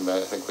I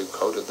think we've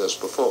quoted this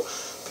before.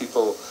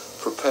 People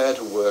prepare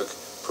to work,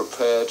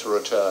 prepare to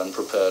return,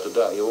 prepare to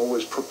die. You're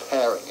always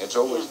preparing. It's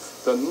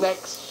always the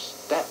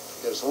next step.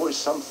 There's always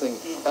something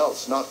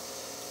else, not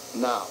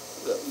now.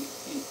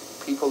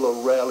 People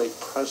are rarely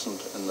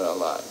present in their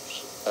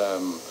lives.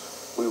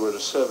 We were at a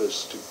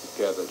service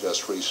together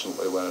just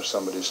recently when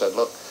somebody said,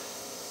 look,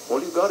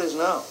 all you've got is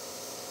now.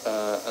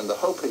 And the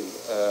Hopi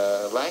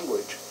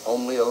language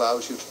only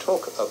allows you to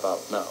talk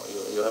about now.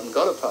 You haven't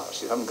got a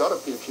past. You haven't got a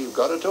future. You've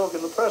got to talk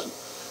in the present.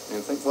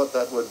 And think what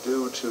that would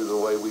do to the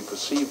way we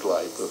perceive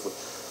life.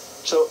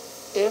 So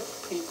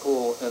if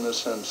people, in a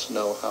sense,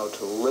 know how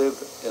to live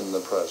in the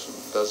present,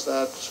 does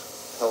that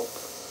help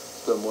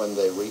them when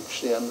they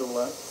reach the end of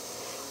life?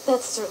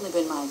 That's certainly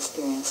been my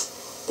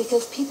experience.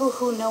 Because people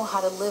who know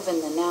how to live in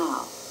the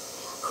now,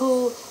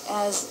 who,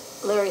 as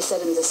Larry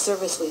said in the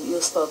service you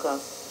spoke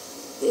of,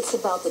 it's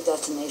about the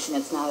destination.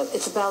 It's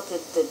about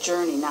the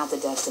journey, not the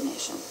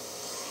destination.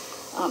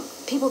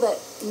 People that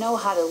know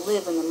how to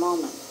live in the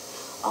moment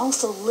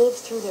also live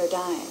through their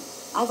dying.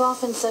 I've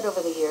often said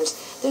over the years,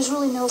 there's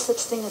really no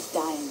such thing as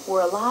dying.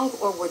 We're alive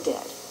or we're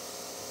dead.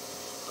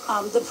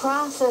 The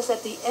process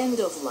at the end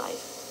of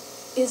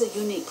life is a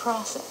unique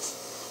process.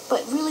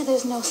 But really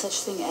there's no such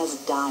thing as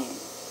dying.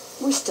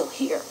 We're still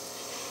here.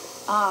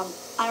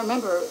 I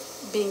remember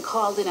being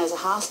called in as a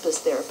hospice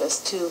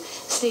therapist to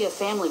see a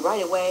family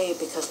right away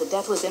because the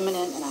death was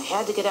imminent and I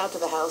had to get out to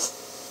the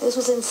house. This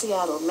was in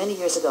Seattle many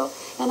years ago.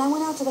 And I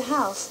went out to the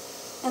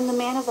house, and the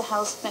man of the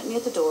house met me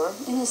at the door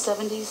in his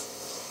 70s.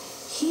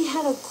 He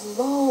had a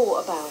glow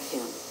about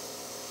him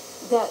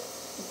that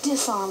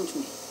disarmed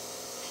me.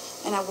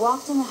 And I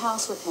walked in the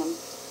house with him,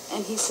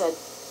 and he said,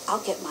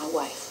 I'll get my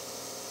wife.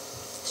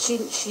 She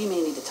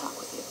may need to talk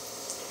with you.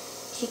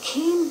 He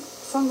came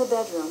from the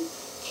bedroom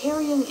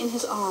carrying in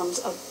his arms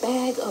a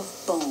bag of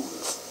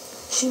bones.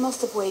 She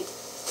must have weighed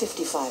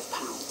 55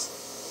 pounds.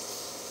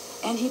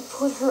 And he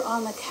put her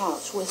on the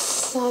couch with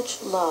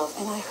such love,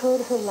 and I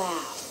heard her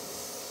laugh.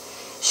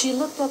 She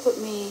looked up at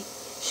me,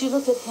 she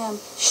looked at him,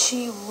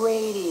 she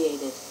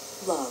radiated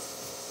love.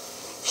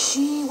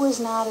 She was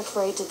not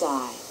afraid to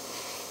die.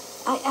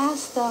 I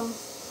asked them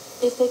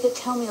if they could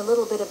tell me a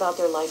little bit about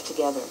their life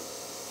together.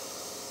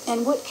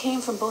 And what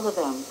came from both of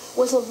them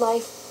was a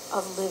life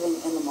of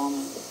living in the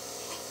moment.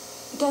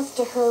 Death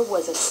to her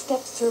was a step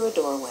through a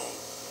doorway.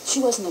 She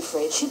wasn't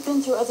afraid. She'd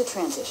been through other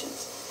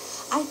transitions.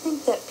 I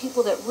think that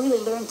people that really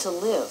learn to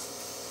live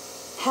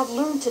have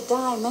learned to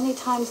die many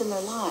times in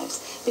their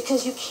lives,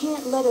 because you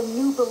can't let a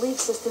new belief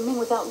system in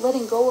without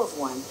letting go of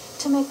one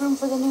to make room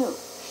for the new.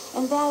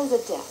 And that is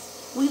a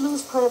death. We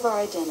lose part of our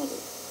identity.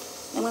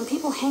 And when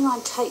people hang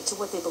on tight to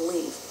what they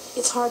believe,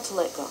 it's hard to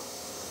let go.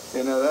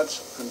 You know,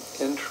 that's an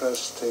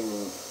interesting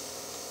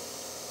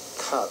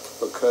cut,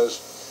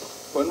 because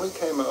when we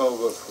came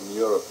over from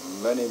Europe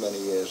many, many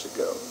years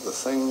ago, the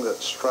thing that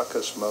struck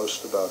us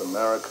most about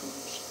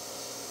Americans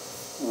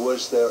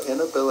was their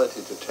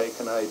inability to take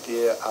an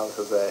idea out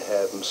of their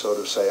head and sort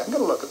of say, I'm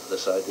going to look at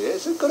this idea.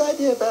 Is it a good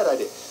idea, bad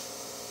idea?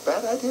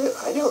 Bad idea?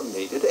 I don't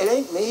need it. It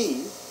ain't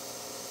me.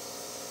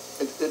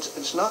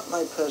 It's not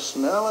my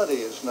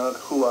personality. It's not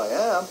who I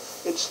am.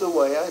 It's the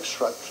way I've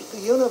structured the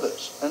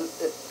universe. And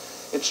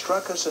it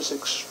struck us as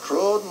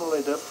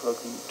extraordinarily different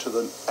to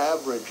the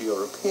average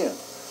European,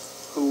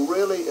 who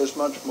really is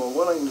much more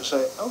willing to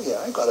say, oh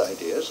yeah, I've got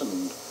ideas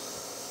and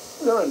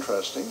they're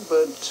interesting,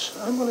 but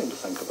I'm willing to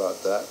think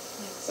about that.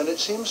 Yes. And it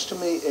seems to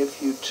me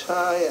if you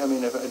tie, I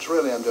mean, if it's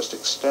really, I'm just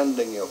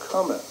extending your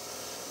comment,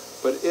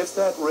 but if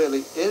that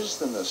really is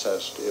the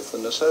necessity, if the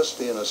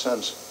necessity in a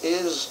sense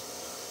is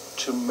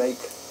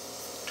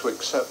to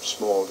accept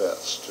small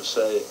deaths, to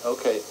say,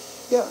 okay,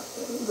 yeah,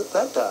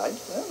 that died,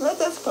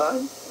 that's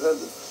fine,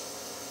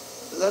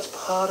 that's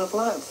part of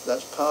life,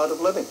 that's part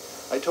of living.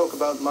 I talk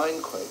about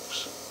mind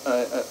quakes.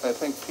 I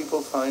think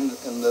people find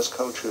in this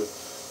culture,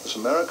 this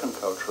American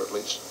culture at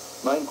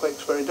least, mind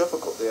quakes very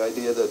difficult. The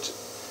idea that,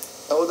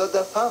 oh,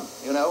 they're fun,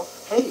 you know,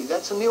 hey,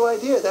 that's a new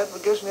idea, that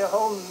gives me a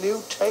whole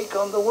new take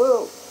on the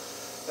world.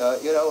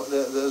 You know,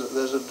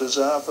 there's a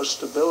desire for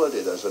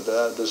stability. There's a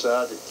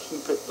desire to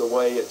keep it the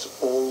way it's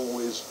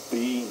always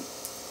been.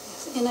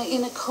 Yes.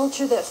 In a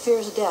culture that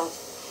fears death,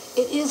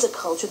 it is a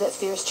culture that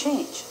fears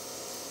change.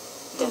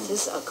 Death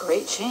is a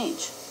great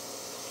change.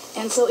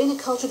 And so in a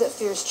culture that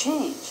fears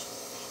change,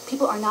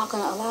 people are not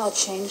going to allow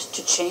change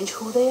to change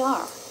who they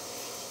are.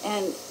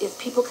 And if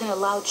people can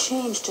allow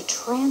change to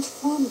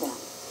transform them,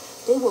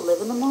 they will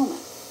live in the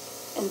moment.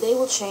 And they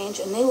will change,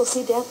 and they will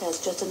see death as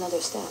just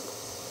another step.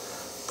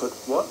 But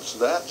what's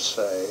that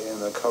say in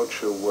a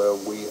culture where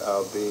we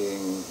are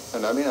being,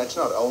 and I mean, it's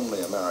not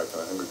only America,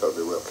 I think we've got to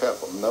be real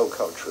careful. No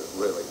culture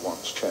really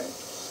wants change.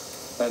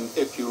 And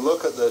if you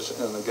look at this,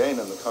 and again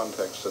in the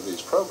context of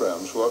these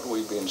programs, what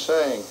we've been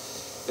saying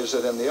is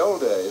that in the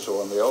old days,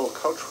 or in the old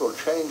cultural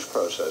change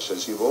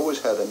processes, you've always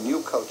had a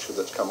new culture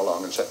that's come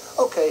along and said,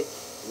 okay,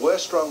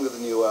 we're stronger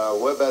than you are,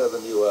 we're better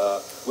than you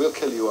are, we'll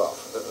kill you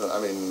off.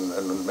 I mean,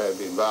 and it may have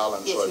been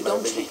violence, or it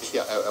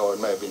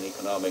may have been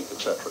economic,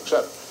 etc.,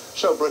 etc.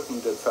 So Britain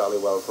did fairly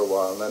well for a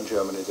while, and then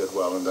Germany did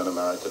well, and then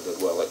America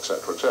did well,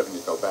 etc., etc. And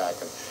you go back,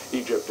 and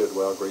Egypt did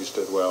well, Greece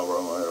did well,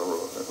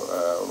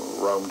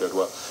 Rome did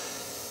well.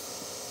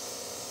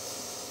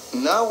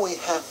 Now we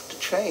have to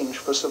change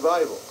for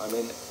survival. I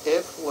mean,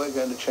 if we're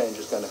going to change,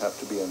 it's going to have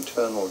to be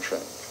internal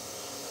change.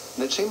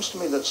 And it seems to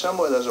me that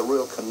somewhere there's a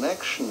real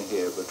connection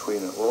here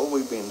between all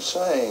we've been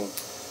saying,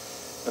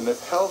 and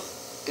if health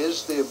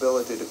is the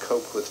ability to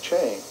cope with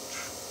change,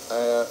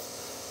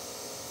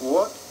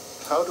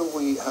 how do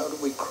we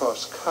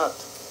cross-cut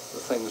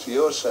the things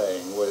you're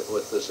saying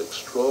with this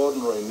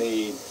extraordinary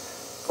need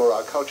for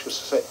our cultures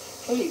to say,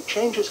 hey,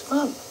 change is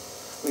fun.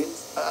 I mean,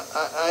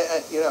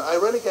 I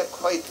really get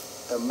quite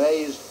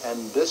amazed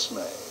and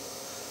dismayed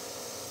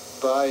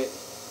by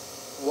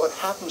what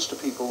happens to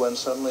people when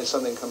suddenly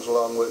something comes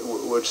along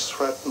which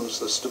threatens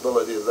the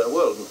stability of their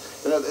world. And,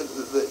 you know,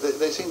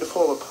 they seem to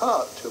fall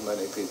apart, too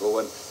many people,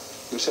 when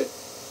you say,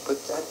 but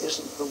that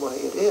isn't the way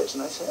it is.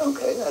 And I say,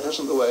 okay, that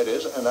isn't the way it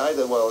is. And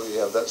either, well,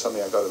 yeah, that's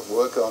something I've got to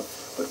work on.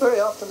 But very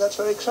often that's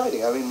very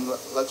exciting. I mean,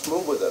 let's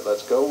move with it.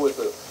 Let's go with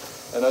it.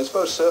 And I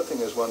suppose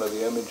surfing is one of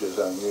the images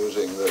I'm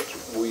using, that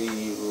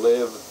we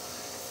live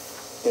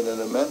in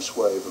an immense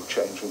wave of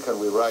change. And can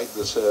we ride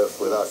the surf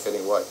without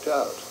getting wiped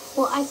out?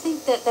 Well, I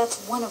think that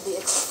that's one of the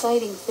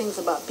exciting things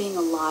about being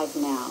alive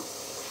now.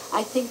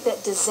 I think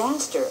that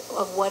disaster,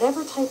 of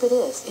whatever type it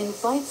is,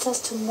 invites us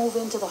to move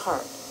into the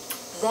heart.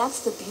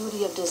 That's the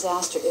beauty of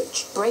disaster.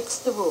 It breaks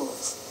the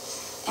rules.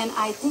 And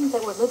I think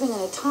that we're living in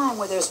a time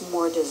where there's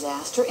more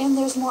disaster and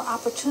there's more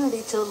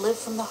opportunity to live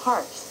from the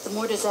heart. The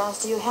more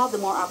disaster you have, the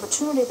more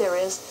opportunity there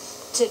is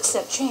to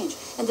accept change.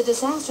 And the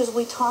disasters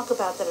we talk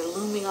about that are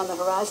looming on the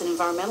horizon,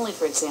 environmentally,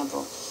 for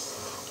example,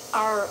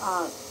 are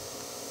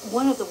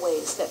one of the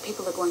ways that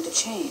people are going to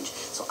change.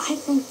 So I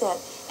think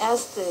that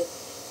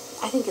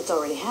I think it's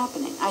already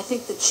happening. I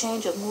think the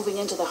change of moving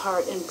into the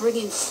heart and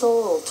bringing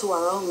soul to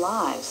our own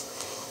lives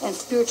and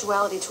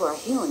spirituality to our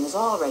healing is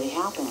already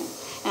happening.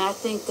 And I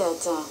think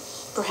that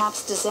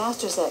perhaps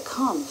disasters that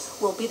come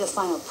will be the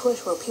final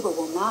push where people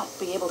will not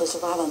be able to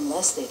survive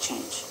unless they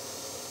change.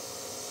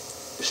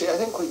 You see, I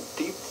think we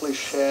deeply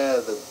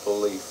share the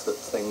belief that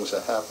things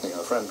are happening.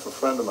 A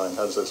friend of mine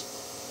has this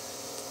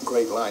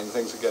great line,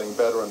 things are getting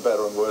better and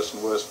better and worse,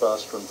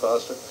 faster and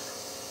faster.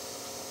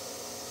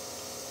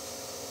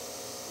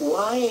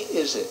 Why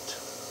is it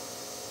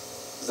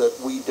that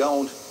we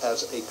don't,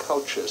 as a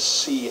culture,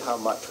 see how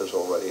much has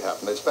already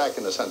happened? It's back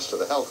in a sense to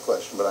the health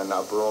question, but I'm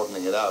now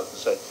broadening it out and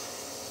say,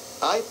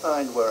 I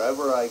find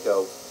wherever I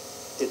go,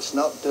 it's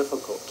not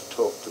difficult to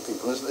talk to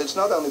people. It's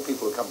not only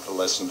people who come to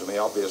listen to me,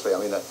 obviously. I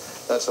mean,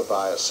 that's a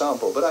biased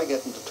sample, but I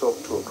get them to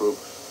talk to a group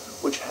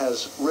which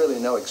has really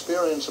no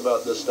experience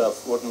about this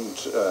stuff,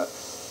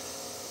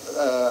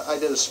 I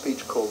did a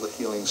speech called The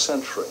Healing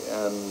Century,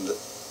 and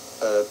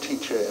a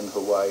teacher in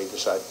Hawaii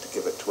decided to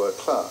give it to her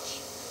class.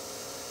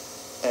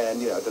 And,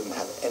 didn't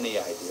have any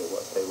idea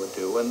what they would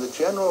do. And the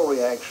general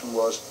reaction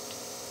was,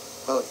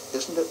 well,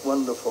 isn't it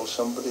wonderful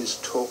somebody's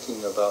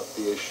talking about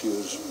the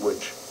issues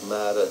which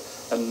matter?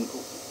 And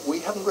we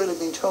haven't really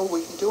been told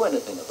we can do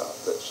anything about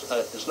this.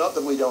 It's not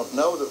that we don't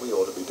know that we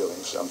ought to be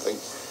doing something,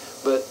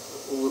 but,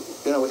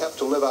 we have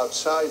to live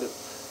outside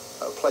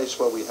a place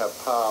where we have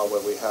power,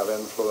 where we have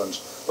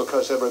influence,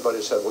 because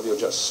everybody said, well, you're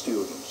just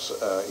students.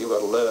 You've got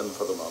to learn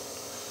for the moment.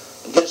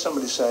 And here's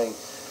somebody saying,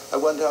 I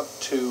went up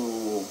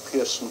to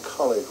Pearson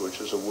College,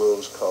 which is a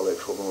world's college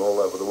from all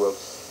over the world,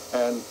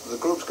 and the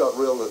groups got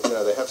real,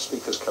 they have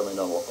speakers coming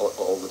on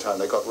all the time.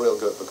 They got real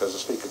good because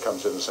the speaker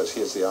comes in and says,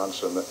 here's the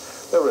answer, and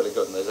they're really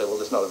good, and they say,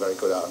 well, it's not a very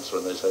good answer,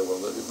 and they say, well,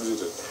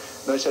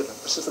 and I said,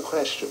 this is the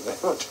question. They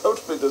were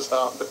totally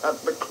disarmed. They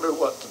hadn't a clue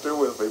what to do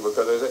with me,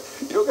 because they said,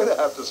 you're going to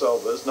have to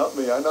solve this, not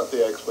me. I'm not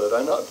the expert.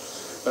 I'm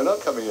not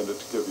coming in to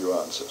give you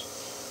answers.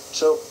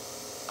 So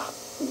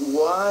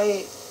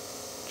why,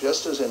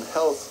 just as in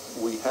health,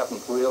 we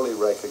haven't really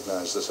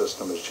recognized the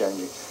system is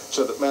changing,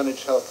 so that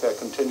managed healthcare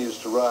continues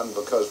to run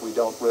because we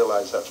don't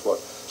realize that's what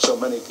so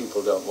many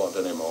people don't want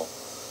anymore.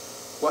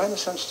 Why, in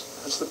a sense,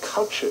 is the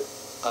culture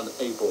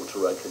unable to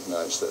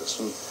recognize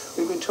this? And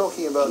we've been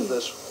talking about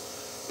this,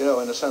 in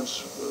a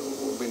sense,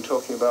 we've been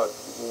talking about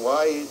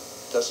why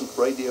doesn't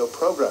radio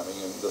programming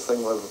and the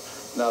thing we're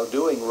now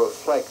doing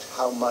reflect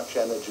how much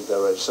energy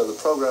there is. So the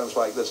programs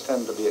like this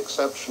tend to be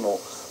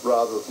exceptional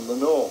rather than the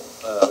norm.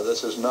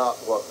 This is not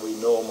what we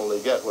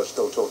normally get. We're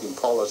still talking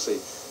policy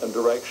and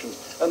directions,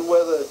 and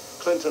whether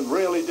Clinton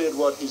really did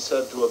what he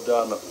said to have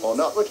done or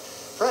not, which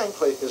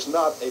frankly is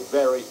not a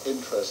very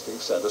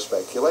interesting set of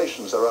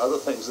speculations. There are other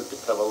things that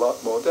have a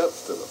lot more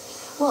depth to them.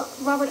 Well,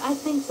 Robert, I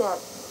think that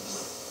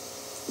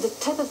the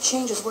type of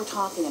changes we're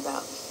talking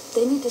about,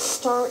 they need to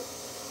start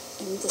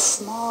in the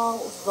small,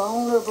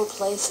 vulnerable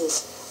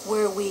places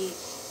where we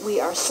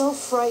are so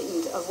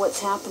frightened of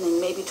what's happening,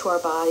 maybe to our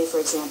body, for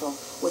example,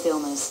 with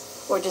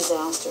illness or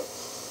disaster.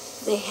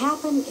 They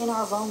happen in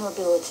our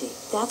vulnerability.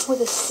 That's where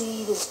the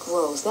seed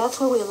grows. That's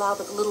where we allow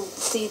the little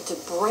seed to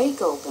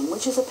break open,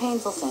 which is a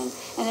painful thing,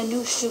 and a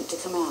new shoot to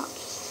come out.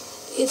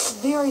 It's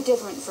very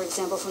different, for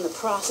example, from the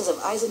process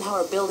of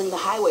Eisenhower building the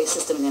highway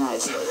system in the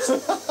United States. You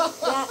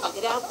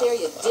get out there,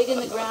 you dig in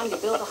the ground, you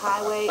build a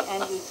highway,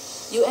 and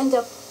you end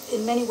up,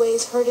 in many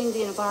ways, hurting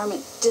the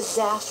environment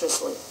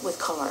disastrously with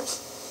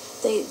cars.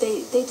 They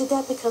did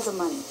that because of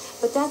money.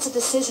 But that's a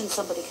decision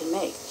somebody can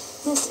make.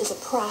 This is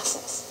a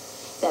process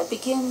that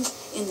begins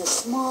in the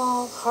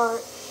small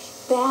heart,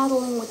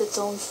 battling with its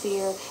own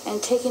fear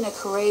and taking a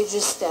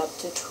courageous step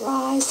to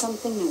try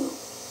something new.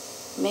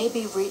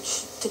 Maybe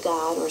reach to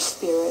God or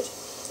Spirit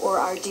or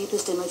our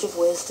deepest image of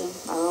wisdom,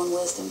 our own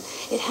wisdom.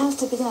 It has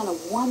to begin on a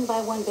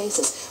one-by-one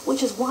basis,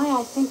 which is why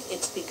I think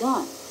it's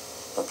begun.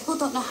 But people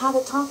don't know how to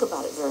talk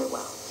about it very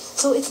well.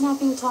 So it's not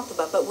being talked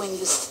about. But when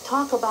you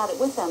talk about it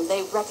with them,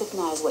 they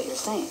recognize what you're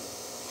saying.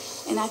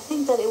 And I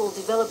think that it will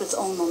develop its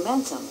own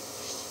momentum.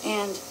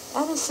 And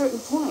at a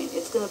certain point,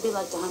 it's going to be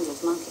like the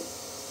 100th monkey.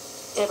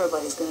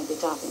 Everybody's going to be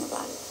talking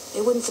about it.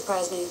 It wouldn't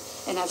surprise me,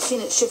 and I've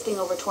seen it shifting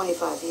over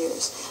 25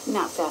 years.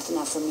 Not fast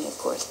enough for me, of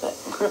course, but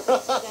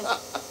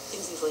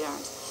things usually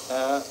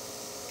aren't.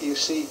 You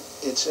see,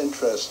 it's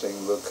interesting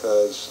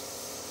because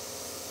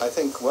I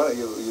think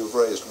you've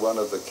raised one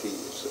of the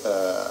keys.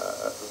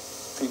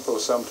 People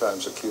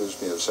sometimes accuse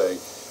me of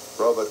saying,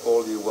 Robert,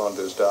 all you want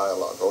is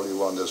dialogue. All you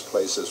want is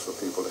places for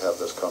people to have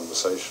this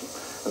conversation.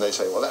 And they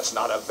say, well, that's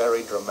not a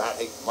very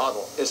dramatic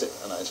model, is it?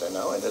 And I say,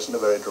 no, it isn't a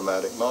very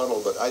dramatic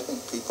model, but I think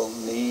people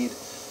need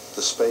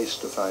the space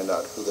to find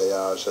out who they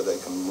are so they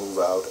can move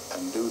out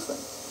and do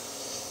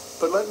things.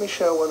 But let me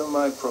share one of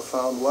my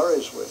profound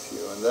worries with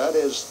you, and that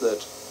is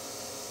that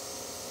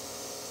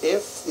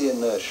if the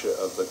inertia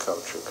of the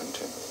culture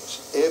continues,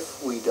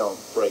 if we don't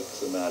break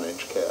the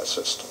managed care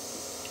system,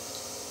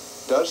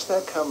 does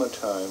there come a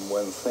time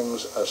when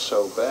things are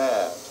so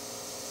bad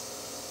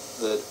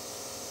that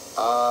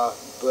our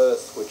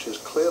birth, which is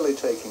clearly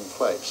taking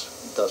place,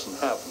 doesn't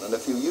happen? And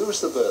if you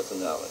use the birth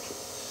analogy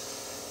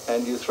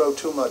and you throw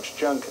too much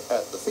junk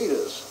at the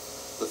fetus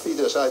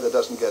either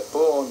doesn't get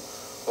born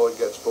or it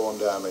gets born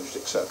damaged,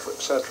 etc.,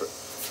 etc.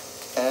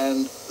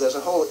 And there's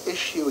a whole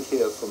issue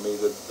here for me,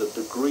 the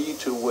degree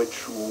to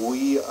which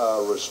we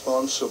are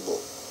responsible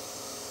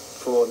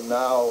for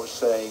now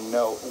saying,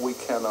 no, we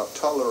cannot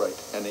tolerate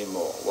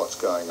anymore what's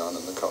going on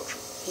in the culture.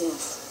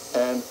 Yes.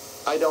 And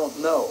I don't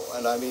know,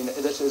 and I mean,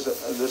 this is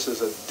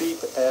a deep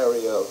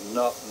area of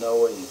not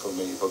knowing for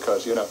me,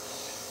 because,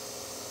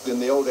 in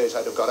the old days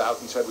I'd have got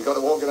out and said, we've got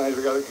to organize,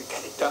 we've got to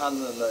get it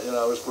done, and,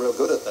 I was real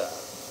good at that.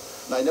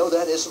 And I know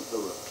that isn't the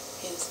route.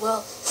 Yes,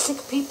 well, sick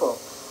people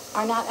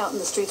are not out in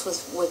the streets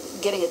with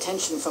getting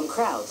attention from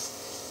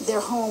crowds.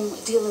 their home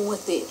dealing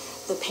with the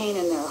pain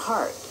in their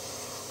heart.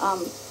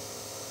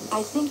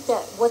 I think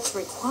that what's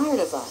required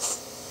of us,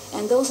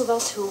 and those of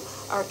us who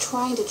are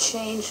trying to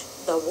change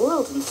the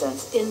world, in a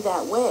sense, in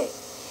that way,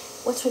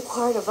 what's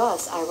required of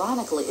us,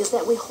 ironically, is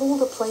that we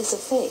hold a place of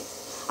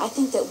faith. I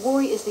think that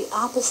worry is the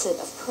opposite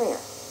of prayer.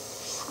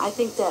 I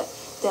think that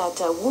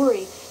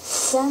worry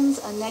sends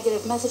a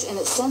negative message, and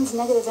it sends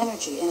negative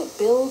energy, and it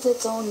builds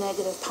its own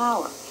negative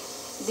power.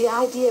 The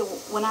idea,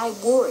 when I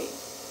worry,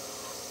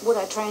 what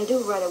I try and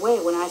do right away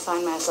when I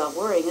find myself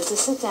worrying is to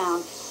sit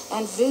down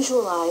and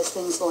visualize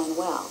things going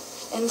well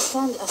and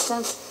send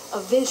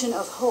a vision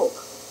of hope.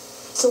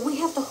 So we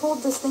have to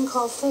hold this thing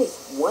called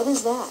faith. What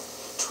is that?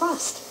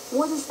 Trust.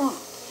 What is that?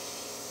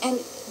 And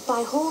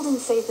by holding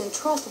faith and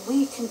trust,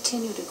 we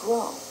continue to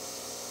grow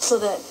so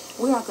that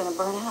we aren't going to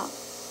burn out.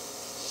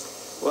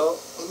 Well,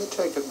 let me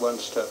take it one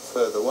step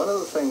further. One of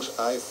the things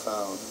I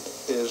found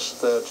is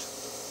that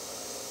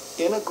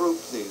in a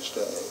group these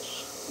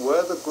days,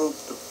 where the group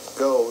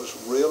goes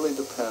really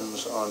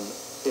depends on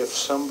if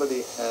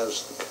somebody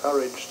has the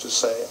courage to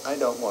say, I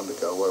don't want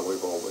to go where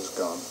we've always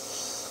gone.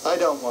 I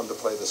don't want to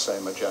play the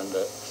same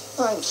agenda.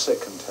 I'm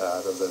sick and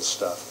tired of this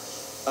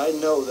stuff. I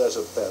know there's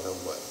a better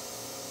way.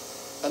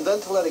 And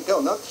then to let it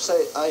go, not to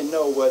say, I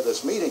know where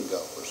this meeting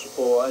goes,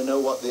 or I know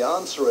what the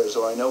answer is,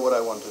 or I know what I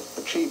want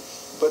to achieve,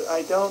 but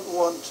I don't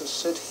want to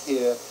sit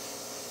here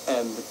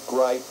and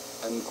gripe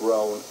and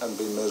groan and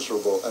be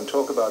miserable and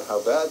talk about how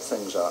bad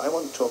things are. I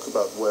want to talk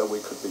about where we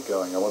could be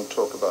going. I want to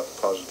talk about the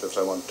positives.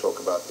 I want to talk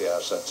about the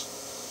assets.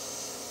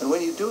 And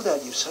when you do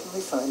that, you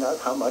suddenly find out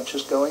how much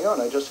is going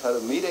on. I just had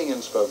a meeting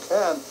in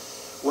Spokane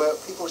where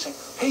people were saying,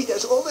 hey,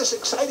 there's all this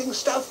exciting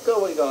stuff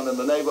going on in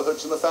the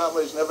neighborhoods and the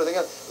families and everything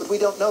else, but we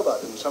don't know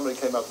about it. And somebody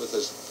came up with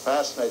this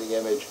fascinating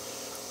image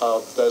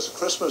of there's a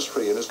Christmas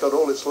tree and it's got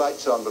all its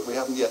lights on, but we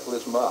haven't yet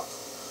lit them up.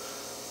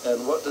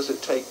 And what does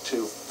it take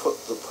to put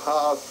the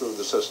power through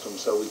the system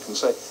so we can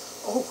say,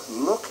 oh,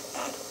 look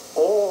at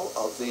all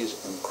of these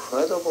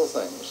incredible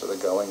things that are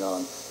going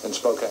on in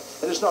Spokane.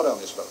 And it's not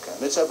only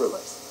Spokane, it's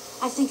everywhere.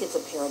 I think it's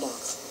a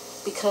paradox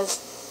because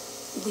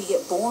we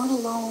get born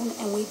alone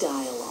and we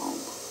die alone.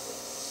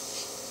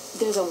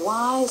 There's a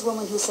wise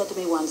woman who said to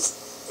me once,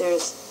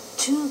 there's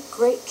 2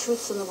 great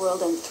truths in the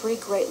world and 3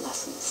 great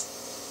lessons.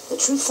 The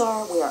truths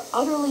are we are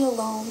utterly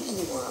alone in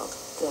the world.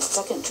 The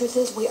second truth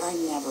is we are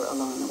never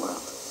alone in the world.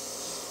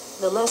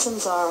 The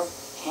lessons are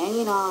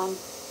hanging on,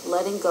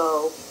 letting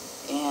go,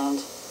 and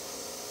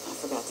I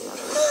forgot the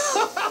other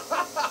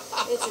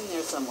one. It's in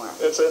there somewhere.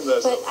 It's in there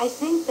somewhere. But I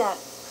think that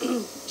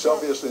it's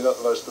obviously not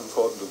the most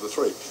important of the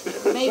 3.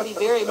 It may be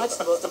very much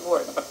the most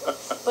important.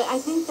 But I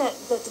think that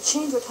the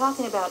change we're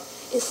talking about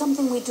is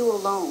something we do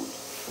alone.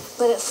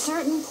 But at a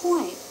certain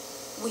point,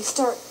 we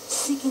start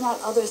seeking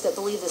out others that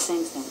believe the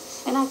same thing.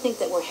 And I think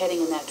that we're heading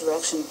in that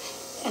direction,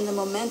 and the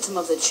momentum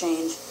of the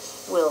change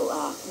will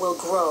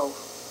grow.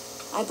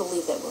 I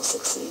believe that we'll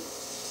succeed.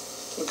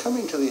 Well,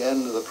 coming to the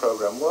end of the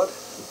program, what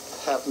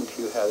haven't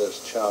you had a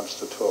chance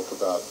to talk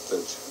about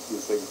that you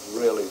think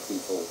really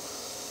people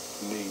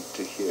need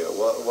to hear?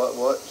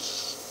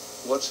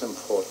 What's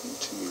important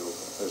to you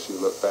as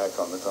you look back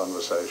on the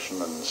conversation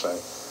and say,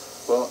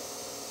 well,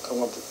 I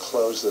want to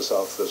close this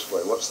off this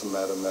way. What's the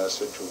meta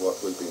message of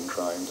what we've been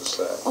trying to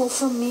say? Oh,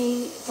 for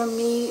me,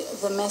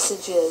 the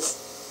message is,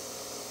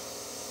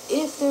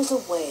 if there's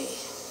a way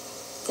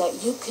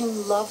that you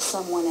can love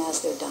someone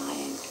as they're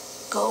dying,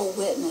 go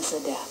witness a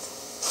death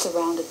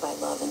surrounded by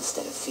love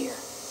instead of fear.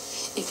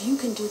 If you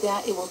can do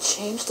that, it will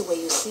change the way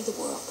you see the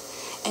world.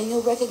 And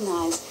you'll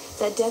recognize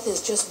that death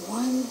is just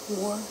one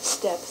more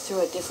step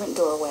through a different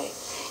doorway.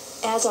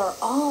 As are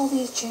all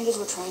these changes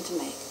we're trying to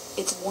make.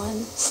 It's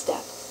one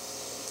step.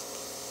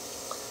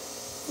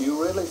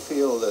 You really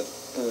feel that,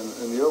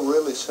 and you're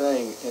really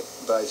saying,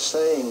 by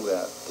saying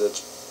that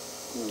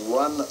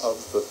one of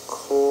the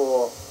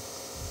core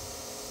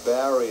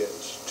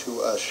barriers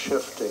to us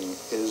shifting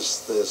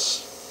is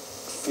this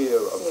fear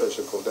of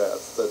physical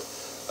death, that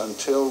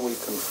until we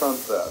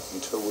confront that,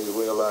 until we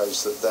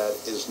realize that that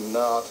is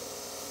not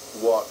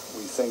what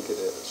we think it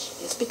is.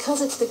 It's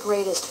because it's the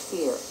greatest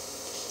fear.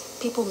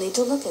 People need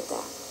to look at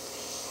that.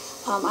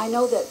 I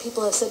know that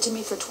people have said to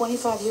me for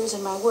 25 years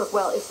in my work,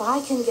 well, if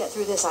I can get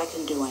through this, I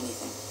can do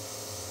anything.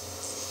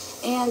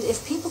 And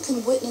if people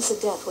can witness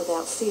a death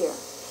without fear,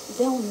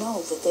 they'll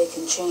know that they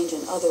can change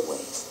in other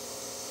ways.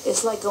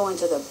 It's like going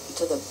to the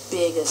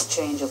biggest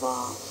change of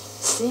all.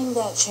 Seeing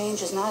that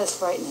change is not as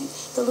frightening.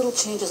 The little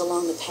changes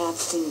along the path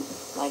seem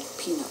like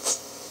peanuts.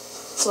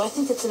 So I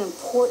think it's an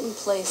important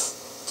place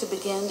to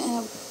begin and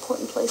an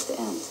important place to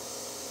end.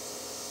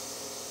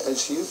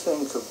 As you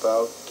think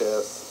about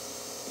death,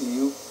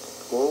 you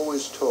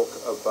always talk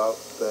about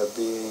there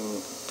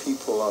being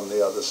people on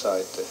the other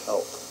side to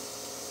help.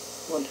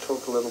 You want to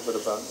talk a little bit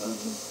about that?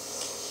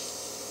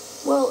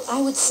 Mm-hmm. Well,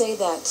 I would say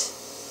that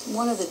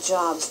one of the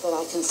jobs that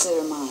I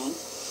consider mine,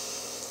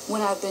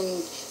 when I've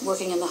been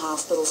working in the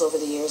hospitals over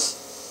the years,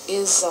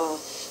 is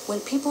when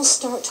people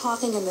start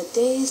talking in the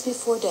days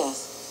before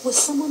death with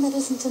someone that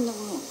isn't in the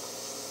room.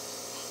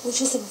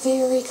 which is a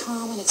very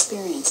common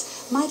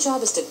experience. My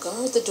job is to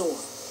guard the door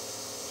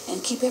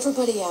and keep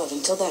everybody out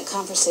until that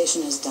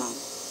conversation is done.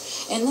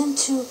 And then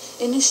to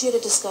initiate a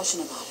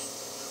discussion about it.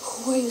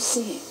 Who are you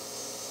seeing?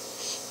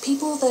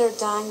 People that are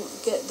dying,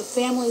 the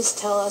families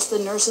tell us, the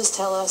nurses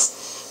tell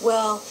us,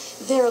 well,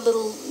 they're a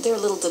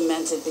little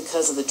demented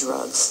because of the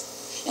drugs.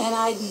 And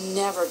I'd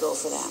never go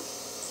for that.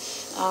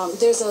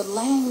 There's a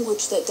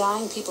language that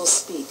dying people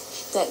speak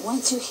that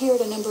once you hear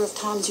it a number of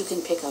times you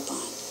can pick up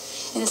on.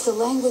 And it's the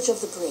language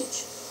of the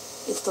bridge.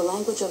 It's the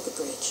language of the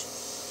bridge.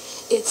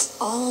 It's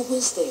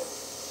always there.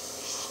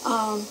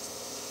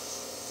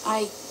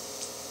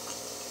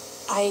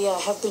 I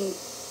have been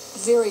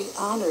very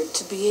honored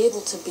to be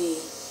able to be,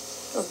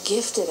 or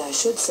gifted, I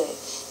should say,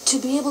 to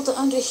be able to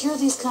hear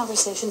these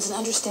conversations and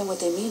understand what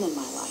they mean in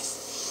my life.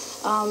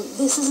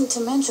 This isn't to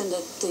mention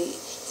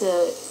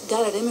the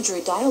guided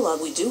imagery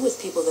dialogue we do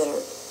with people that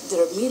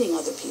are meeting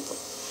other people.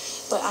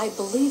 But I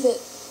believe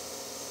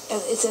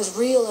it's as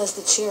real as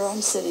the chair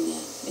I'm sitting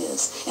in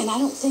is. And I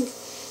don't think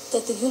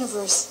that the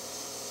universe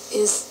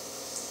is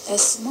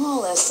as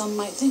small as some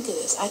might think it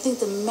is. I think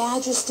the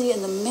majesty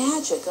and the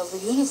magic of the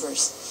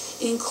universe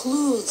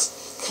includes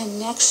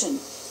connection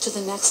to the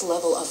next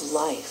level of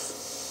life.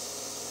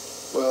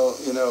 Well,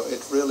 you know,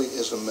 it really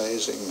is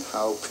amazing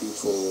how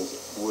people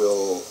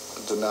will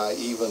deny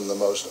even the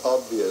most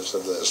obvious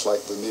of this,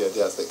 like the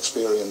near-death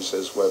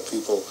experiences where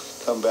people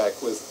come back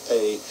with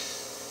a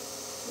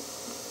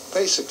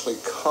basically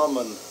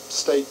common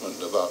statement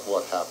about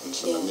what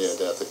happens in a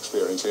near-death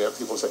experience. You have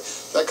people say,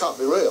 that can't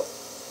be real.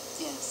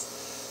 Yes.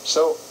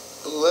 So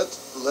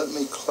let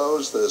me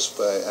close this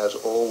by, as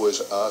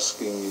always,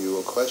 asking you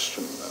a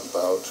question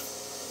about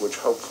which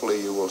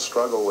hopefully you will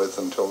struggle with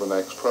until the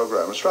next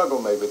program.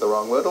 Struggle may be the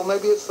wrong word, or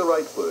maybe it's the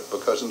right word,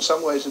 because in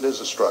some ways it is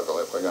a struggle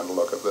if we're going to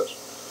look at this.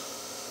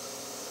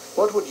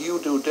 What would you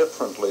do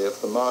differently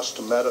if the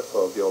master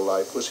metaphor of your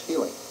life was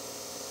healing?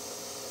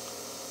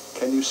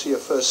 Can you see a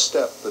first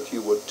step that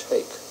you would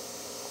take?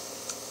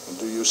 And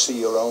do you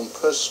see your own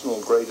personal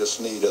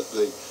greatest need at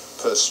the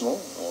personal,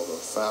 or the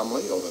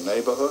family, or the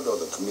neighborhood, or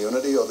the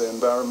community, or the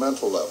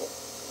environmental level?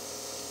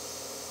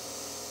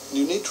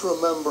 You need to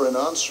remember in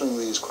answering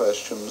these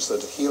questions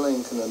that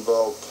healing can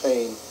involve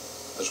pain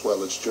as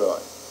well as joy.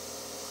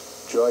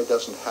 Joy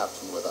doesn't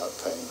happen without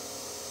pain.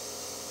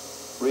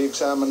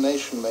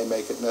 Re-examination may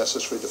make it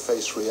necessary to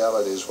face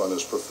realities one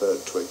has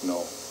preferred to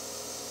ignore.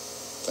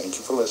 Thank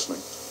you for listening.